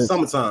niggas. It's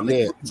summertime.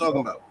 Nigga, what you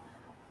talking about?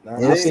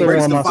 Raise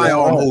the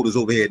firearm holders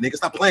over here, nigga.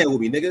 Stop playing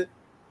with me, nigga.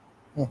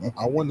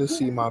 I want to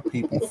see my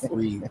people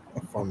free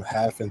from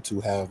having to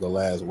have the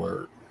last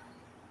word.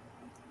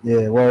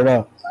 Yeah, word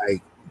up.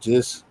 Like,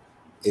 just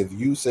if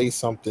you say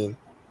something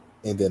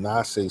and then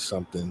I say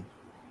something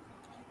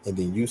and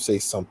then you say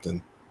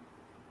something,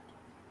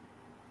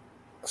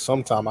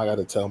 sometime I got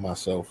to tell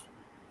myself,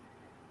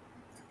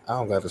 I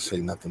don't got to say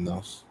nothing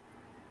else.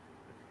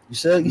 You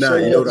said you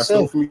know what I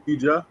stole from you,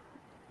 Ja?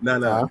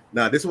 Nah.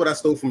 This is what I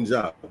stole from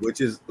Ja,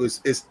 which is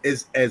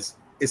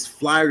it's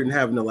flyer than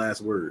having the last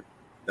word.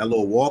 That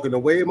little walking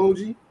away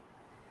emoji.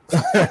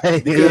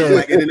 Because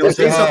like, and then they'll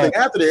say something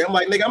after that. I'm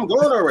like, nigga, I'm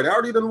going already. I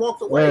already done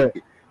walked away.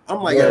 Right.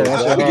 I'm like, yo,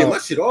 I be getting my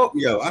shit off.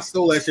 Yo, I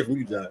stole that shit from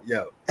you, John.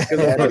 Yo, I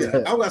don't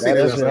gotta say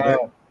that like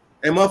that.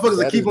 And motherfuckers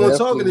that keep on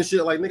talking and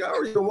shit. Like, nigga, I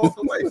already done walked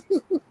away.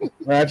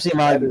 Right, I've seen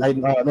my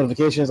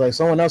notifications. Like,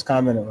 someone else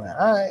commented. Like,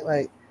 all right,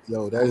 like,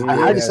 yo,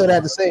 I just said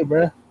that to say,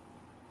 bro.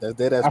 That's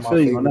my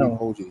favorite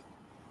emoji.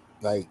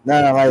 Like,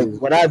 like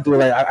what I do,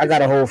 like, I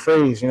got a whole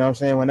phrase. You know what I'm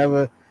saying?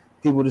 Whenever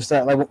people just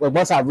start, like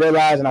once I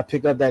realize and I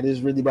pick up that it's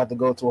really about to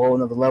go to a whole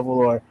nother level,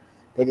 or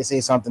they can say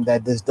something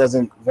that this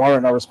doesn't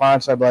warrant a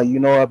response, I'd be like, you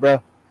know what,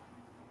 bro?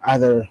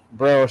 Either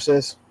bro or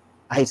sis.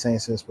 I hate saying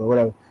sis, but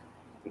whatever.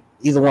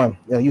 Either one.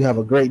 Yeah, you have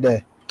a great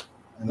day.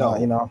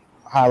 And,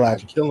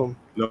 highlight you. Kill him.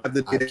 No, I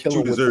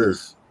kill him with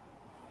this.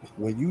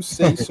 When you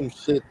say some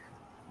shit,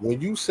 when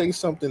you say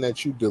something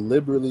that you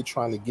deliberately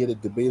trying to get a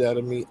debate out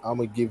of me, I'm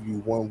gonna give you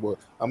one word.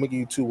 I'm gonna give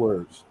you 2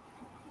 words.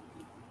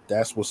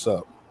 That's what's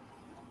up.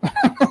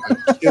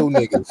 I kill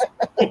niggas.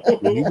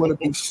 When you want to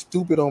be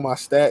stupid on my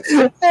stats,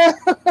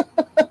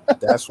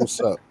 that's what's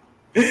up.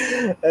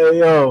 Hey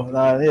yo,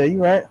 yeah,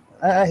 you right.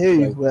 I hear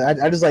you, but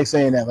I just like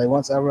saying that. Like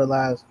once I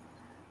realize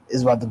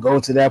it's about to go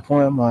to that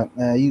point, I'm like,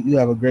 man, you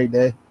have a great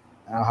day.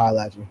 I'll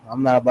holler at you.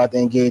 I'm not about to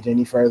engage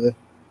any further.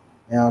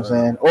 You know what I'm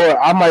saying? Or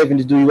I might even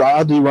just do you.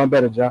 I'll do you one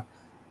better, John.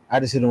 I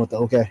just hit him with the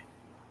okay.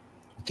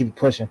 Keep it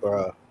pushing,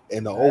 bro.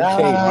 And the okay,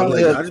 I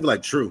just be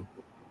like, true.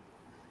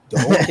 The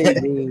okay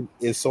mean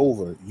it's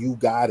over. You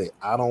got it.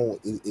 I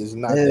don't. It's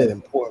not that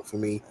important for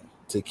me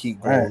to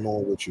keep going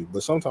on with you.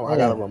 But sometimes I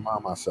gotta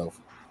remind myself.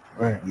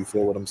 Right. You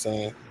feel what I'm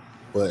saying?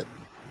 But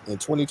in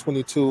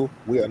 2022,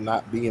 we are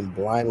not being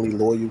blindly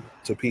loyal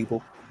to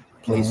people,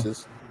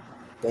 places,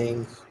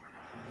 things.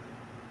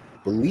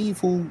 Believe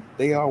who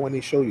they are when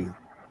they show you.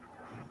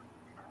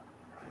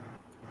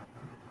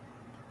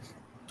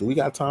 Do we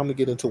got time to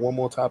get into one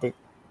more topic,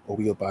 or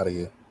we up out of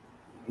here?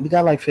 We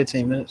got like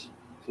 15 minutes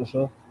for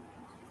sure.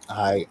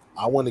 I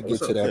want to get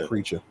to that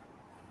preacher.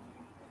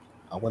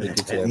 I want to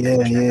get to that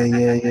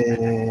preacher.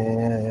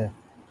 Yeah.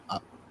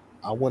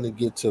 I want to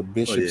get to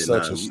Bishop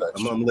such and such.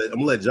 I'm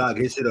gonna let Jock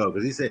hit shit up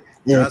because he said,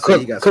 he got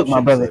some shit my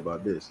brother. To say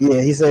about this.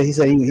 Yeah, he said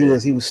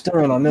he was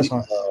stirring on this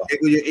one.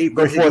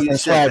 Go forth and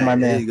swag, my man.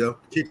 There you go.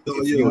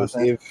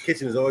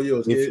 Kitchen is all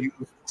yours.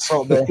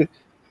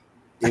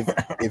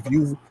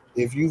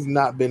 If you've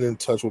not been in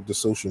touch with the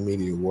social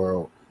media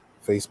world,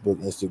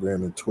 Facebook, Instagram,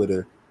 and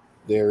Twitter,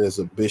 there is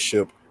a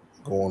bishop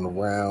going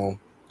around.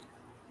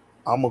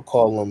 I'm gonna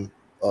call him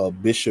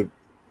Bishop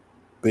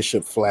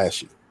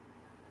Flashy.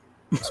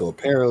 So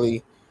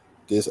apparently,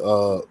 this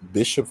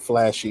Bishop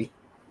Flashy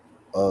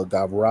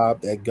got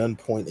robbed at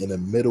gunpoint in the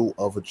middle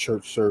of a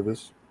church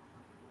service,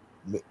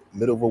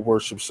 middle of a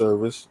worship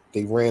service.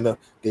 They ran up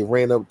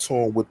to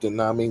him with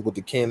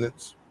the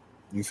cannons.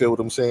 You feel what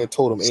I'm saying?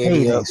 Told him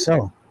ante up.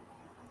 So.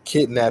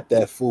 Kidnapped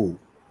that fool,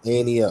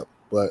 ante up.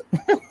 But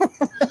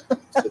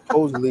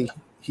supposedly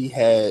he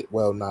had.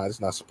 Well, nah, it's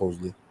not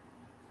supposedly.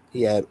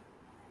 He had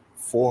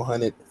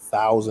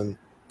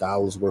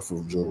 $400,000 worth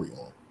of jewelry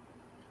on.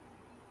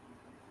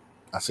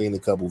 I seen a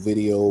couple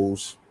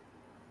videos.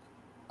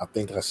 I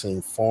think I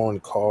seen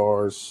foreign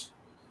cars.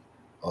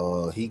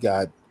 He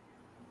got.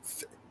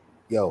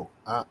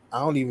 I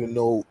don't even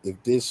know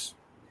if this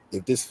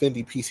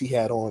Fendi piece he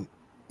had on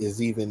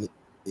is even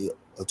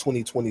a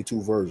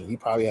 2022 version. He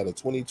probably had a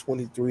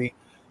 2023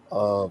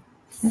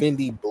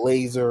 Fendi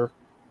blazer.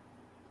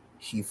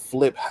 He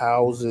flip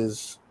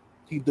houses.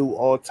 He do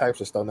all types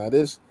of stuff. Now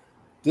this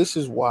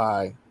is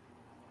why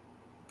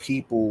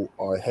people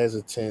are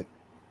hesitant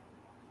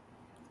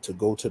to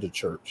go to the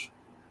church.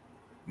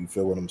 You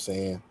feel what I'm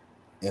saying?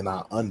 And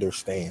I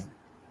understand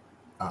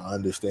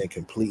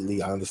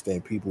completely. I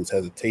understand people's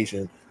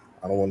hesitation.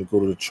 I don't want to go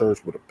to the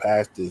church where the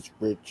pastor is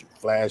rich and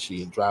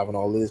flashy and driving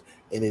all this.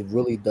 And it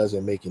really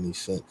doesn't make any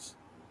sense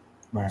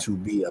to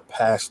be a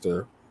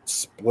pastor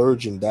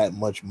splurging that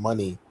much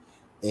money.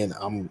 And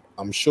I'm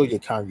sure your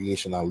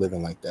congregation not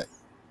living like that.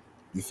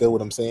 You feel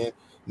what I'm saying?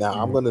 Now,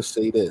 I'm going to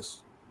say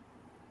this.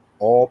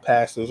 All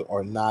pastors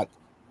are not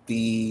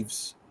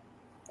thieves.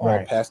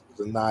 All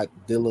pastors are not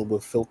dealing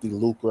with filthy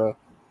lucre.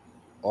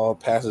 All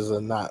pastors are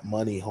not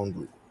money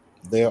hungry.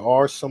 There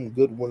are some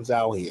good ones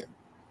out here.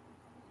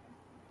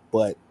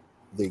 But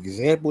the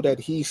example that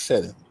he's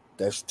setting,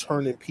 that's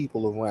turning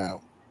people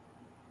around.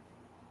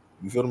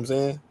 You feel what I'm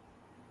saying?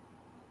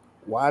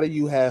 Why do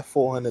you have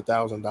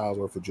 $400,000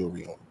 worth of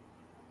jewelry on?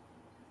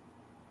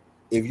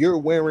 If you're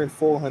wearing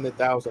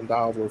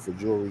 $400,000 worth of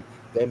jewelry,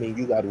 that means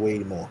you got way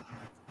more.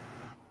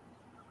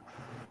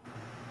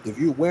 If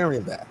you're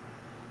wearing that,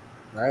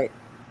 right?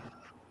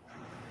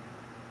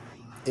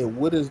 And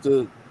what is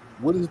the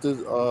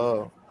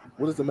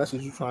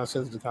message you're trying to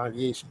send to the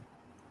congregation?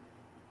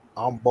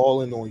 I'm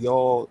balling on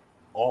y'all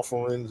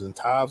offerings and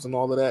tithes and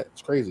all of that.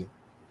 It's crazy.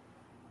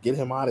 Get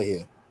him out of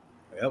here.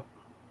 Yep.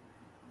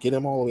 Get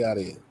him all the way out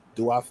of here.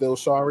 Do I feel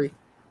sorry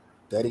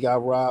that he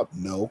got robbed?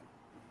 No.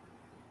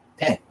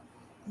 Damn.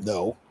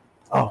 No.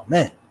 Oh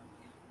man.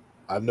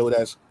 I know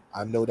that's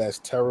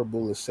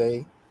terrible to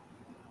say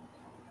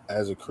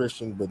as a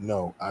Christian, but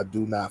no, I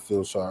do not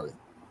feel sorry.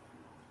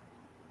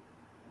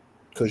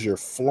 Because you're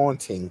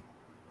flaunting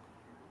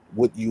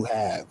what you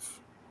have.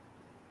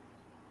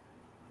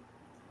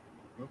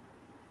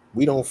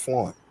 We don't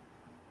flaunt.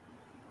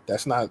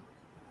 That's not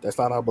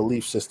our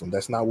belief system.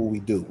 That's not what we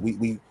do.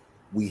 We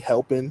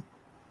helping.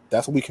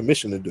 That's what we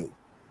commissioned to do.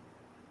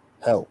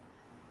 Help.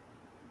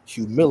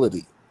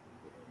 Humility.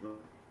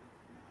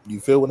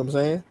 You feel what I'm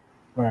saying?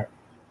 Right.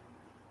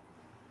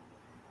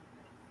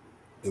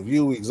 If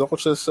you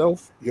exalt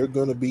yourself, you're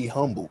gonna be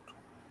humbled.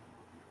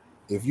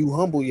 If you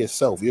humble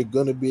yourself, you're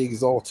gonna be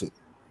exalted.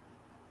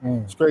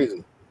 It's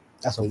crazy.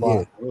 That's a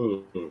bar.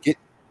 Yeah.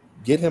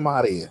 Get him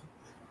out of here.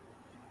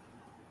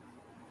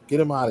 Get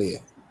him out of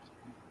here.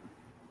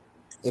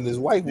 And his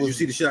wife Did you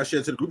see the shit I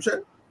shared to the group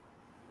chat?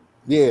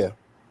 Yeah.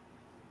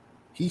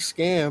 He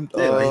scammed.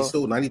 Yeah, he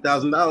stole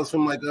 $90,000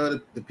 from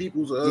the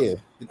people's the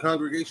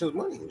congregation's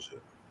money and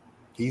shit.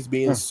 He's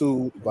being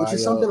sued by which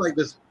is something like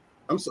this.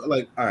 I'm so,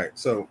 like, all right.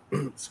 So,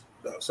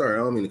 sorry, I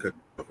don't mean to cut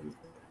you off.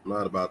 I'm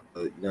not about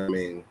to, you know what I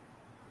mean,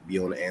 be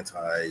on the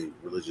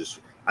anti-religious.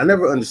 I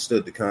never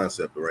understood the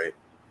concept, right?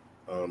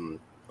 Of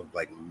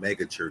like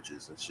mega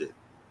churches and shit.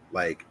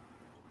 Like,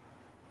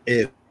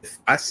 if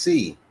I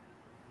see,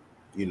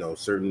 you know,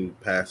 certain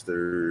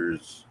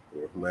pastors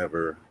or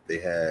whomever, they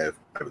have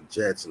private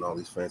jets and all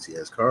these fancy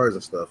ass cars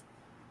and stuff,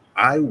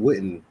 I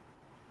wouldn't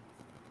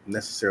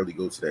necessarily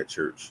go to that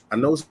church. I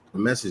know it's a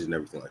message and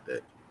everything like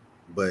that,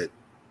 but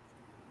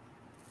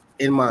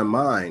in my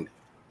mind,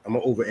 I'm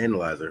an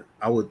overanalyzer.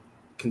 I would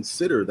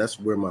consider that's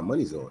where my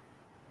money's going,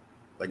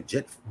 like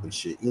jet and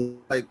shit, you know,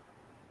 like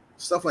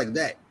stuff like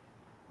that.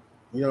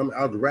 You know what I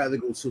mean? I'd rather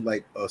go to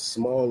like a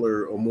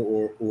smaller or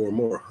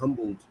more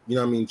humbled, you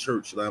know what I mean,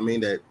 church. You know what I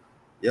mean? That,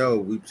 yo,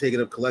 we've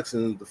taken up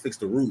collections to fix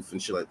the roof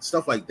and shit, like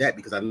stuff like that,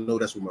 because I know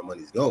that's where my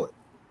money's going.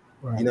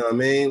 Right. You know what I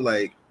mean?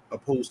 Like,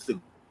 opposed to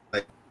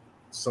like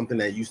something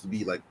that used to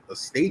be like a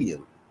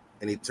stadium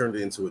and they turned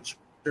it into a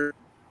church.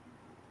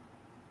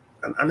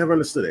 I never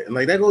understood it. And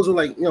like that goes with,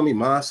 like, you know what I mean,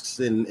 mosques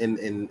and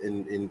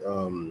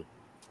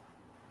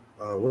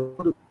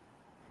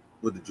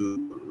what the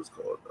Jew was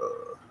called,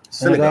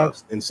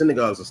 synagogues and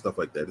stuff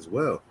like that as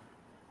well.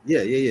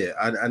 Yeah.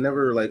 I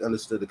never like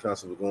understood the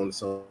concept of going to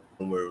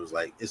somewhere it was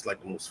like it's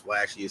like the most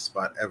flashiest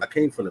spot ever. I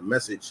came for the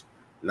message,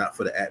 not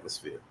for the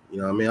atmosphere. You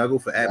know what I mean? I go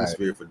for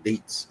atmosphere, for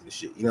dates and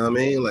shit. You know what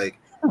I mean? Like,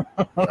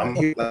 I'm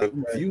here, like,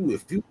 if you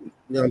know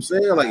what I'm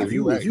saying? Like, if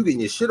you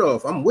getting your shit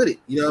off, I'm with it.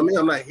 You know what I mean?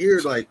 I'm not here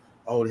like,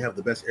 oh, they have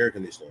the best air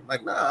conditioning.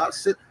 Like, nah,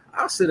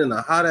 I'll sit in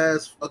a hot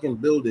ass fucking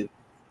building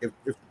if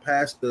the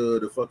pastor,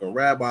 the fucking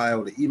rabbi,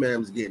 or the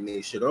imam's getting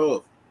their shit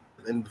off.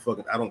 And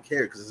I don't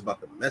care, because it's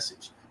about the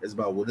message. It's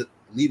about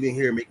leaving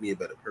here make me a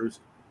better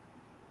person.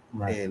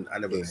 Right. And I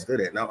never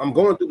understood that. Now I'm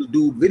going through the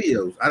dude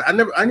videos. I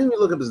didn't even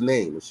look up his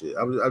name and shit.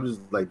 I was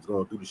just like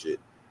going through the shit.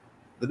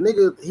 The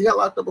nigga, he got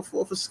locked up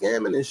before for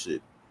scamming and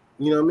shit.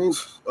 You know what I mean?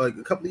 Like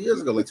a couple of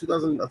years ago, like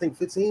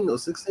 2015 or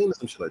 16 or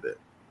some shit like that.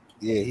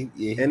 Yeah, he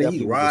and then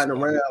he's riding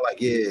around like,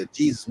 yeah,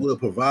 Jesus will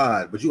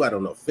provide, but you got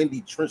on a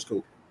Fendi trench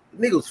coat.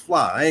 The nigga was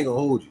fly. I ain't gonna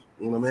hold you.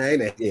 You know what I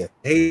mean?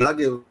 Hey,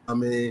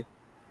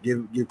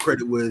 give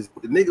credit where the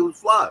nigga was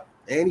fly,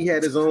 and he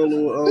had his own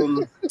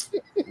little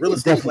real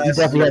estate class.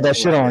 He definitely had that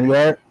shit on. You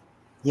heard?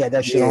 He had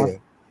that shit on.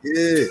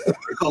 Yeah,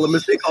 they call him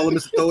Mr.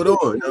 Throw It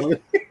On. You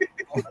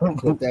know?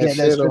 Put that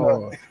shit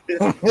on.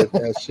 Put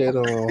that shit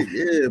on.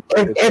 Yeah,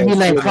 every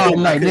night,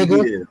 prom night,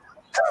 nigga.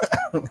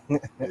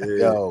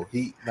 Yo,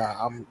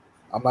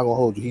 I'm not gonna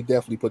hold you. He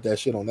definitely put that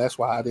shit on. That's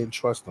why I didn't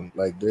trust him.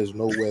 Like, there's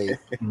no way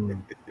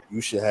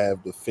you should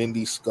have the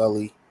Fendi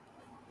Scully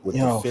with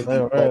the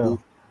Fendi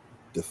bubble.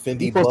 The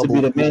Fendi He's supposed to be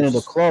the man of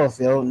the cloth,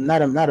 yo.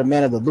 Not a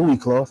man of the Louis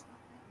cloth.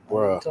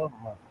 Bruh.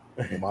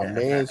 My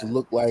man's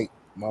look like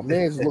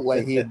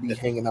he'd be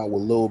hanging out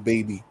with Lil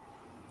Baby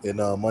and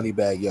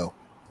Moneybag Yo.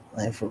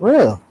 Like, for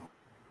real.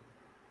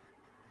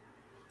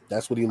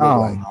 That's what he looked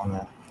like.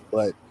 Know,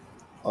 but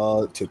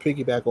to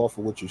piggyback off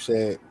of what you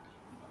said,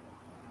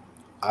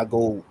 I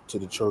go to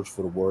the church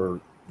for the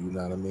word. You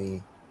know what I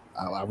mean?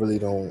 I really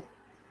don't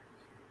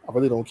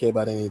care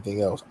about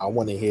anything else. I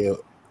want to hear.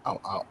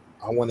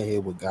 I want to hear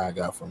what God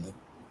got from me.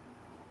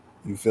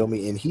 You feel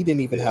me? And he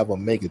didn't even have a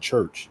mega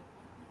church.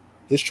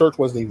 His church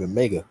wasn't even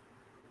mega.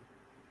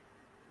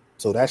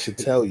 So that should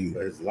tell you.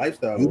 His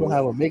lifestyle. You don't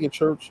have a mega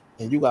church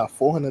and you got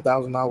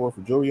 $400,000 worth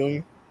of jewelry on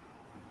you.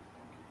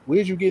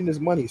 Where's you getting this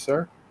money,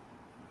 sir?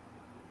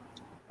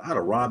 I'd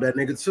have robbed that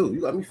nigga too.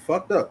 You got me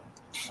fucked up.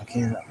 I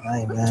can't.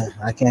 I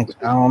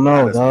don't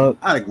know, dog.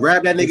 I'd have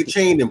grabbed that nigga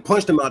chain and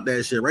punched him out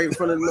that shit right in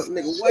front of the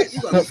nigga. What?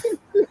 You got me.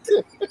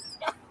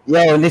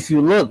 Yo, and if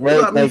you look,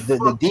 right, like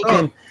the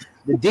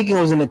deacon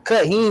was in the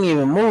cut. He didn't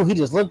even move. He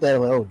just looked at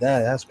him like, "Oh,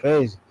 damn, that's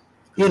crazy."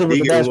 He hit him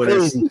with that's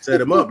crazy. Set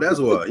him up. That's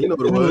why. You know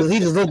what it was. He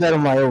just looked at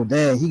him like, "Oh,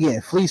 damn, he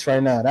getting fleeced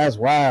right now. That's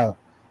wild."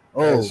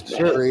 Oh, that's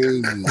shit.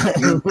 Crazy.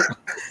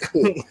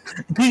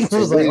 He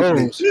was like,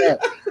 "Oh, shit."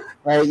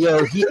 Like,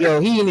 yo, he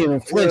didn't even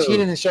flinch. He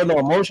didn't show no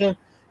emotion.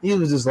 He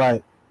was just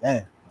like,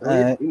 "Damn."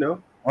 Right. You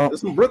know,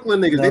 there's some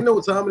Brooklyn niggas. They know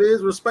what time it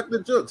is. Respect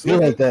the jokes. You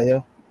like that,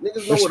 yo.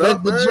 Niggas know what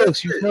up, the man.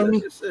 jokes, you feel me?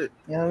 You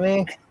know what I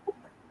mean?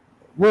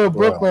 Where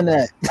Brooklyn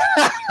at?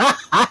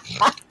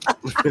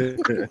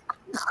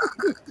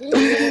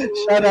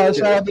 shout out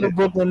to the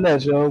Brooklyn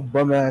Nets, yo.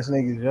 Bum ass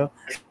niggas, yo.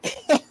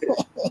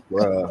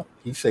 Bruh,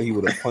 he said he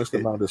would have punched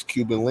him out his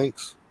Cuban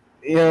links.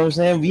 You know what I'm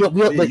saying? You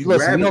grab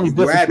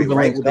it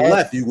right with the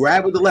left. You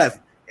grab with the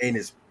left, and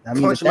it's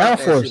punch him out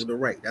that shit with the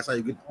right. That's how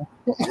you get.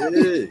 Yeah,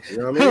 you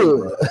know what I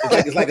mean?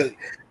 It's like a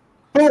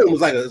boom.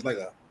 It's like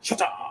a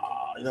cha-cha.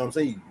 You know what I'm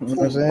saying? You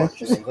know what I'm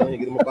saying?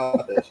 Get them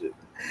about that shit.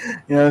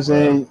 You know what I'm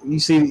saying? You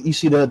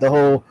see the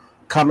whole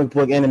comic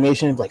book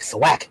animation like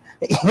thwack.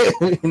 You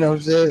know what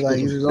I'm saying? Like,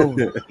 it's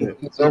over.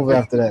 It's over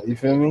after that. You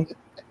feel me?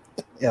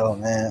 Yo,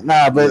 man.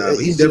 But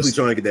he's definitely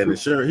trying to get that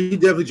insurance. He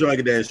definitely trying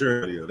to get that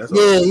insurance deal. That's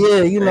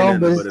you know.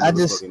 But I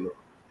just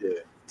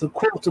to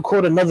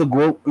quote another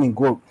goat,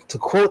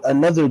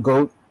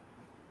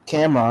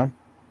 Cameron.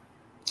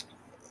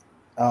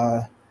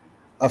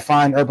 a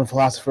fine urban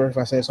philosopher, if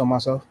I say so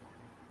myself.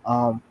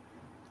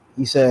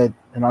 He said,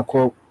 and I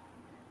quote,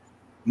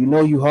 "You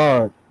know you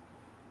hard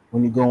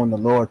when you go in the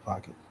Lord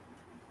pocket."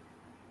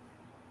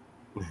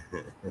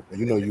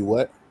 You know you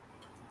what?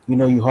 You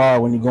know you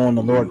hard when you go in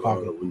the Lord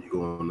pocket. When you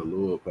go in the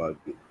Lord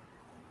pocket.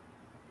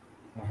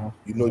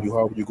 You know you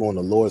hard when you go in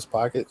the Lord's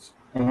pockets.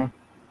 Yeah,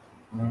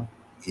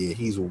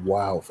 he's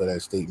wild for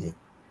that statement.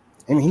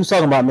 I mean, he was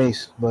talking about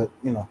Mace, but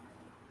you know,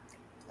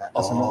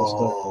 that's another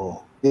story.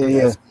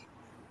 Yeah.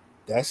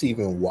 That's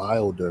even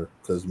wilder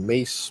because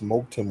Mace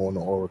smoked him on the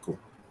Oracle.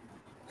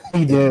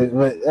 He did,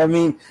 but I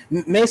mean,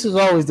 Mace was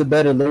always the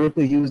better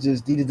lyrically. He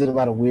just did a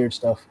lot of weird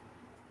stuff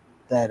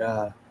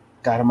that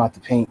got him out the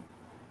paint.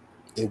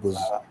 It was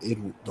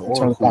the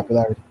Oracle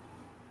popularity.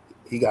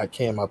 He got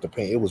Cam out the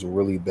paint. It was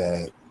really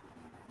bad.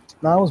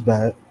 No, it was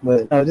bad,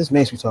 but no, this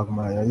Mace we talking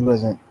about. He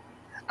wasn't.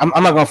 I'm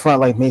not gonna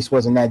front like Mace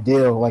wasn't that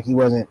deal. Like he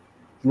wasn't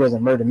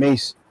Murder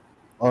Mace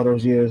all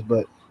those years,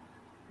 but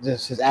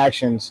just his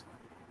actions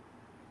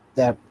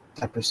that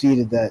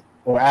preceded that,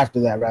 or after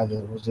that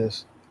rather, was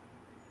just,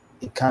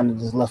 it kind of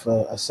just left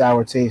a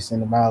sour taste in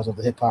the mouths of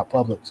the hip hop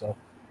public. So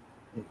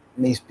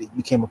Mace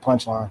became a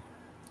punchline,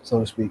 so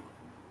to speak.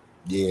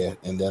 Yeah,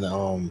 and then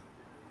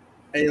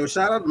hey yo,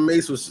 shout out to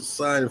Mace was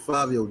signing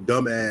Fabio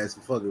dumbass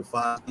fucking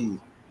 5 G's.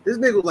 This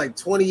nigga was like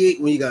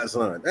 28 when he got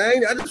signed.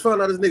 I just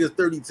found out this nigga's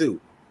 32.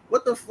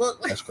 What the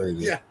fuck? That's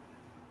crazy. Yeah.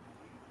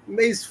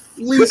 Mace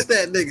fleeced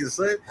that nigga,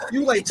 son.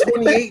 You like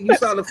 28, you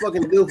signed a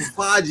fucking deal for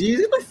 5 G's.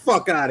 Get the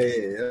fuck out of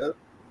here.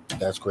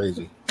 That's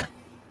crazy.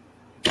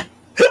 Yo,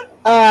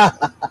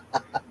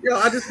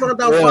 I just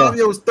found out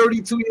Fabio was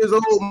 32 years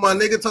old. My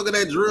nigga talking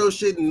that drill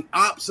shit and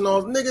ops and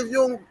all. Nigga, if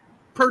you don't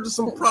purchase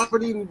some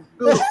property and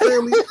build a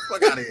family,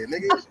 fuck out of here,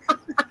 nigga.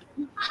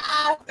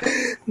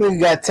 Nigga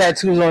got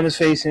tattoos on his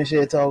face and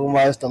shit, talking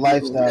about it's the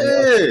lifestyle.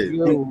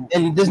 Yeah.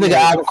 And this nigga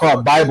album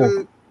called Bible.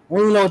 Nigga. We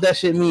don't know what that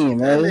shit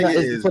means, man.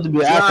 It's supposed to be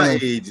an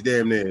acronym. Age,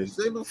 damn near.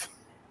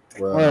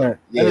 Right.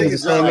 Yeah, it's the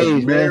same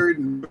age, married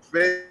man. And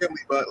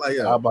family, but like,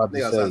 I'm about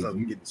to say,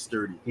 you getting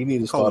sturdy. He need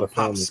to start a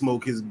family. Pop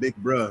Smoke his big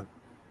bruh.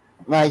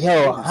 Like,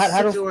 yo,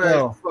 how do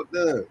you fucked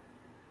up?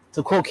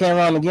 To quote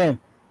Cameron again,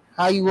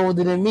 how you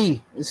older than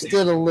me? It's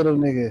still a little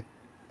nigga.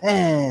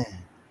 Damn.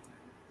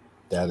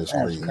 That's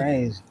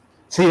crazy.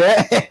 See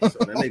that?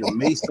 So that nigga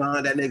Mace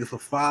signed that nigga for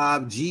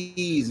 5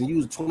 G's and you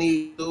was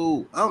 28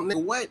 old. I don't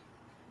nigga what?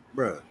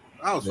 Bruh.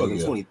 I was fucking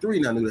 23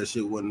 and I knew that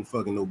shit wasn't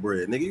fucking no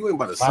bread. Nigga, you ain't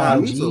about to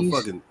sign me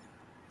to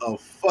a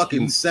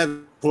fucking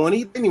 720.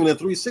 Ain't even a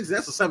 360.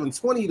 That's a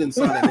 720 you didn't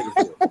sign that nigga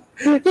for.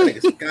 That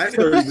nigga got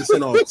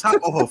 30% on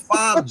top of her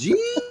 5 G's.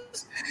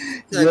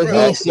 Yo, he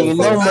ain't seen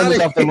no money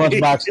off the lunch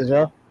boxes,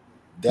 yo.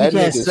 He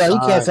can't sell a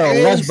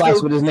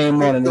lunchbox with his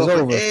name on it. It's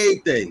over.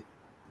 Everything.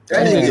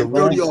 That nigga get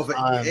dirty off of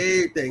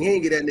everything. He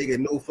ain't get that nigga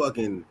no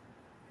fucking.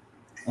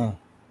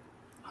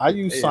 How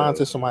you sign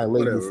to somebody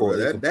late before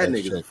that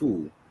nigga's a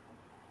fool.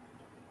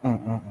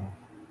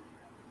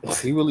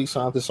 He really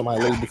signed to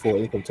somebody late before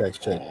income tax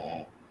check.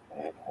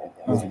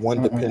 Was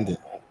one dependent.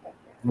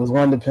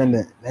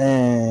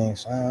 Dang,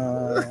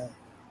 son.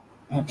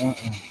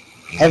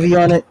 Heavy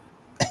on it.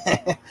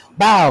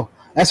 Bow.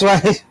 That's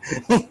right.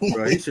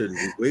 Bro, he should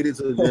have waited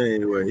till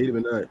January. He'd have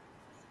been not.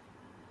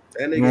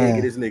 That nigga ain't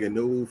get this nigga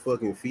no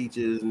fucking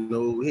features.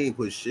 No, he ain't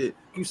put shit.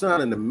 You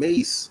signing the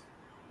Mace.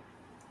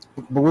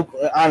 But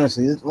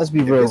honestly, let's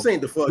be real. This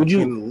ain't the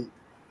fucking.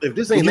 If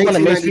this ain't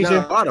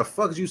 1999, why the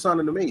fuck is you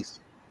signing the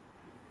Mace?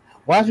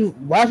 Why'd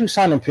you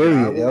sign him?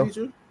 Period, yo.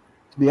 To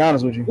be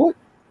honest with you, what?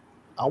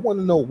 I want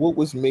to know what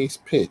was Mace's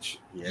pitch.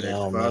 Yeah, that's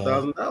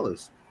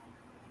 $5,000.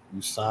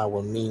 You signed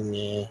with me,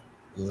 man.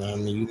 You know what I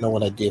mean? You know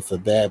what I did for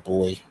Bad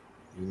Boy.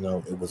 You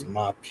know, it was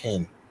my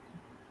pen.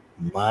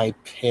 My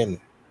pen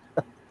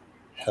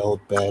held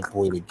Bad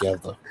Boy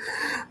together.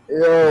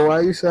 Yo,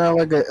 why you sound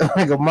like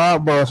a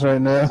mob boss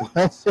right now?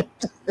 That's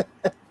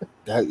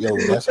how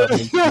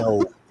you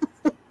know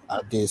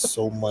I did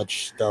so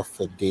much stuff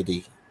for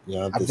Diddy. You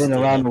know, I've been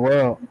around the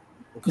world.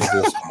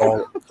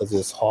 Because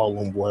it's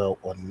Harlem World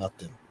or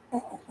nothing.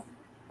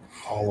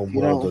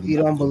 You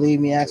don't believe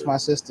me? Ask my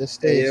sister.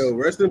 Hey, yo,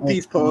 rest in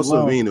peace, Paul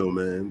Savino,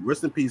 man.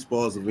 Rest in peace,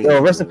 Paul Savino.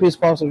 Yo, rest in peace,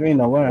 Paul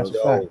Savino. Where that's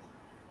a fact.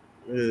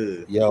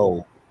 Yeah.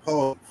 Yo,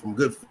 Paul from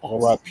Good.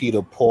 R.I.P.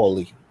 to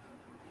Paulie.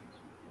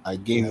 I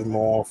gave him an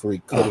offer he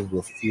couldn't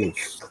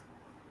refuse.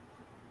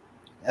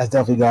 That's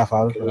definitely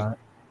Godfather for that.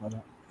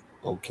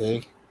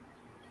 Okay.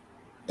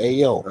 Hey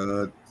yo,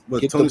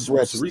 but Tony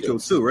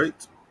Sirico too, right?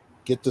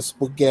 Get the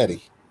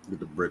spaghetti. Get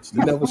the bricks.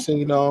 You never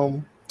seen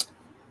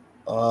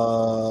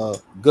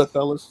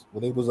Goodfellas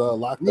when he was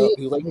locked up?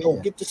 He was like, "No,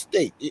 get the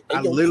steak."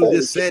 I literally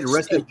just said,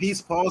 "Rest in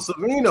peace, Paul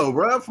Savino,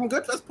 bro." From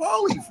Goodfellas,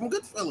 Paulie from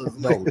Goodfellas.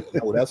 No,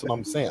 that's what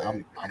I'm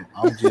saying.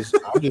 I'm just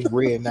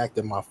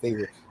reenacting my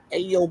favorite. Hey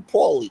yo,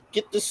 Paulie,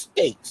 get the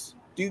steaks.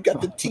 Do you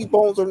got the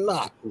T-bones or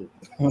not?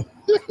 Oh,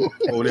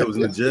 they was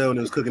in the jail and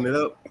they was cooking it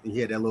up. He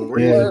had that little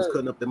ring. He was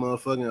cutting up the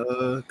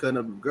motherfucking cutting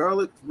up the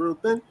garlic real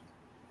thin.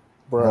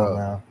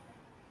 Bro,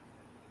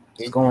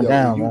 it's going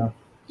down, man.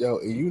 Yo,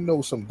 you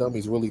know some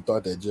dummies really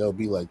thought that jail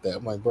be like that.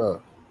 I'm like,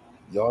 bro,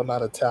 Y'all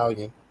not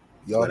Italian.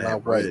 Y'all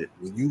not white.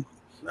 When you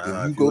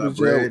if go to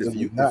jail,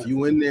 if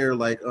you in there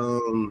like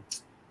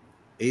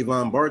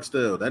Avon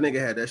Barksdale, that nigga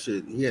had that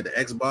shit. He had the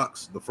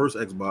Xbox, the first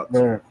Xbox,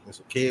 and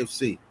some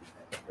KFC.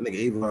 That nigga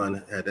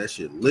Avon had that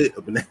shit lit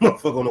up in that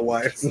motherfucker on the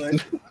wire.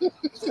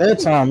 Fair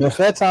time,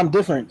 fair time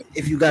different.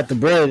 If you got the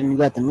bread and you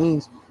got the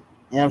means,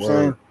 you know what I'm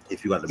saying.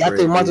 If you got the bread,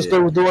 think Monster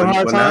Store was doing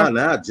hard time.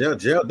 Nah,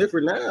 jail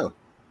different now.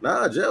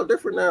 Jail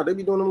different now. They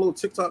be doing them little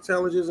TikTok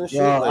challenges and shit.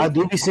 Yo, I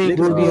do be seeing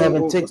dudes be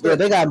having TikTok.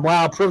 They got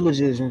wild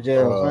privileges in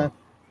jail, man.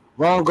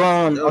 Long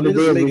gone are the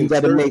days when you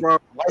got to make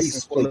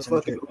license plates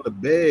on the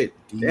bed.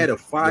 They had a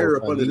fire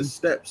up under the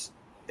steps.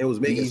 It was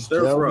making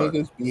stir fry.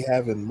 Niggas be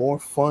having more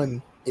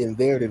fun in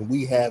there than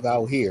we have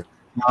out here.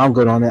 No, I'm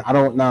good on it.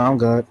 I'm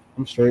good.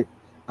 I'm straight.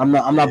 I'm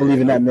not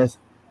believing that myth.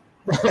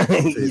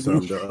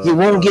 He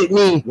won't get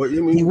me. What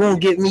you mean? He won't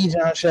get me,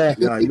 John Shack.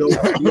 Nah, you know,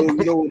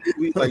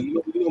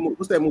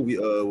 what's that movie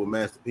with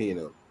Master P in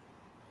them?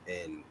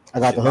 And I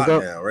got the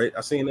hookup. Lockdown, right?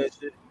 I seen that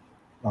shit.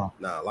 Oh.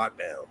 Nah,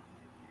 Lockdown.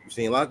 You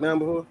seen Lockdown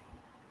before?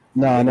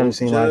 No, I never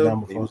seen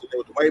Lockdown before. He was there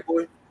with the white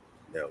boy.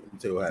 No, let me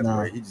tell you what happened. No.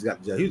 Right? He just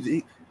got the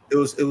jail.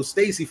 It was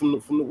Stacy from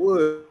the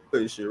wood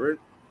and shit, right?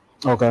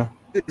 Okay.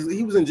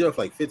 He was in jail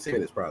for like 15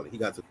 minutes probably. He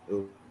got to. It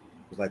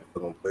was like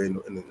gonna play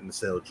in the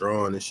cell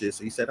drawing and shit.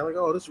 So he said, "I'm like,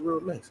 oh, this is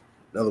real nice."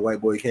 Another white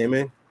boy came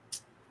in,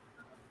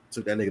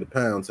 took that nigga to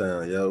Pound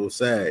Town. Yo, it was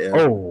sad. Yo.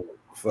 Oh,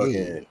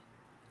 fucking.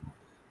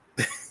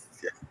 Yeah.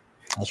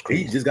 That's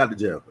crazy. He just got to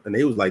jail, and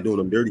they was like doing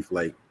him dirty for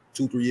like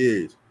 2-3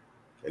 years,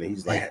 and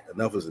he's like,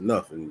 enough is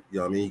enough, and you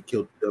know what I mean. He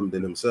killed them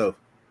than himself.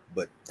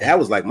 But that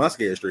was like my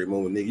scared straight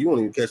moment, nigga. You won't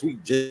even catch me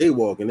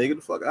jaywalking, nigga.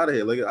 The fuck out of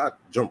here, nigga. I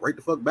jump right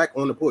the fuck back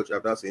on the porch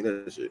after I seen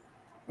that shit.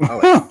 I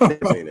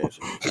like saying that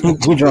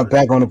shit. You jump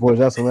back on the porch.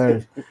 That's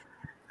hilarious.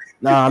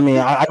 Nah, I mean,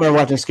 I been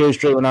watching Scared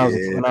Straight when I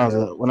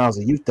was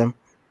a youth. Them,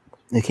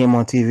 it came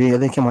on TV. I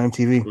think it came on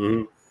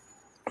MTV,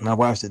 and I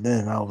watched it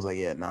then. And I was like,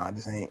 yeah, nah,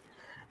 this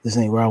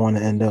ain't where I want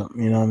to end up.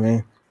 You know what I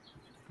mean?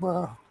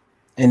 Wow.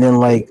 And then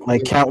like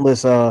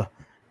countless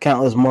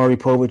Maury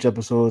Povich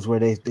episodes where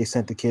they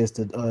sent the kids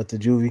to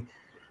juvie.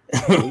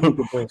 You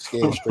could bring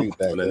Scared Straight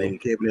back. That nigga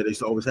came in there, they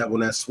used to always have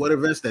on that sweater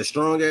vest, that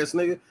strong ass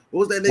nigga.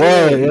 What was that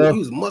nigga? Yeah. He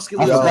was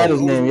muscular. I forgot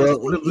his name,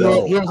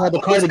 yo. He had the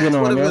cardigan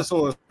on,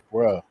 yo.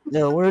 Bro.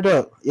 Yeah, word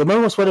up. You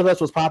remember when sweater vest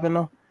was popping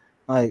though?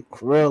 Like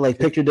for real, like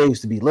picture day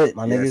used to be lit,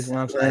 my niggas. You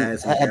know what I'm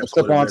saying? I had the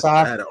clip on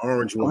top. I had an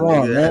orange one.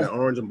 I had an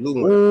orange and blue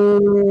one.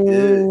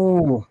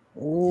 Ooh.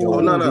 Yeah. Oh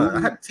no! I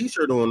had a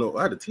t-shirt on though.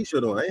 I had a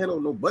t-shirt on. I ain't had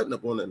no button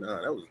up on it.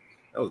 Nah, that was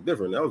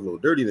different. That was a little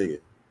dirty nigga.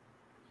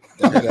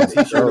 I had a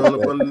t-shirt on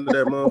up under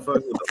that motherfucker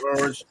with the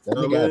orange. That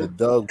nigga had a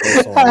Doug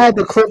on. I had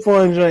the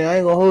clip-on joint. I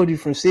ain't gonna hold you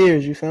from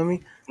Sears. You feel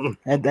me? I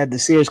had the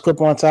Sears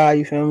clip-on tie.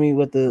 You feel me?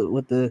 With the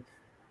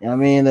you know what I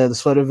mean, the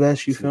sweater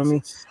vest. You feel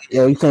me?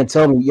 Yo, you couldn't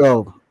tell me.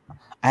 Yo,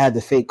 I had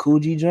the fake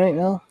Coogee joint.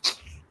 Yo,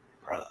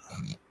 bro,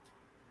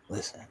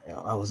 listen.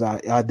 Yo,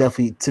 I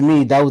definitely, to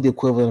me, that was the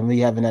equivalent of me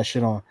having that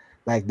shit on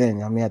back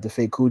then. I mean, I had the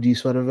fake Coogee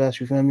sweater vest.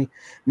 You feel me?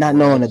 Not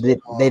knowing that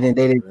they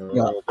didn't. You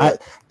know, I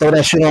throw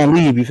that shit on,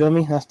 leave. You feel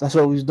me? That's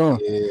what we was doing.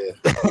 Yeah.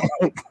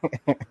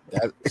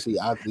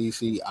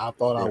 I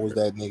thought I was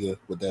that nigga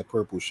with that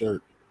purple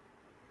shirt.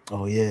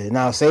 Oh yeah.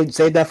 Now save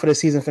that for the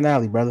season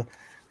finale, brother.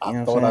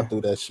 I thought I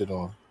threw that shit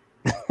on.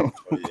 Oh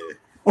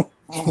yeah.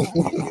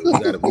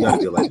 we gotta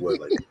get like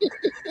what, like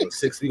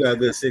 6? We got a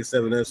good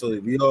 6-7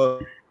 episodes.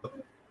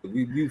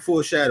 We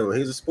foreshadowing.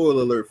 Here's a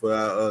spoiler alert for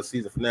our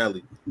season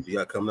finale. We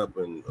got coming up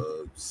in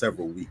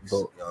several weeks.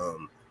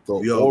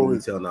 We all be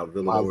telling our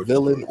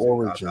villain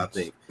origins. I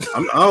think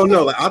I don't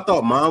know. Like I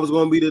thought mine was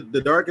gonna be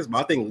the darkest, but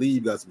I think Lee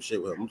got some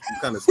shit with him. I'm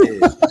kind of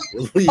scared.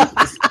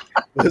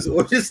 His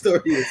origin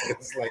story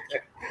is like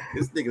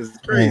this nigga's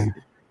crazy.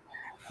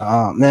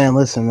 Man,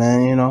 listen,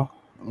 man. You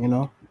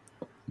know.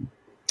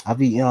 I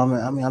be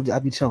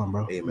chilling,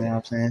 bro. Hey, man. You know what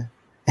I'm saying?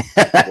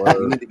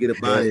 You need to get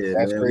up out of here,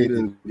 man. Crazy. We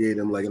didn't give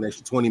them like an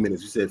extra 20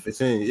 minutes. You said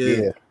 15. Yeah.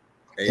 Hey,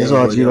 it's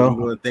all you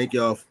know. Thank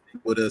y'all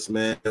with us,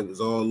 man. It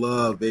was all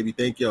love, baby.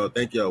 Thank y'all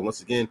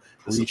once again.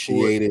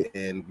 Appreciate it,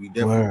 and we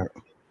definitely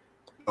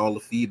all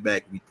the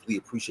feedback. We really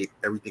appreciate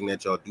everything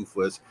that y'all do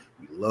for us.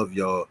 We love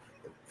y'all.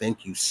 And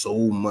thank you so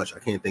much. I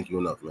can't thank you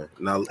enough, man.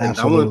 And I want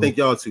to thank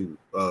y'all too,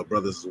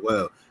 brothers, as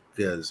well,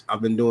 because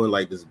I've been doing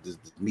like this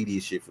media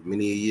shit for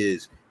many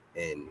years,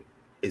 and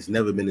it's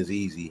never been as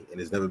easy and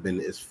it's never been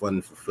as fun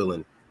and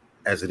fulfilling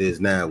as it is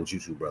now with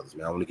you two brothers,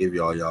 man. I want to give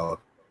y'all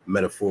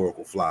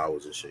metaphorical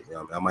flowers and shit. You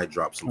know, I might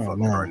drop some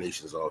fucking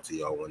carnations off to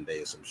y'all one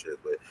day or some shit,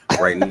 but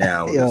right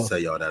now I'm just tell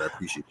y'all that I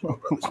appreciate y'all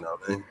brothers. You know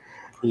what I mean?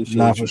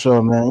 Appreciate for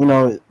sure, man. You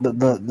know,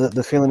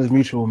 the feeling is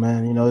mutual,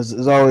 man. You know, it's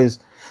always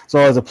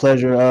a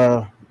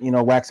pleasure. You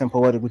know, waxing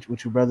poetic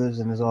with you brothers,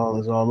 and it's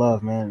all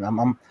love, man.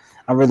 I'm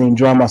really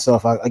enjoying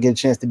myself. I get a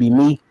chance to be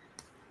me.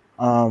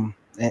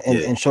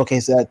 And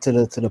showcase that to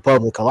the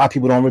public. A lot of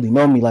people don't really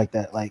know me like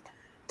that. Like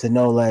to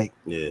know like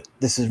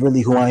this is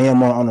really who I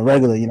am on the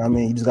regular. You know what I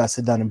mean? You just gotta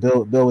sit down and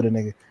build with a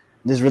nigga.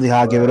 This is really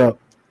how I give it up.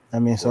 I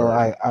mean, so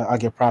I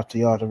give props to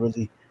y'all to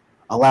really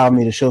allow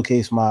me to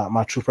showcase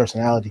my true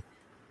personality.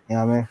 You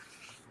know what I mean?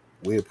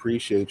 We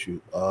appreciate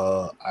you.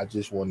 I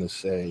just want to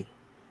say,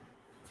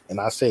 and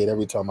I say it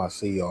every time I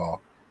see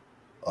y'all.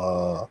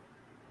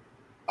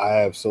 I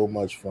have so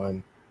much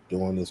fun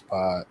doing this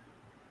pod.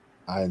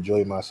 I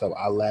enjoy myself.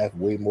 I laugh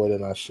way more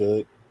than I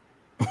should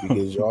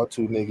because y'all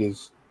two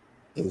niggas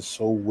is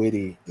so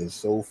witty and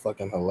so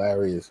fucking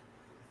hilarious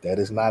that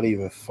it's not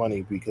even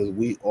funny because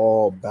we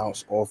all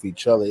bounce off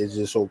each other. It's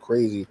just so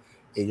crazy.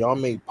 And y'all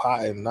make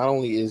pot, and not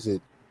only is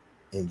it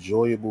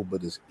enjoyable,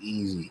 but it's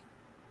easy.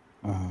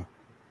 Uh-huh.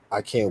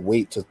 I can't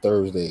wait to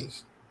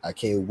Thursdays. I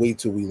can't wait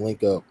till we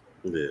link up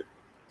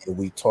and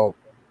we talk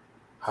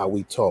how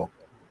we talk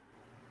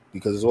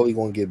because it's only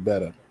going to get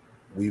better.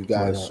 We've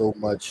got so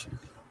much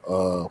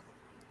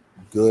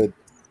good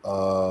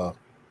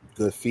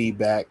good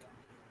feedback.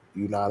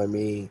 You know what I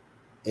mean?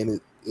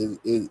 And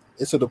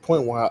it's to the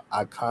point where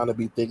I kind of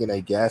be thinking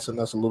they gassing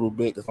us a little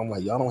bit because I'm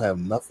like, y'all don't have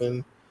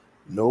nothing,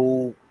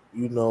 no,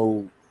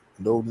 no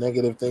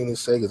negative thing to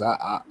say because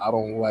I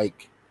don't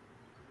like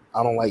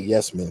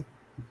yes men.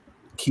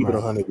 Keep it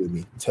 100 with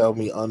me. Tell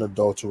me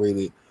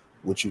unadulterated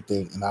what you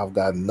think, and I've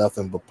got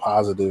nothing but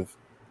positive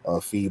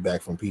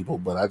feedback from people.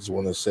 But I just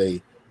want to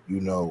say,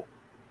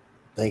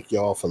 thank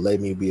y'all for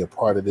letting me be a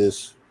part of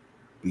this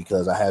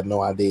because I had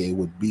no idea it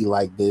would be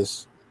like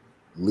this.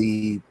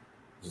 Lee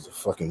is a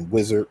fucking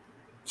wizard.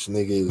 This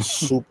nigga is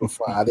super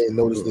fun. I didn't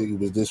know this nigga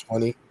was this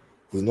funny.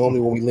 Because normally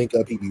when we link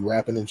up, he be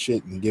rapping and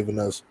shit and giving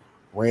us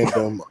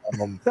random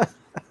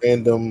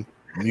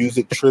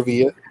music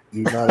trivia.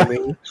 You know what I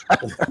mean?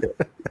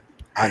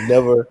 I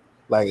never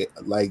like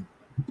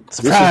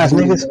surprise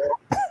niggas.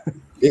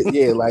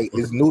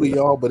 It's new to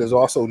y'all, but it's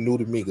also new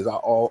to me because I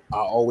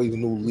always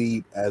knew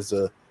Lee as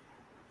a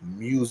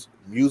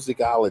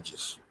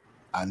musicologist.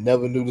 I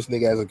never knew this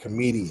nigga as a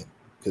comedian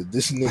because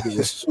this nigga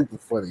is super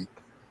funny.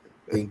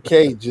 And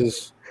K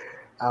just,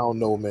 I don't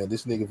know, man.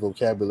 This nigga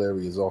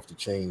vocabulary is off the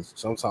chains.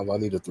 Sometimes I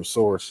need a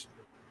thesaurus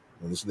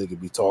when this nigga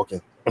be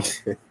talking.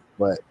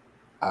 But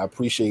I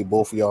appreciate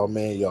both of y'all,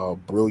 man. Y'all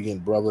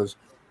brilliant brothers.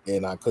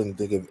 And I couldn't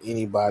think of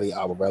anybody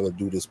I would rather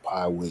do this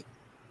pie with.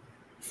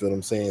 You feel what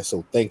I'm saying?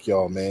 So thank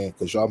y'all, man,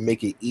 because y'all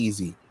make it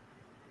easy.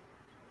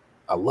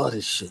 I love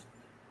this shit.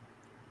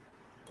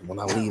 But when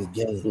I leave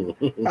the game,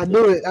 I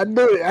do it.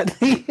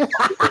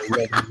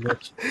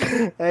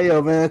 Hey,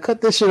 yo, man, cut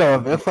this shit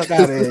off, man. Fuck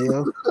out of here,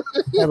 yo.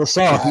 Have a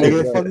soft,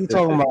 nigga. Fuck you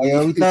talking about,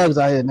 yo. We thugs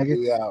out here, nigga.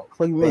 We out.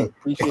 Fuck you mean?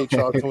 Appreciate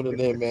y'all tuning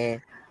in,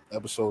 man.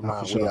 Episode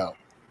 9, we out.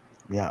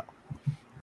 We out.